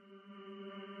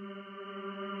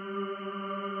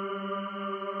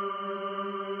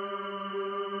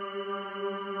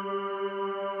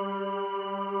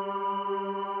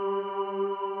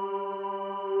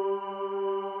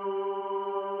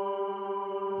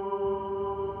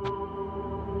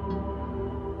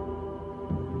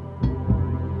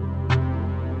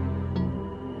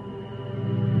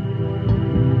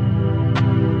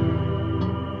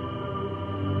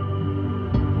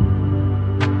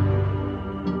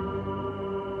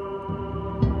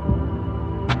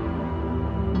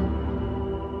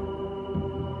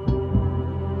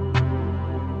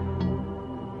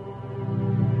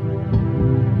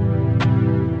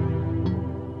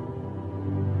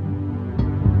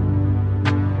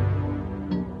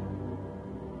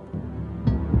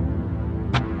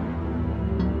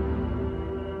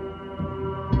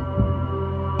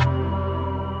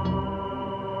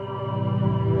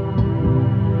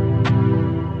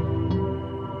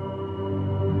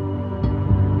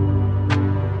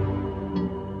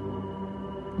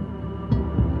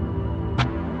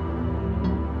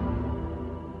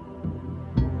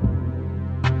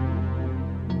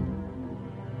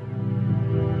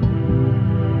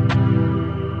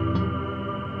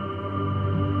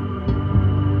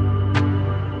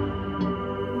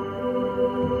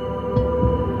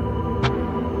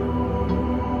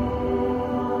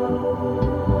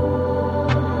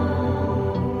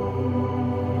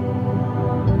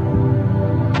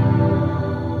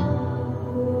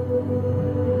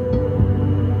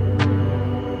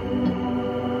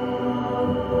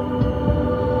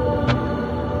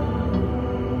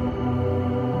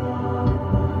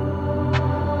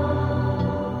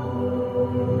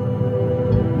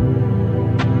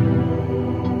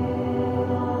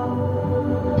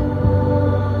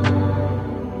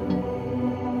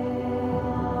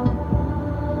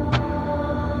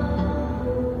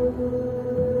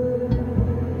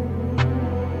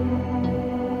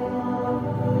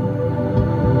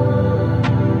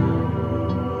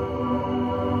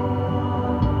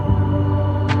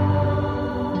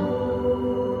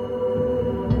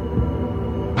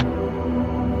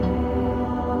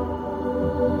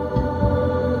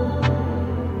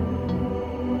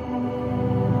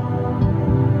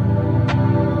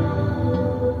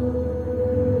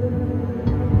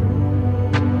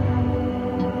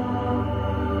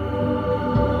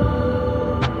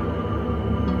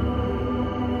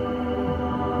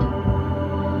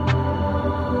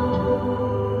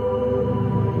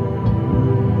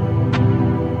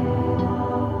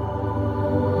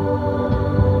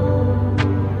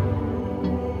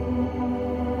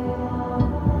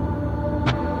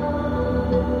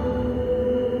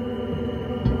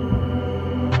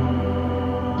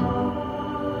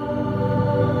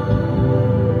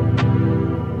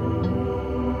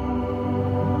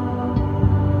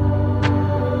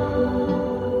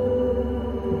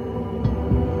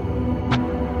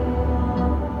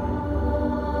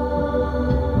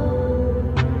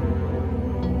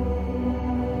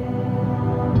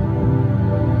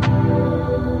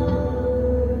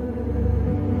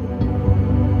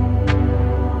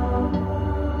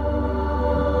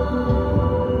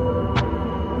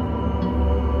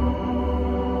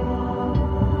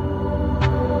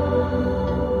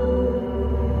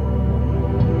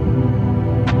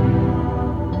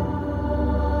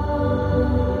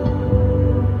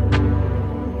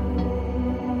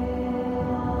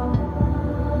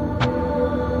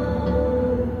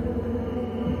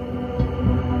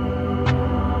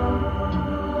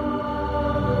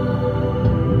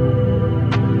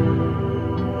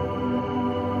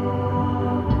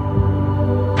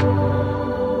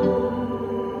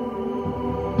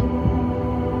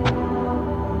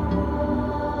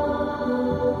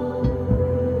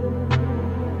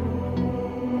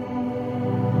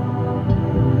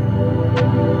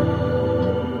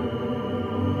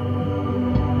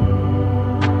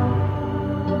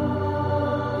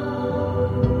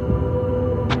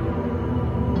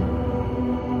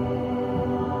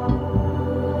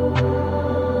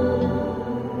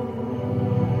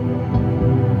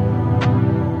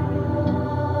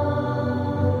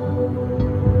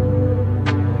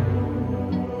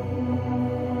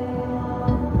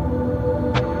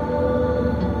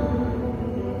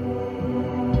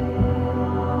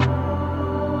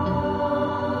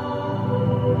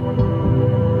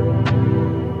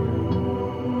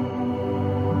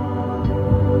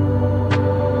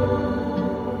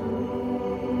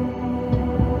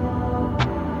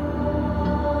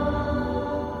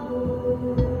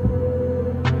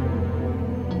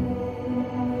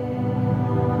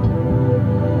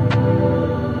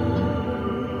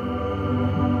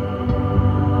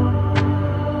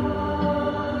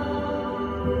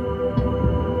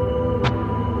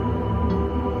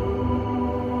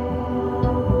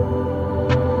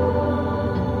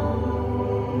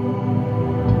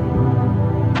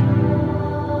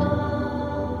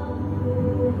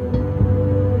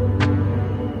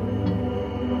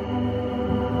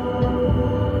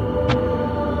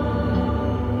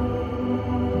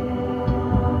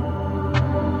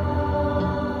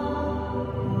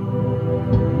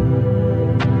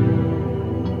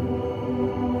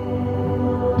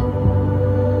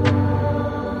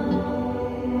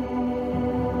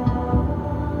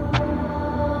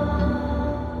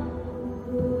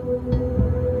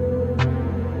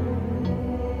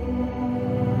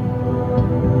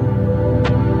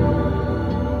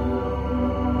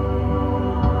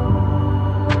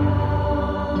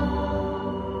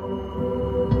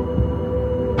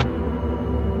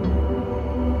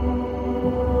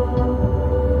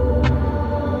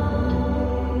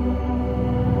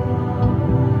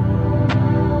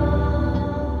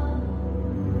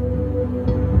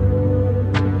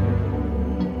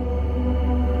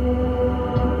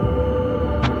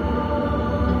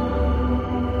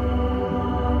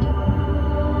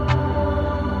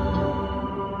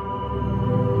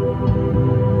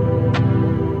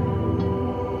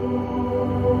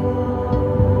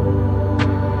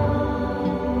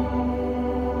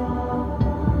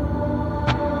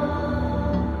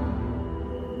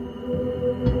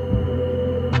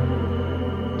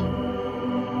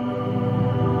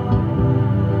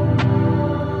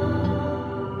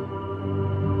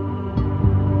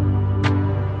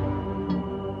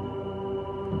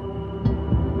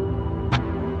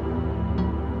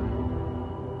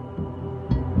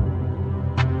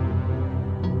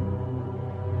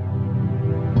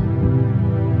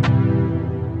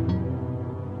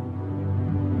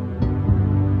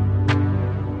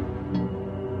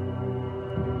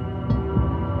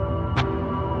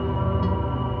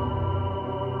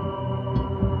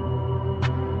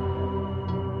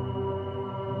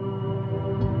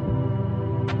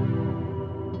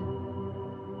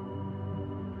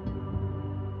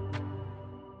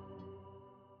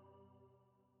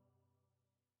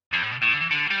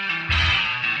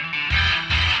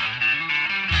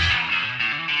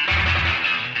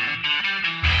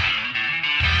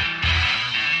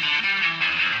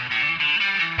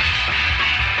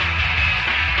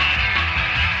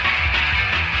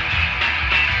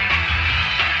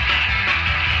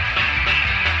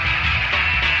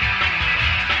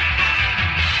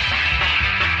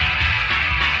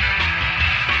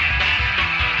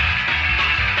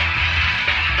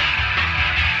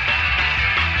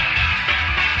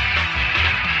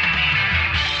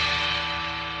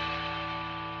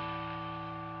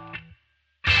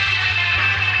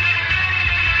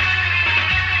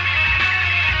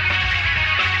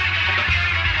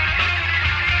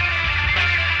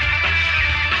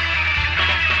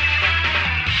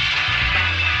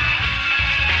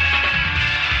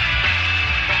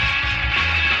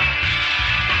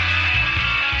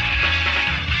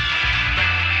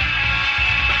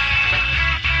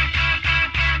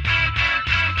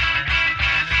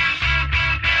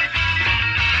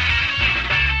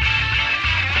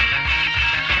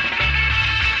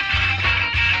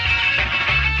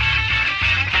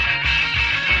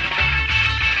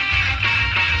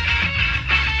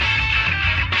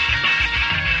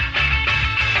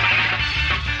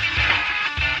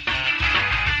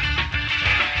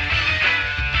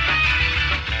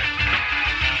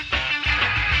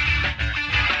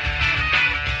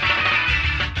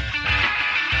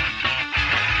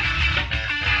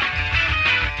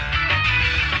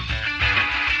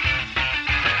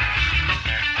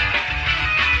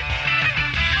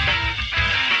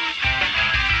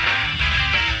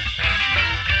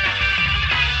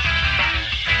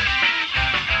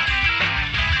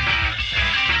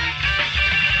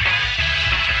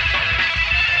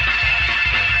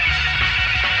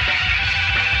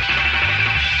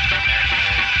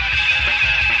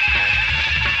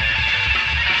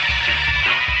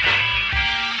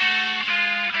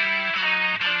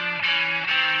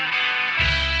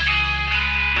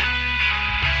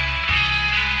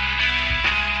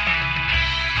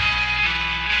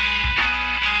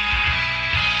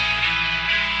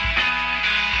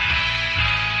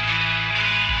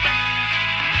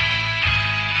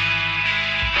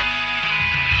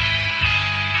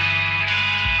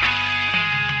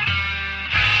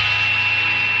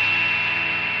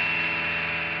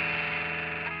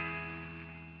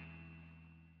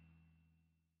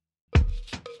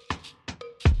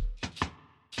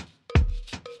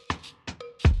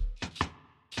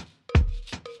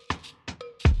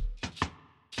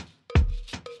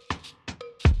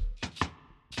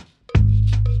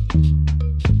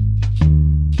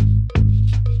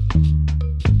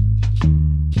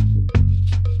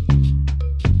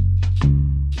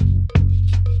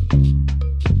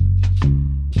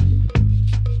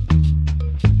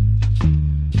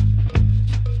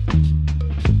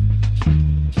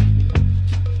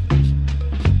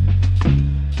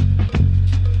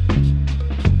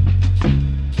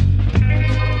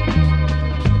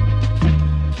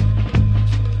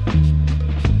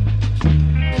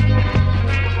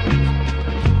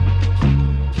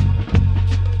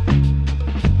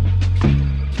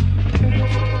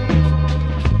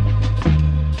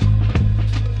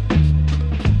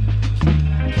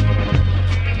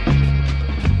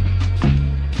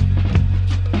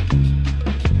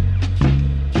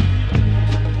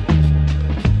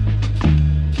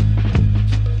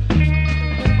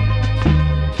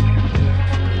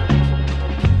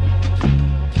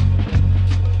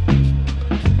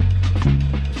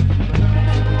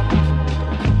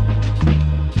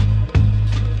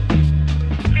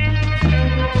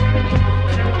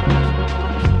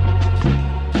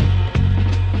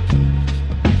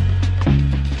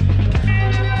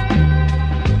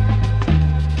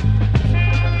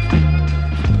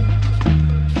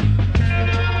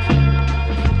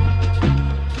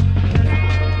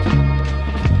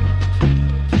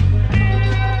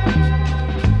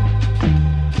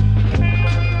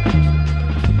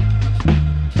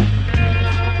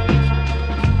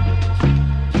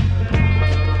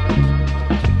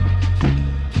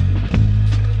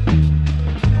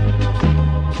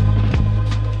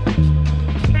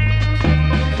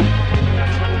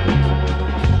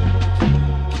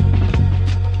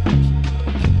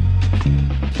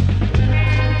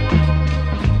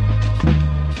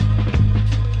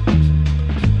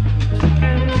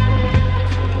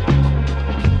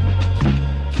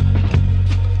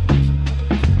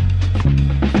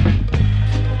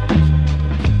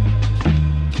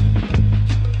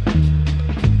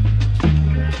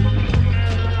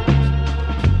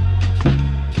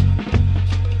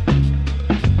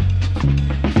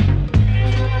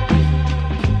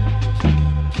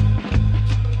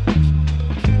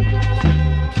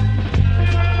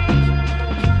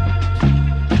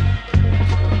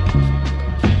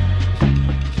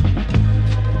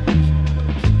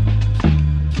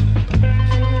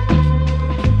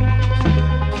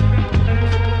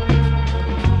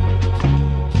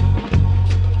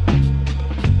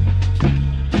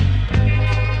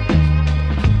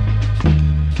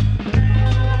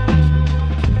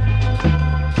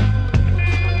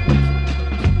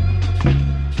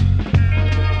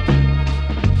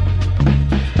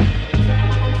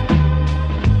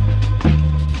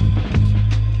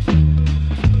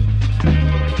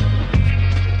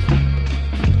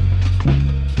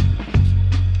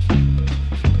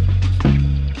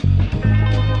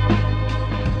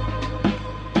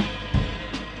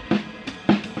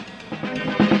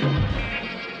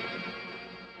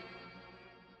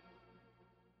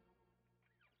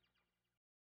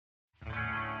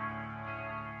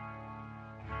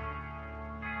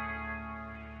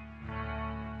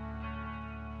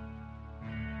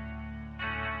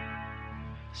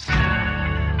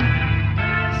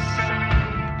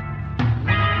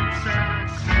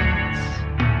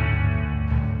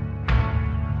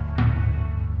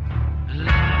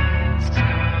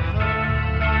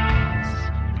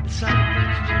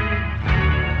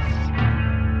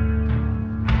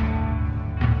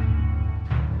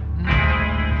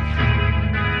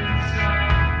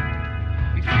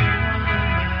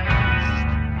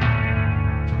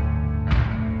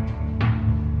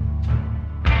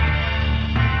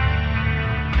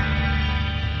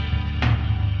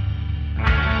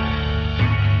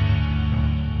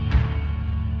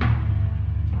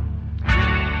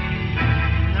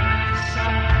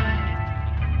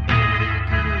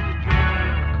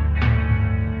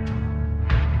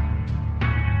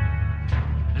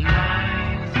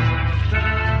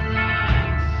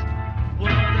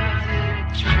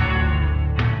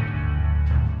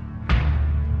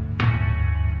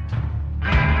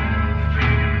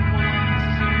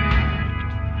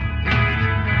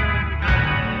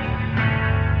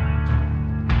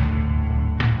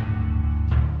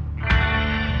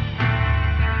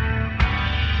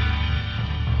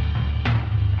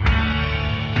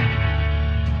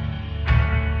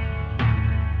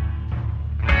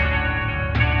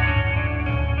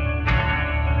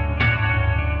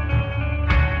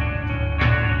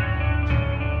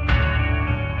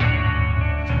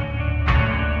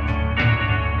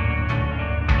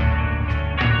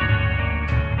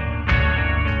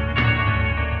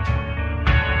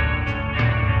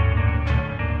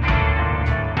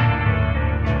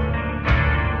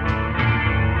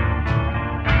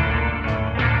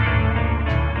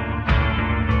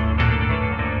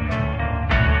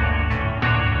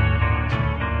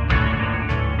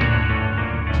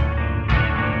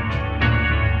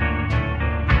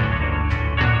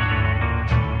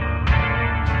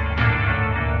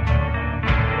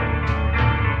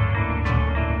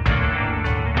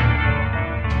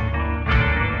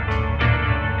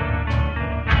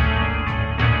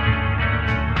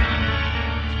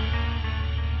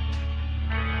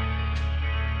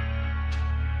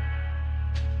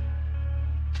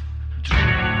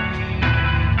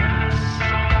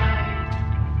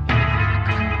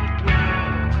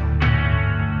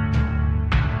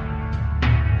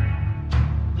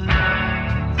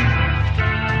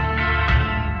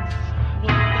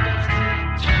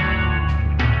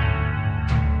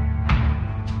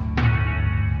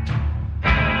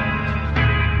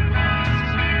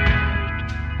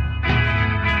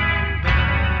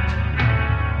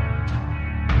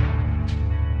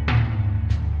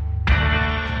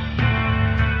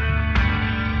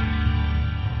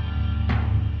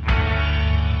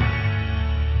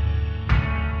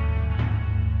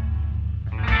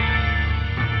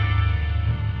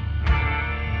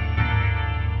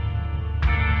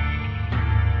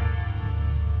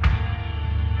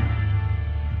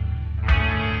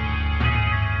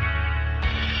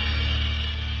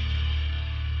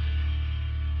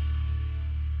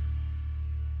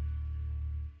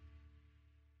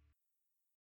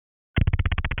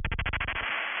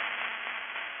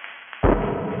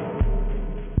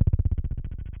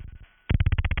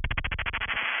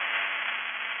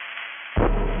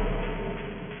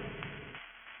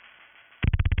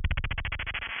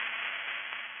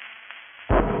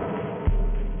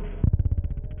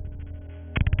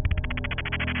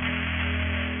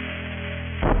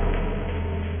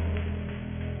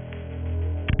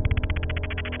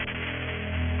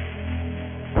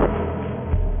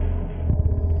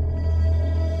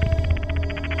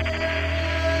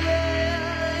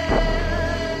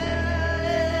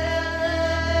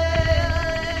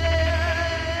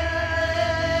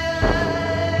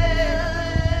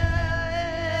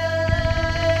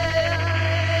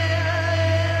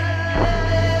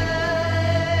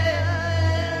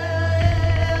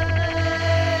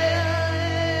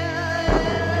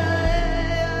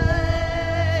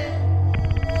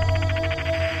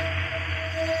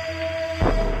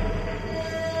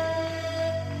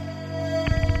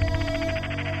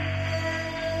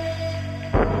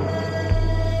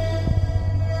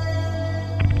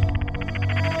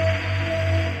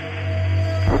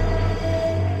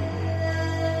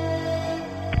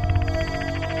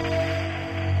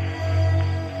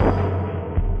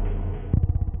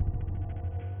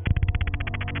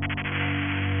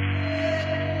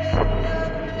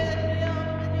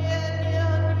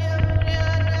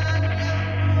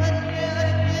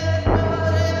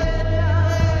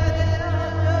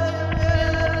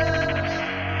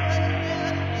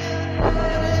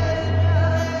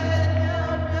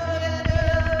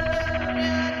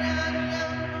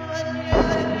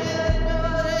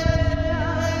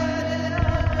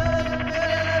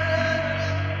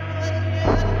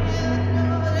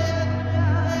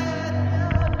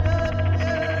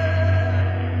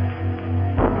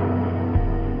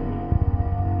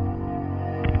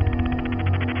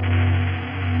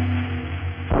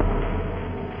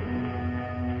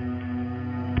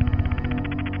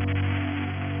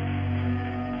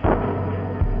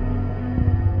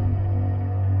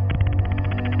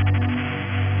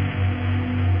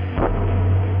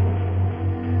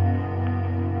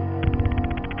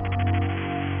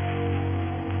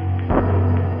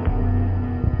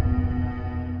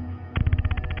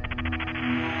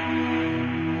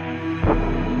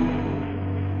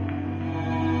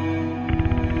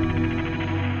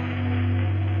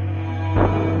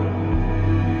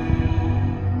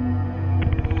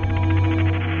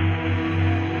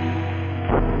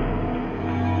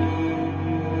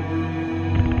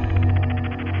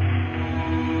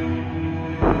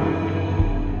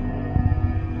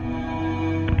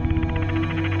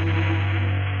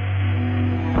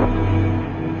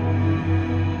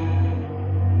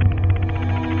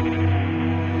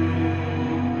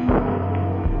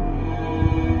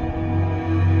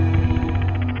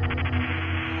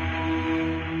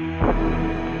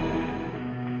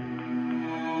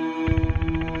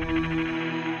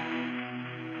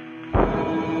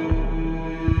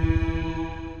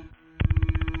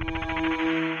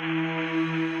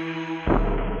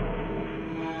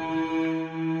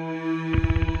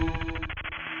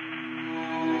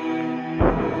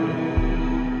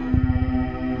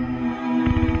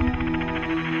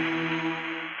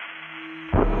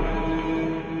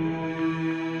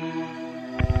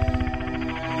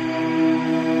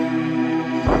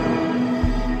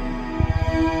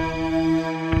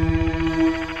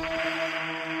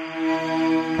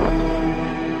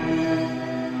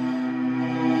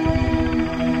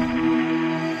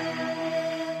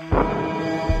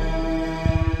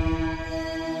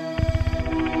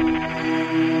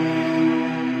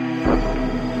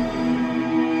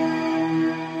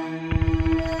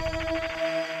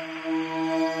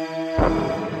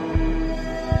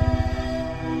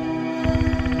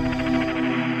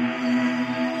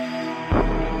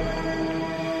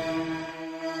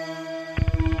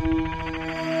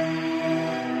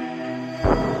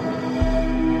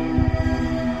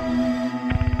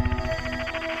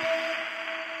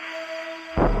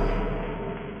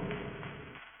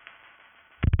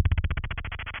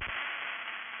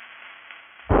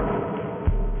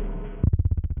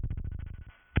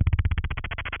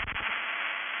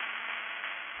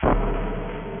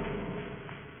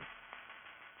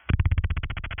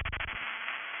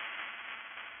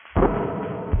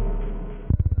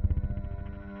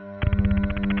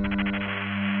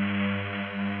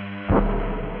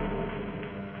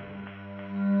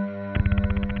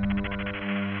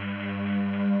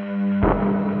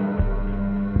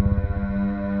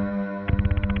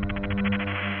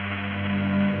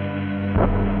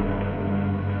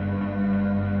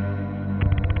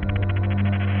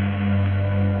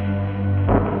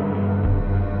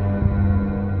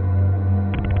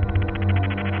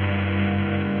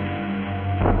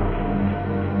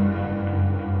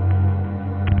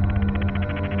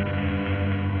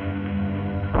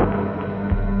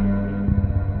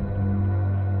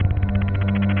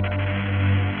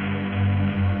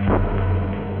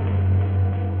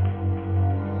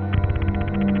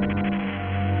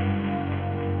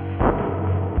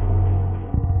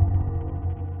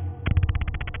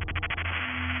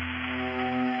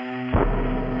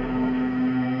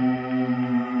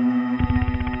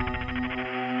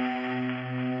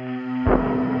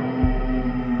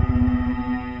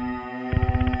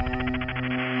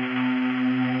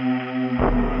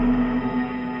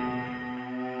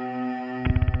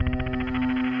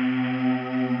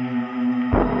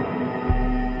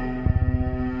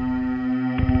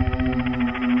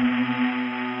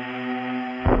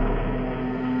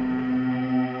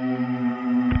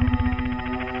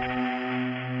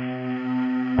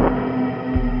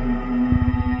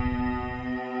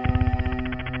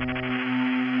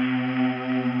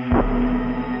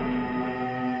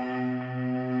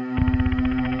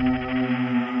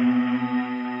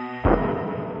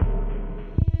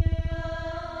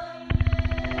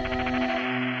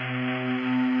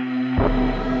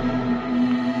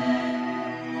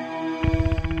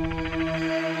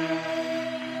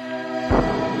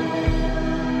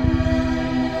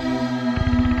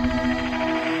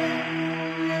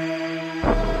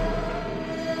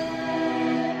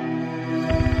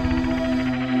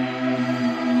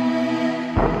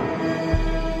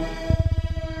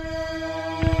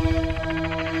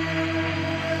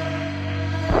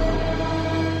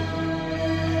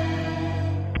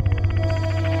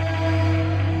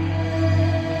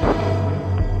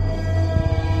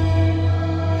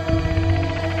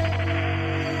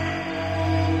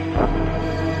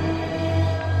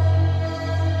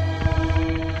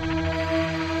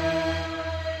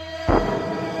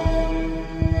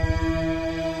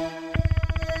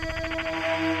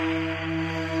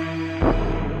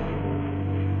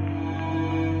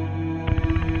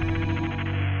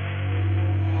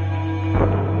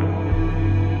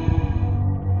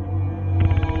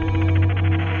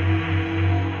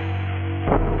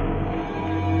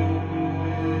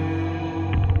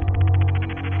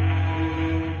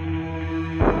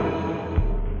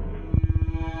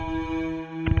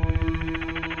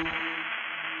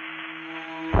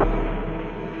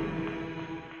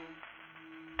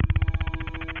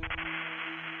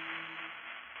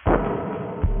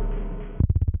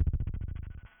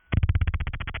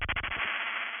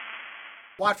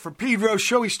 Watt for Pedro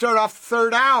Show. We start off the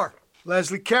third hour.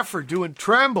 Leslie Keffer doing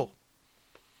Tremble.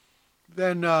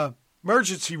 Then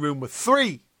Emergency Room with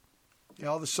 3. Yeah,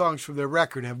 all the songs from their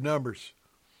record have numbers.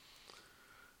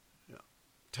 Yeah,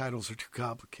 titles are too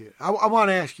complicated. I want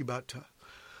to ask you about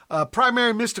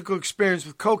Primary Mystical Experience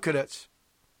with Coconuts.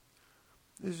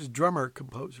 This is drummer,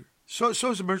 composer. So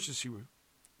is Emergency Room.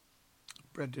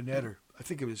 Brendan Eder. I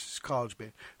think it was his college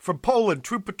band. From Poland,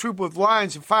 Troupa with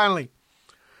Lines. And finally,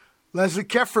 Leslie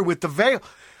Keffer with The Veil.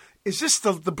 Is this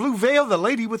the Blue Veil, the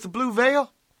lady with the blue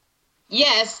veil?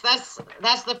 Yes, that's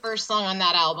the first song on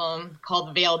that album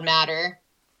called Veiled Matter.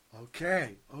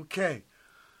 Okay.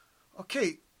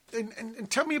 And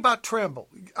tell me about Tremble.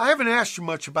 I haven't asked you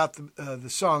much about the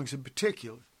songs in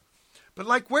particular. But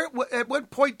at what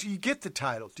point do you get the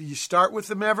title? Do you start with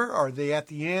them ever? Or are they at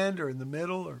the end or in the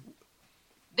middle? Or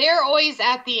they're always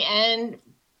at the end.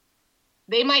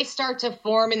 They might start to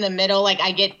form in the middle. Like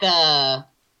I get the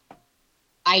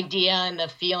idea and the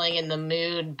feeling and the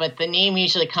mood, but the name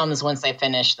usually comes once I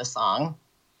finish the song.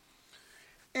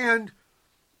 And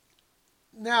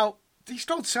now, these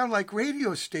don't sound like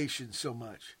radio stations so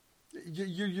much.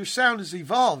 Your sound has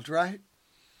evolved, right?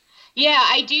 Yeah,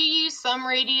 I do use some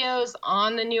radios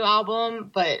on the new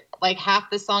album, but like half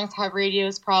the songs have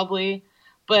radios probably.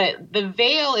 But The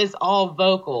Veil is all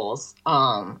vocals.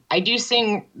 I do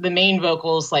sing the main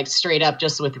vocals like straight up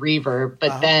just with reverb,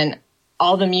 but then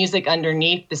all the music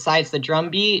underneath besides the drum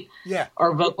beat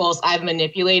or vocals I've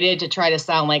manipulated to try to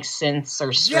sound like synths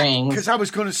or strings. Because I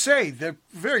was going to say, they're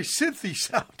very synthy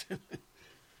sounding.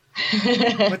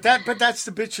 but that's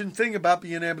the bitchin' thing about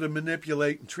being able to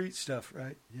manipulate and treat stuff,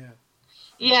 right? Yeah.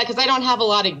 Yeah, because I don't have a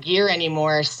lot of gear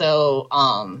anymore, so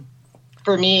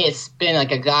for me it's been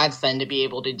like a godsend to be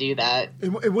able to do that.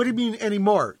 And what do you mean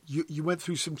anymore? You went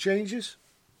through some changes?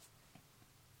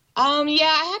 Yeah,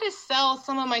 I had to sell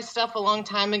some of my stuff a long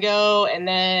time ago, and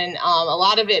then a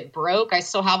lot of it broke. I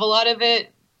still have a lot of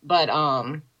it, but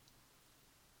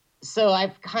so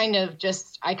I kind of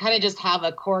just have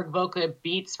a Korg Voca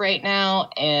Beats right now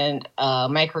and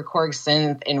micro Korg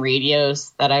synth and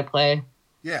radios that I play.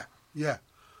 Yeah.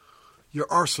 Your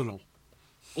arsenal.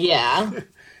 Yeah.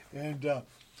 And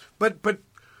but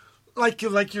like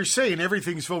you're saying,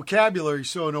 everything's vocabulary.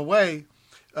 So in a way,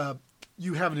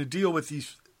 you having to deal with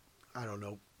these, I don't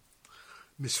know,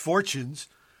 misfortunes.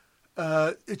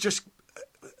 It just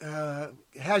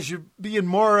has you being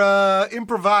more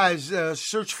improvised,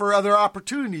 search for other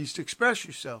opportunities to express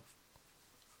yourself.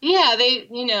 Yeah,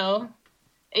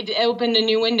 it opened a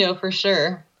new window for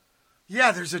sure.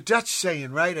 Yeah, there's a Dutch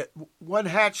saying, right? One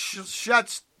hatch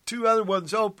shuts, 2 other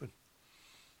ones open.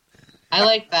 I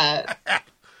like that.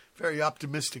 Very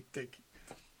optimistic thinking.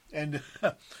 And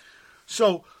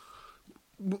so,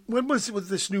 when was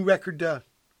this new record done?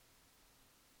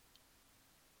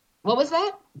 What was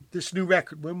that? This new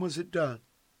record, when was it done?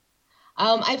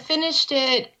 I finished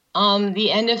it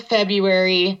the end of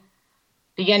February,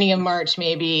 beginning of March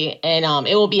maybe, and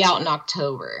it will be out in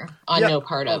October on No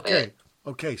Part of It.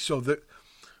 Okay, so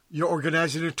you're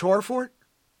organizing a tour for it?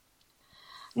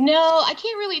 No, I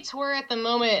can't really tour at the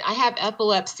moment. I have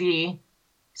epilepsy,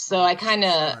 so I kind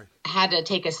of had to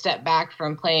take a step back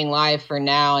from playing live for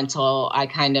now until I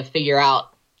kind of figure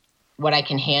out what I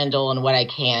can handle and what I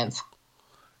can't.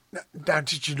 Now,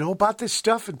 did you know about this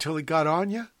stuff until it got on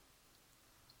you?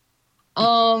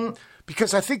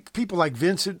 Because I think people like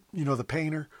Vincent, the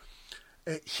painter,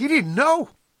 he didn't know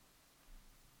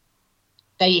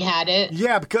that he had it.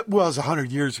 Yeah, because it was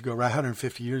 100 years ago, right?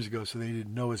 150 years ago, so they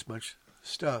didn't know as much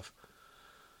stuff.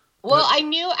 Well, I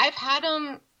knew I've had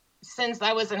them since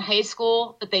I was in high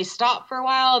school, but they stopped for a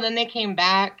while and then they came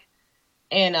back.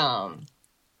 And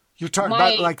you're talking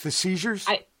about like the seizures?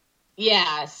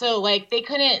 Yeah, so like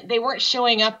they weren't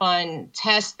showing up on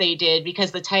tests they did because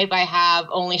the type I have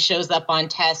only shows up on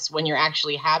tests when you're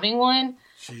actually having one.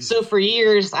 Jesus. So for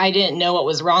years, I didn't know what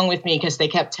was wrong with me because they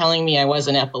kept telling me I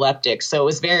wasn't epileptic. So it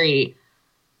was very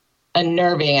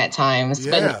unnerving at times.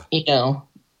 Yeah.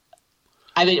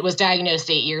 But, it was diagnosed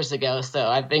 8 years ago. So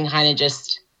I've been kind of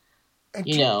just, Do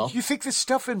you think this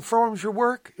stuff informs your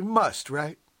work? It must,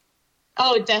 right?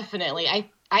 Oh, definitely.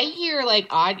 I hear like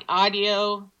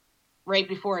audio right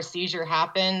before a seizure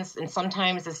happens. And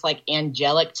sometimes it's like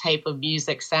angelic type of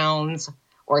music sounds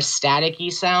or static-y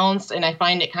sounds, and I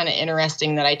find it kind of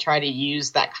interesting that I try to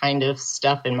use that kind of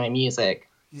stuff in my music.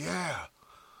 Yeah.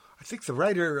 I think the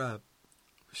writer,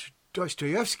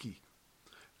 Dostoevsky,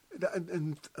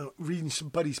 and reading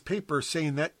somebody's paper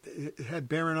saying that it had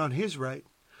bearing on his right.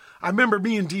 I remember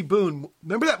me and D. Boone,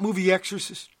 remember that movie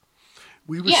Exorcist?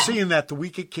 We were seeing that the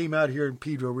week it came out here in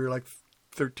Pedro. We were like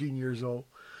 13 years old.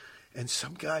 and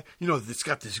some guy, that's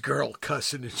got this girl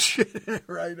cussing and shit,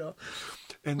 right?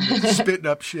 And spitting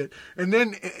up shit. And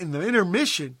then in the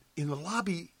intermission, in the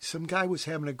lobby, some guy was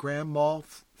having a grand mal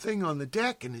thing on the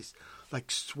deck, and he's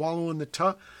like swallowing the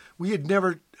tongue. We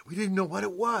didn't know what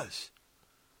it was.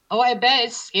 Oh, I bet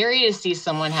it's scary to see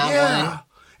someone have one.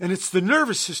 And it's the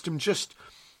nervous system just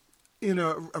in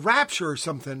a rapture or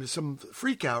something, some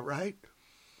freak out, right?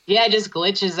 Yeah, it just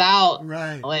glitches out.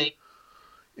 Right. Like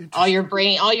all your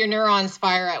neurons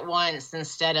fire at once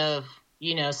instead of,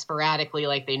 sporadically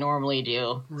like they normally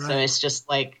do. Right. So it's just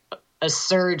like a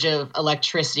surge of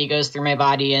electricity goes through my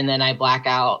body and then I black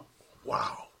out.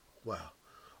 Wow.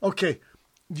 Okay.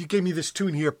 You gave me this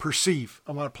tune here, Perceive.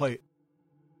 I want to play it.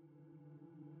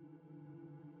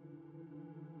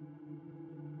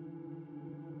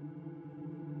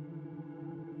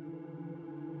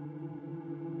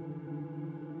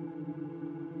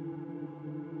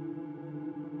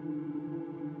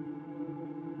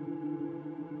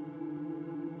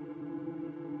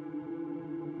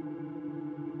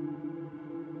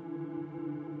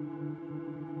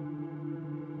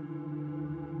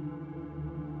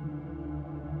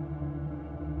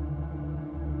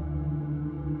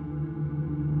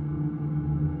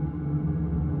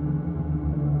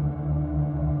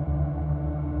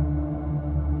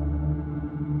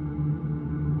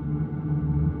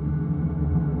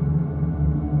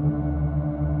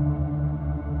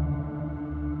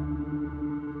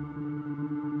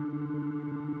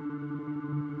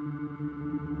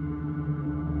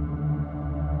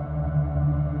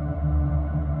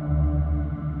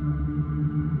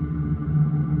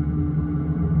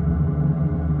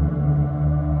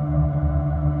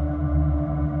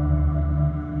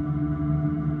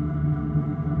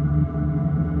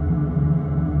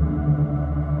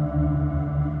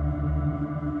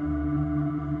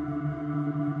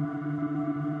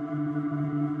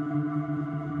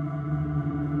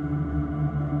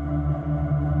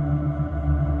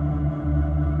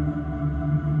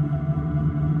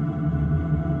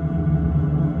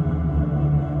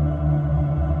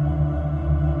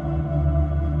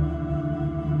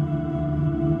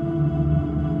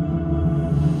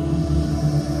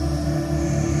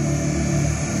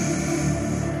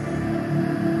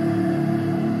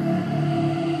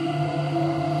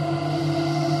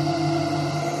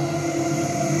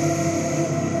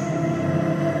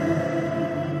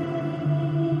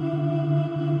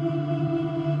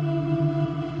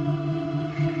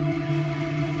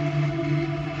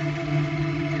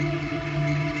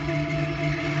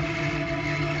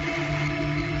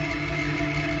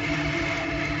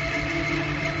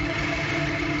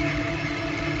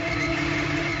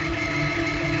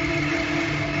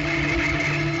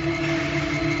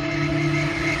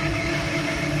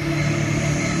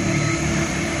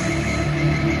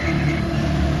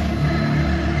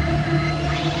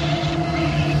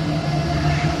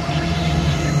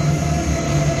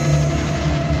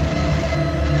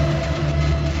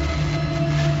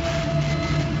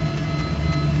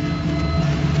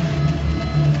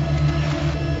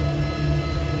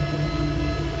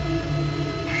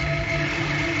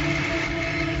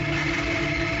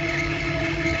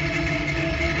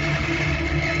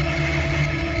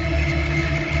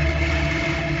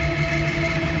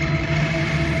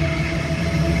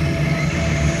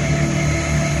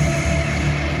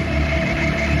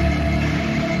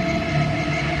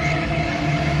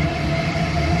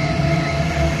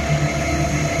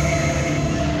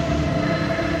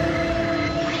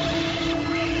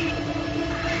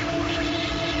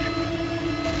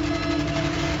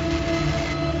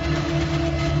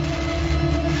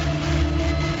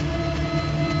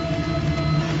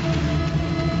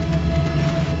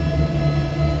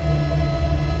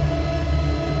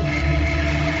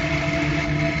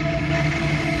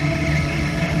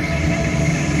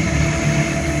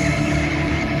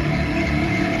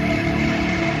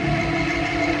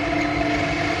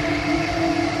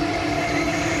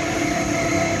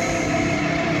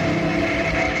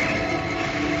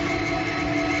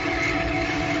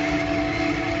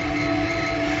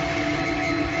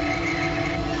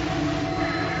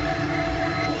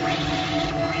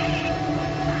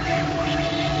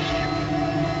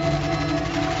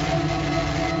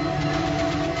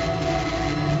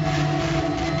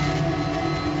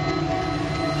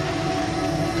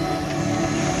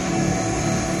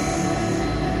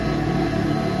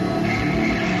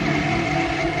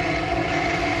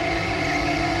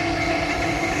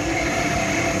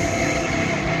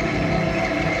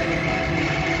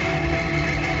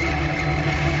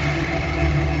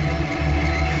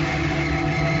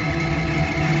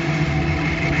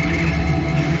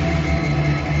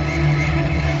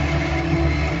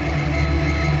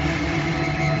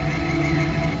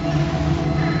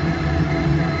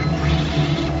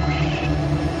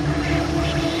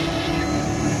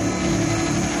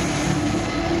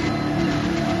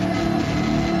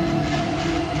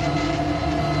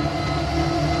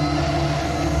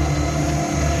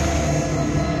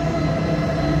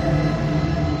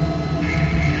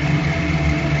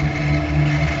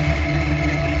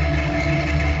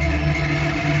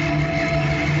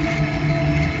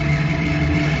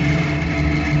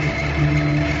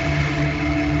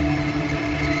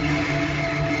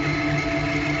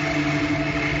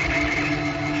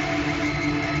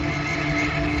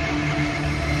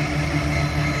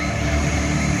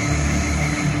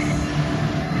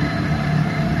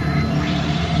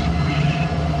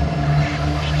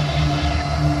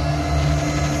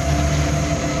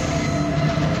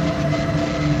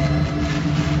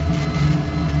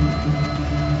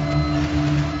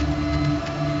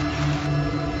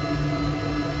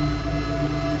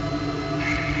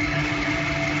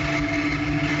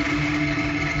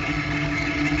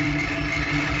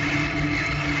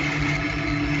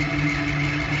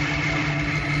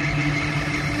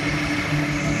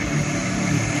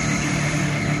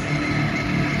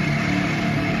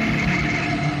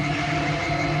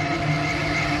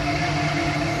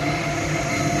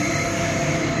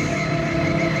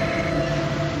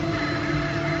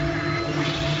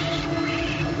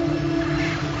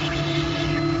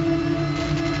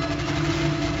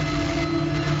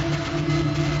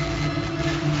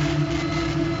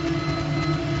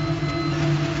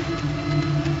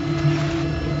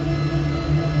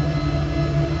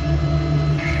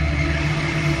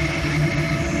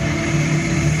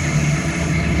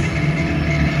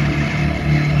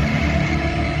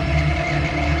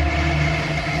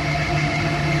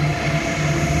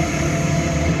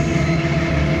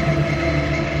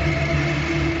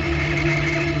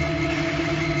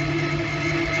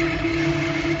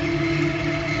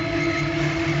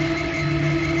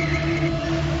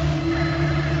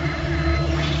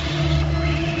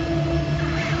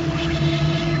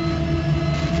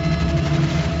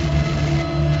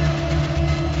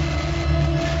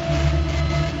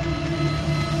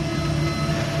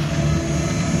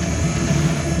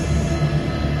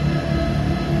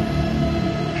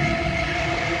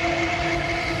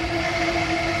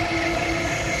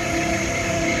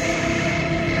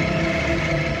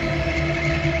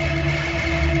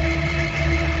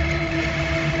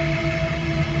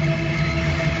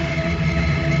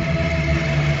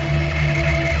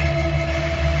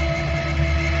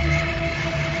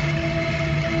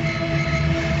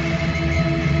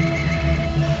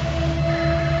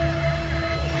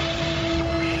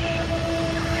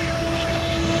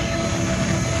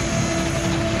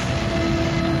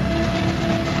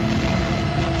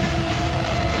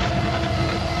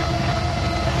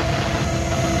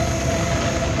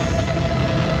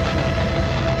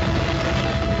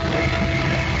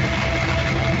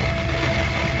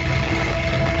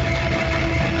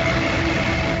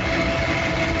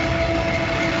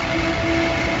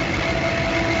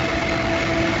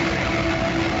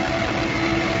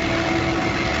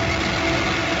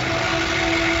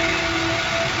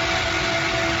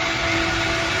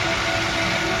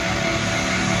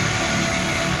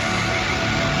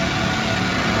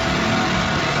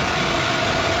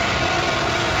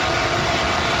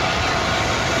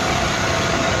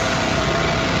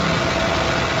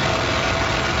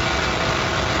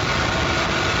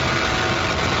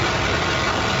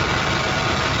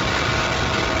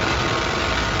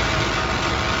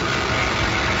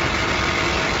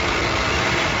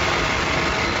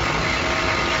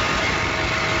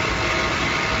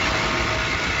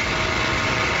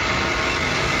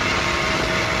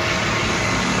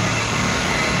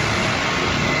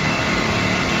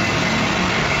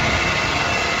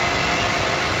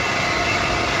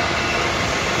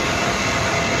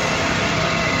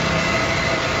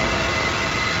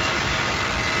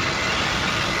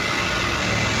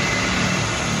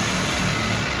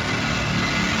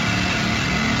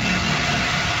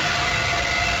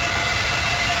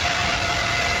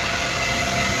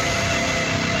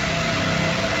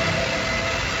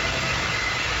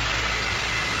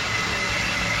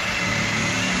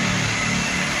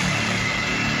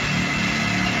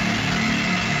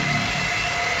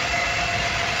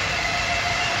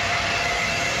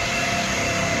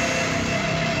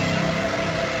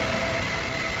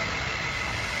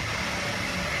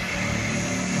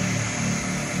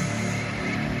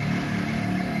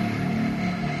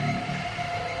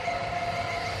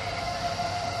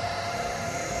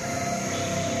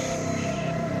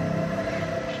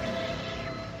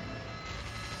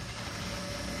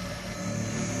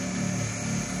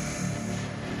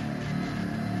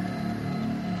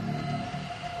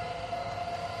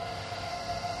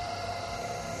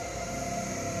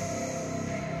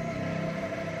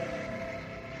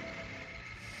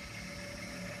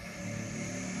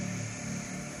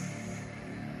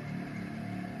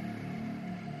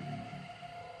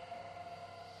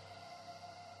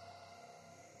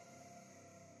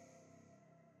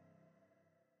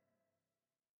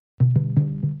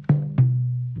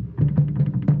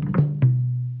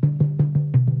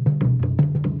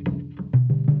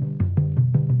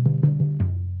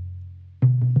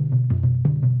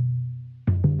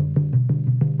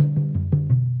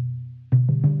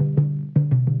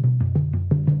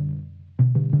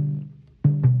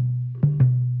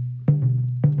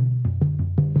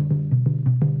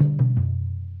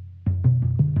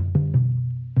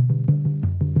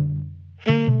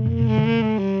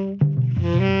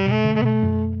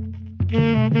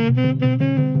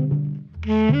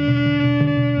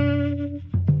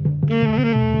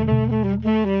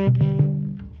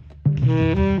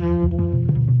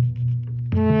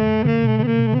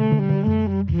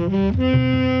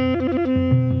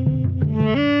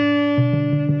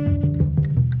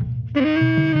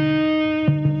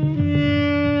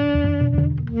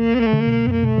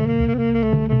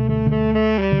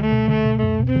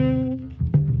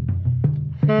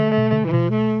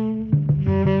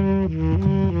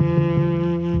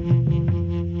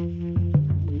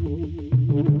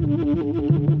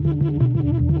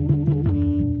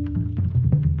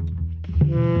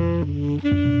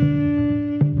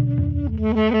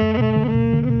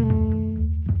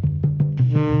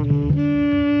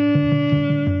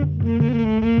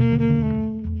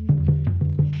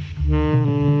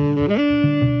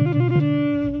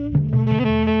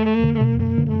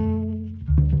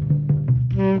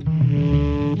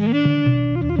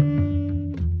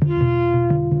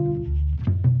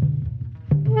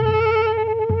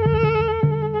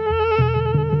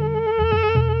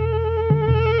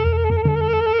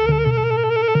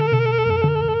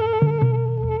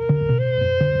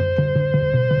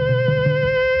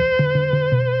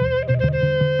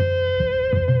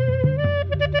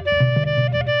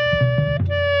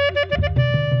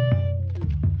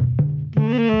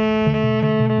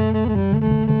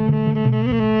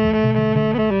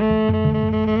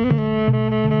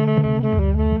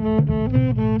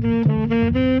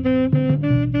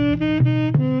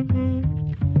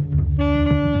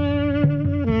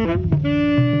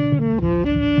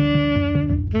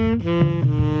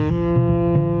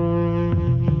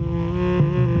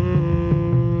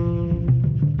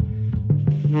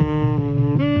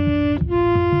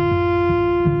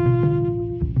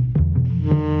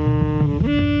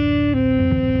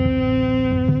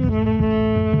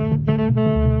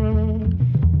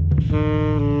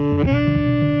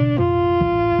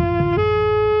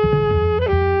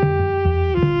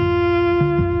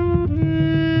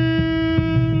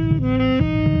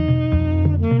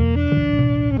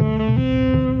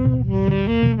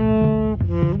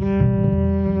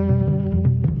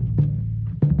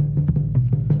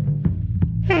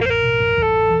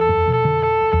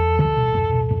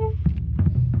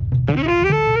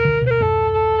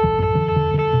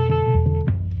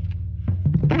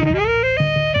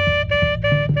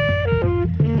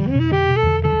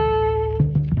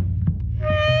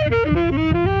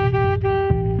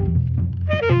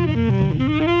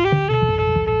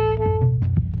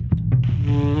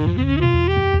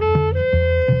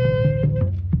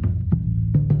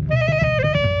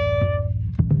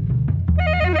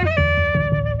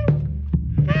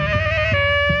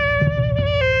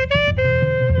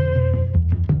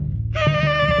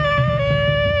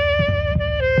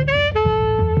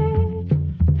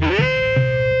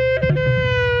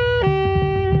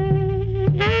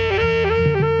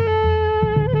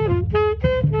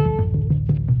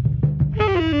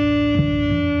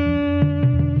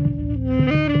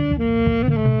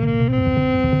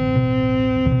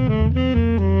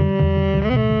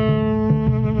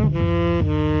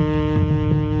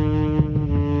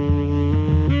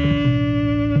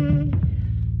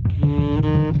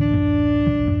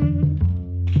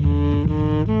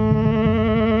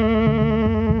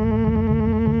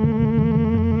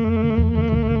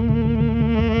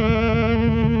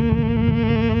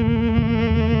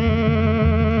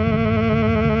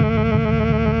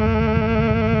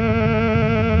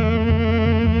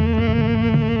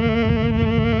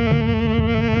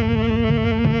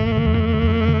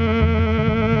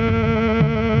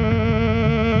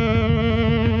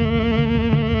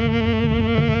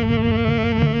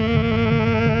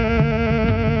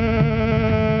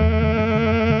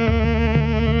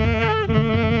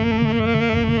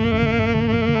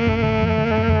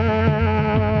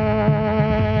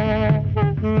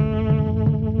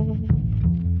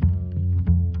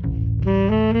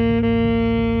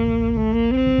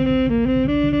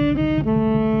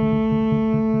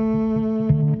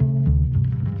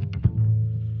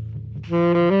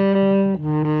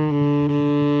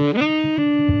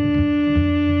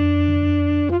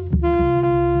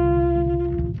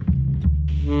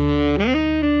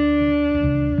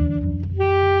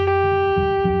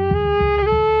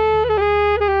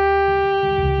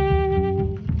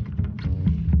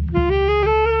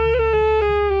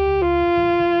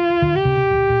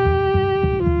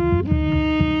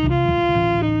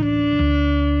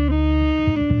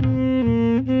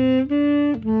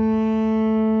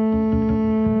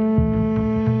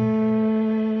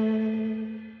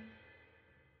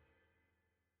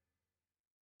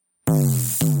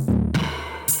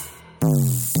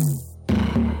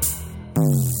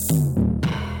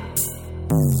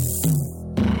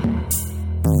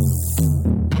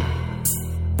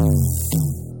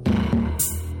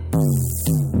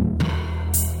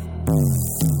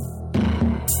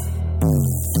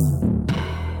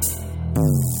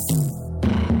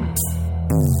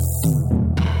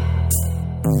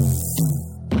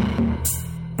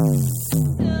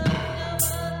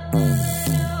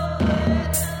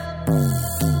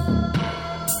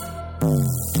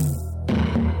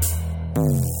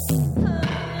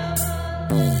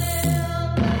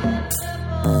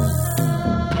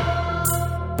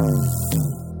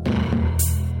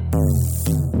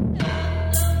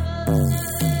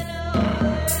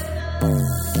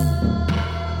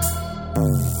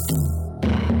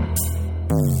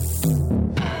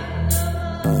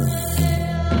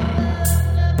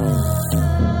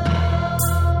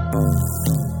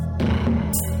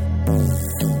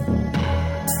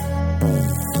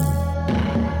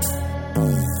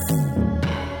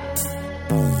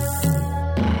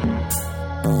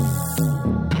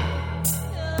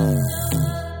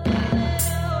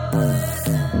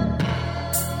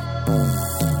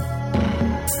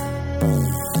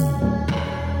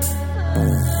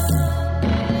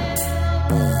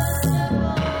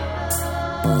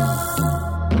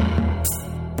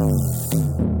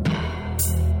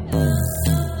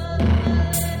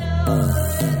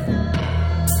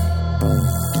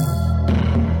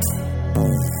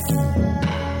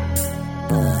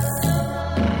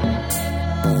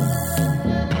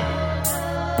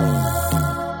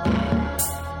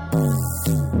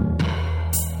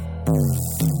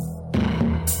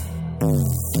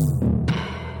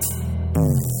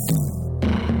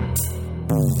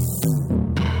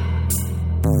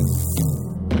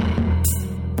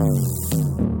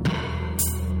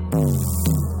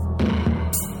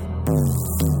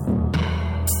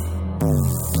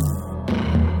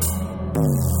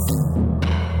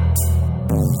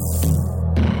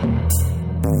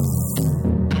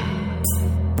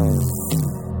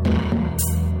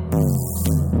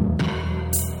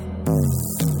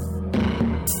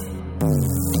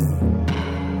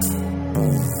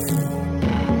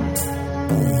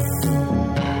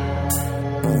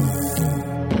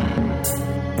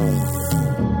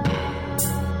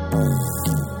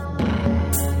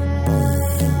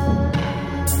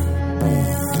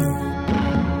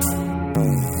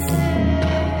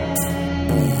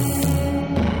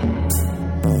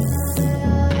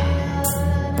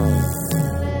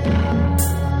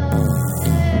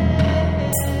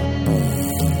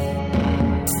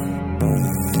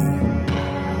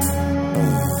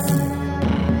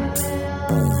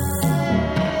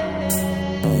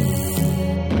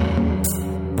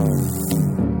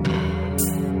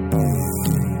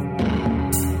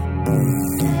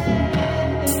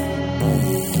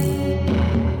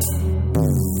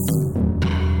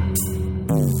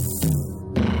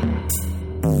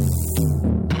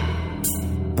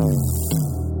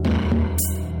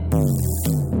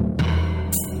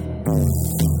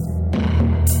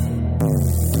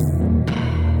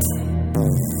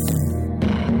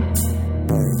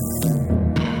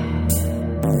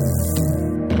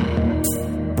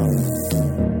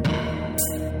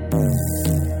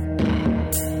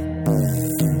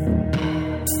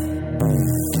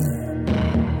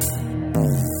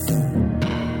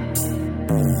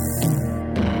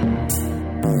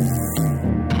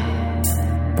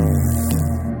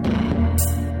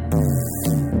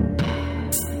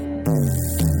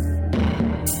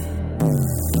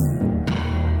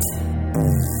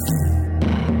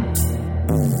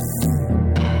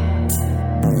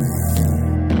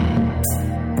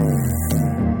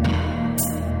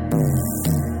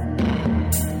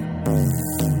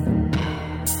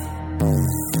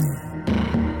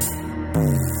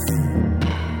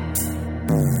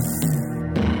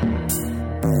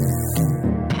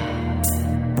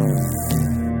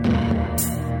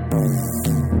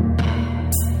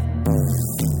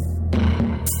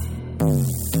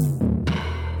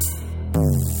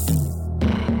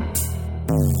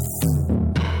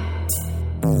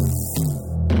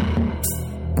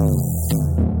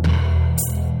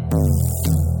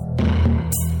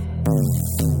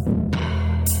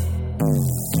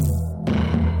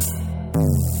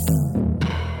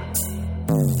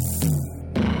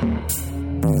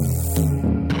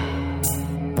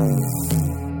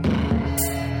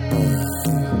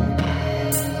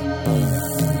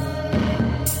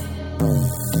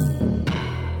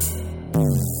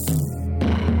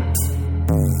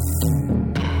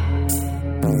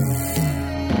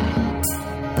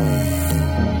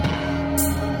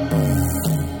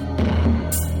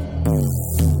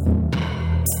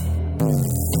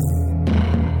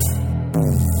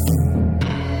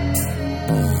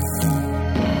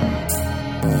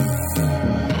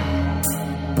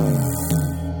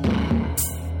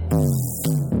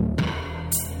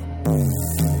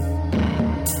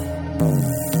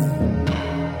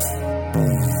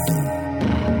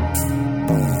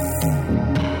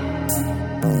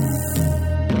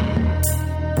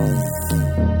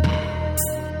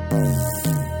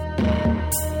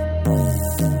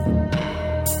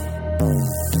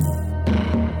 Boom.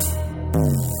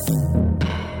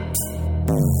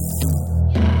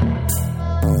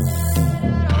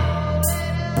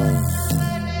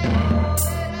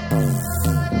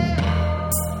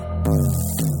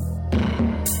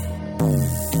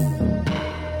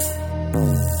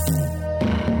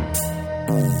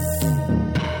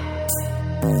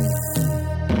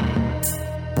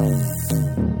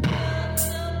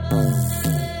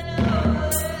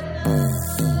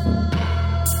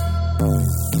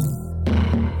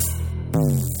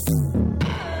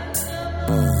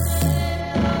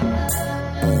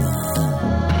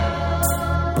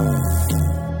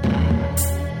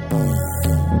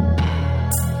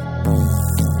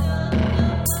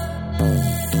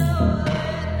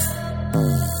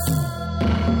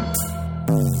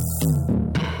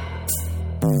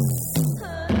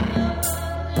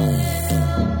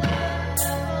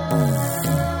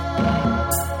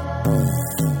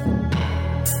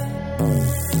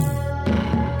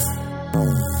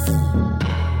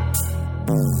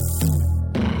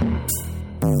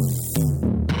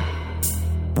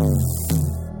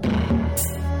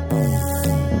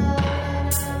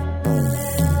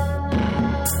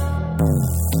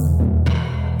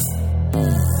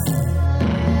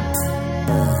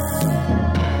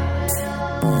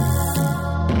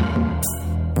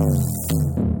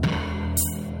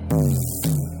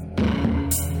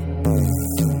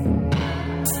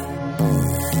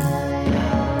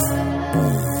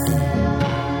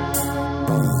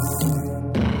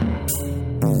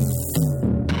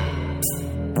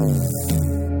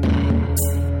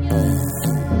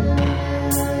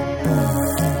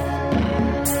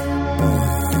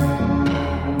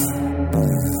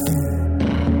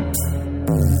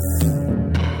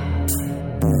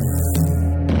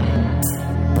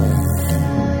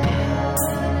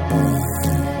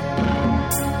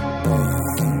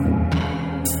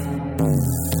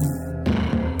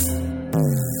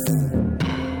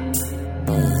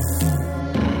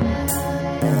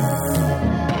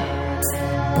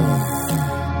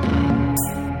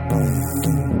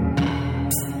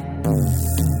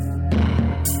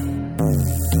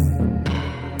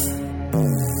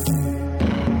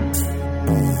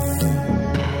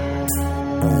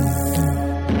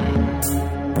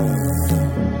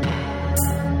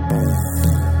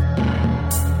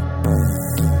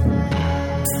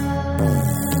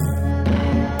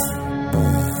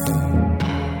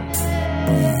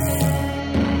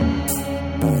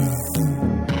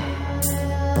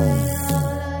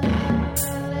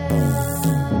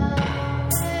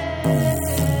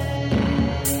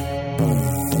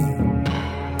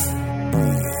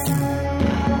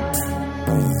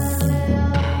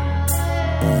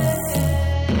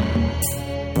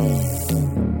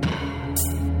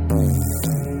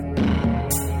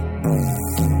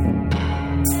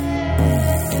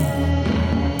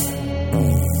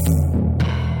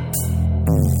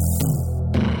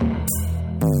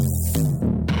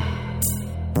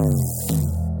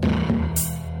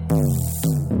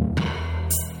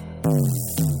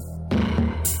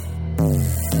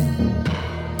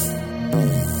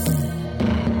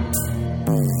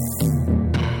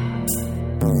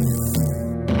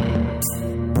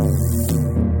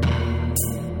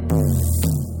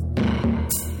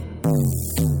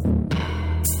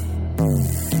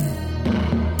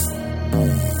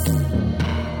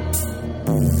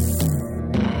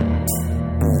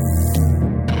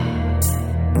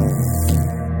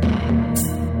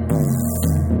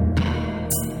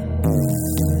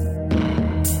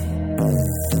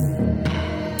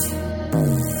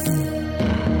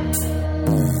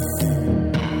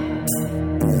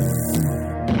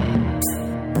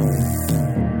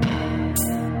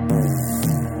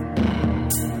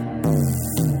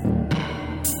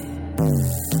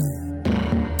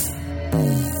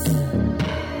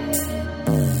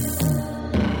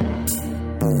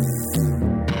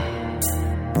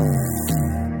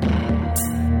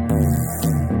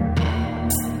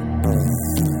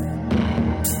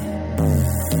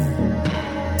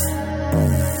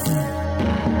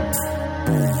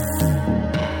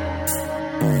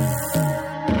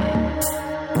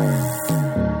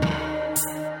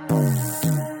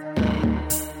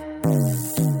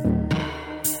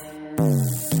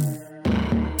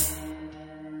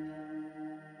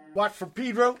 Watt from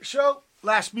Pedro Show.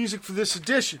 Last music for this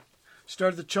edition.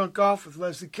 Started the chunk off with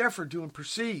Leslie Keffer doing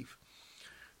Perceive.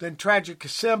 Then Tragic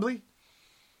Assembly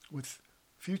with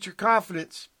Future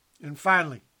Confidence. And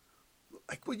finally,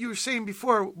 like what you were saying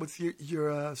before with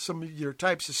your some of your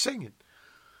types of singing,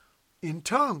 In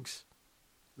Tongues,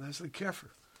 Leslie Keffer.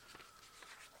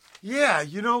 Yeah,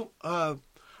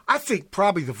 I think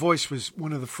probably the voice was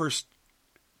one of the first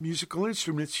musical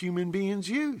instruments human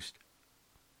beings used.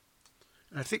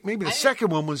 And I think maybe the second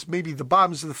one was maybe the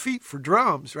bottoms of the feet for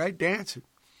drums, right? Dancing.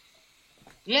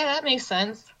 Yeah, that makes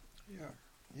sense.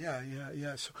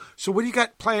 Yeah. So what do you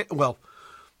got planned? Well,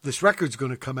 this record's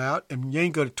going to come out, and you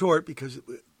ain't going to tour it because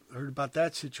I heard about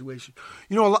that situation.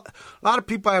 A lot of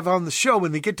people I have on the show,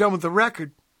 when they get done with the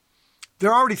record,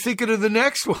 they're already thinking of the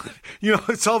next one.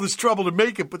 It's all this trouble to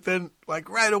make it, but then like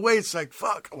right away it's like,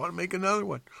 fuck, I want to make another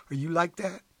one. Are you like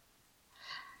that?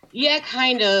 Yeah,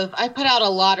 kind of. I put out a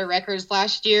lot of records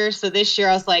last year, so this year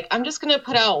I was like, I'm just going to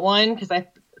put out one because I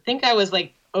think I was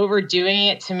like overdoing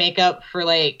it to make up for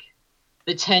like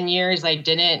the 10 years I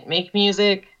didn't make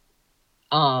music.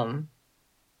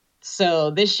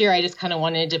 So this year I just kind of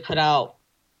wanted to put out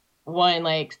one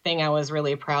like thing I was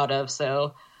really proud of.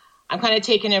 So I'm kind of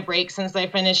taking a break since I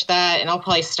finished that, and I'll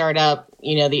probably start up,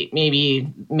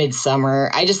 maybe midsummer.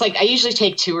 I usually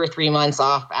take 2 or 3 months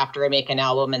off after I make an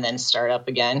album and then start up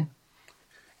again.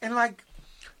 And like,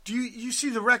 do you see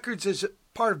the records as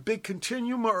part of big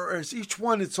continuum, or is each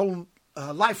one its own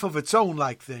life of its own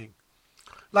like thing?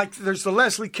 Like there's the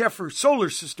Leslile Keffer solar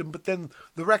system, but then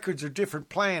the records are different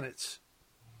planets.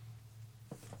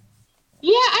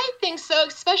 Yeah, I think so.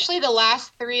 Especially the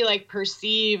last 3, like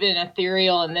Perceive and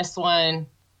Ethereal, and this one,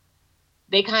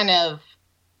 they kind of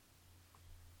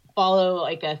follow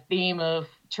like a theme of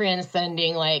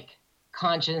transcending like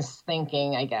conscious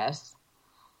thinking, I guess.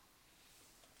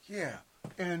 Yeah,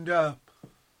 and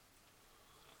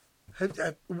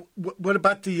what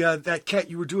about the that cat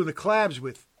you were doing the collabs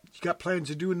with? You got plans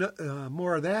to do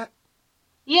more of that?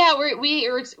 Yeah, we're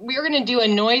going to do a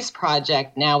noise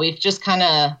project now. We've just kind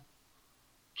of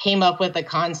came up with a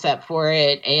concept for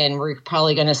it, and we're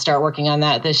probably going to start working on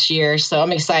that this year. So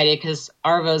I'm excited because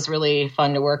Arvo's really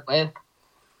fun to work with.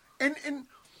 And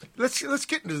let's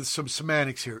get into some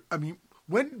semantics here. I mean,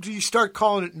 when do you start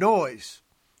calling it noise,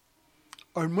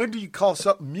 or when do you call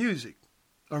something music,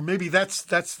 or maybe that's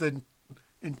the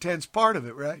intense part of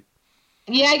it, right?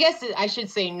 Yeah, I guess I should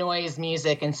say noise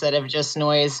music instead of just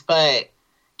noise, but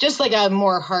just like a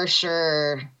more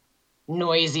harsher,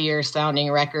 noisier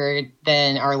sounding record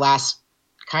than our last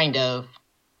kind of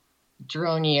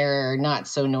dronier, not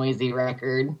so noisy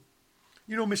record.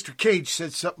 Mr. Cage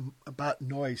said something about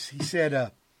noise. He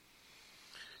said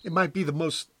it might be the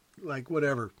most, like,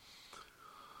 whatever,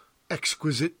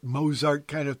 exquisite Mozart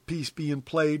kind of piece being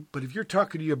played, but if you're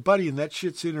talking to your buddy and that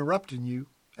shit's interrupting you,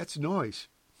 that's noise.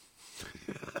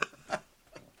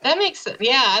 That makes sense.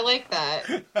 Yeah, I like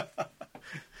that.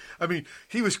 I mean,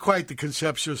 he was quite the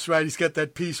conceptualist, right? He's got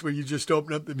that piece where you just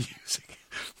open up the music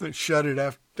and shut it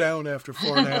down after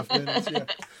 4.5 minutes. Yeah,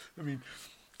 I mean,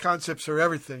 concepts are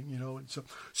everything, And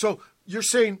so you're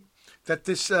saying that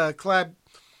this collab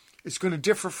is going to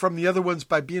differ from the other ones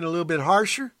by being a little bit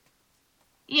harsher?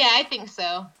 Yeah, I think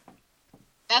so.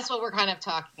 That's what we're kind of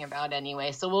talking about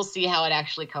anyway. So we'll see how it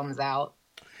actually comes out.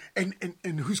 And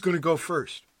who's going to go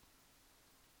first?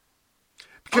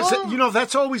 Because,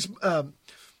 that's always, I'm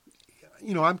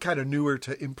kind of newer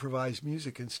to improvised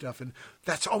music and stuff, and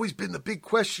that's always been the big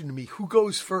question to me. Who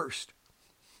goes first?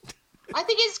 I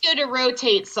think it's good to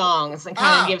rotate songs and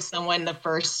kind of give someone the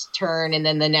first turn, and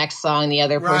then the next song the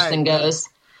other person goes.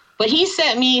 But he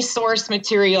sent me source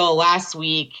material last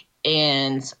week,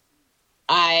 and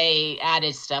I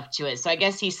added stuff to it. So I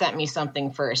guess he sent me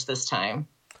something first this time.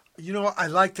 I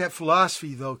like that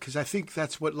philosophy, though, because I think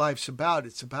that's what life's about.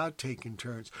 It's about taking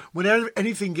turns. Whenever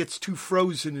anything gets too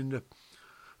frozen into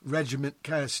regiment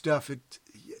kind of stuff,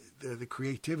 the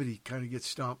creativity kind of gets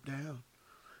stomped down.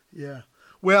 Yeah.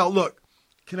 Well, look,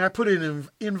 can I put an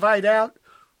invite out?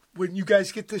 When you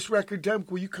guys get this record done,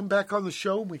 will you come back on the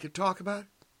show and we can talk about it?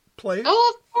 Play it?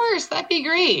 Oh, of course. That'd be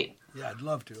great. Yeah, I'd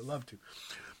love to.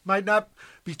 Might not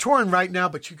be touring right now,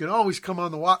 but you can always come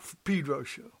on the Watt for Pedro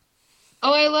show.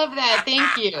 Oh, I love that.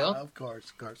 Thank you. Of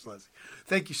course, Leslie.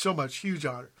 Thank you so much. Huge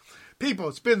honor. People,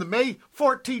 it's been the May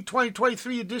 14,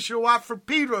 2023 edition of Watt for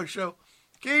Pedro show.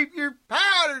 Keep your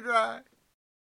powder dry.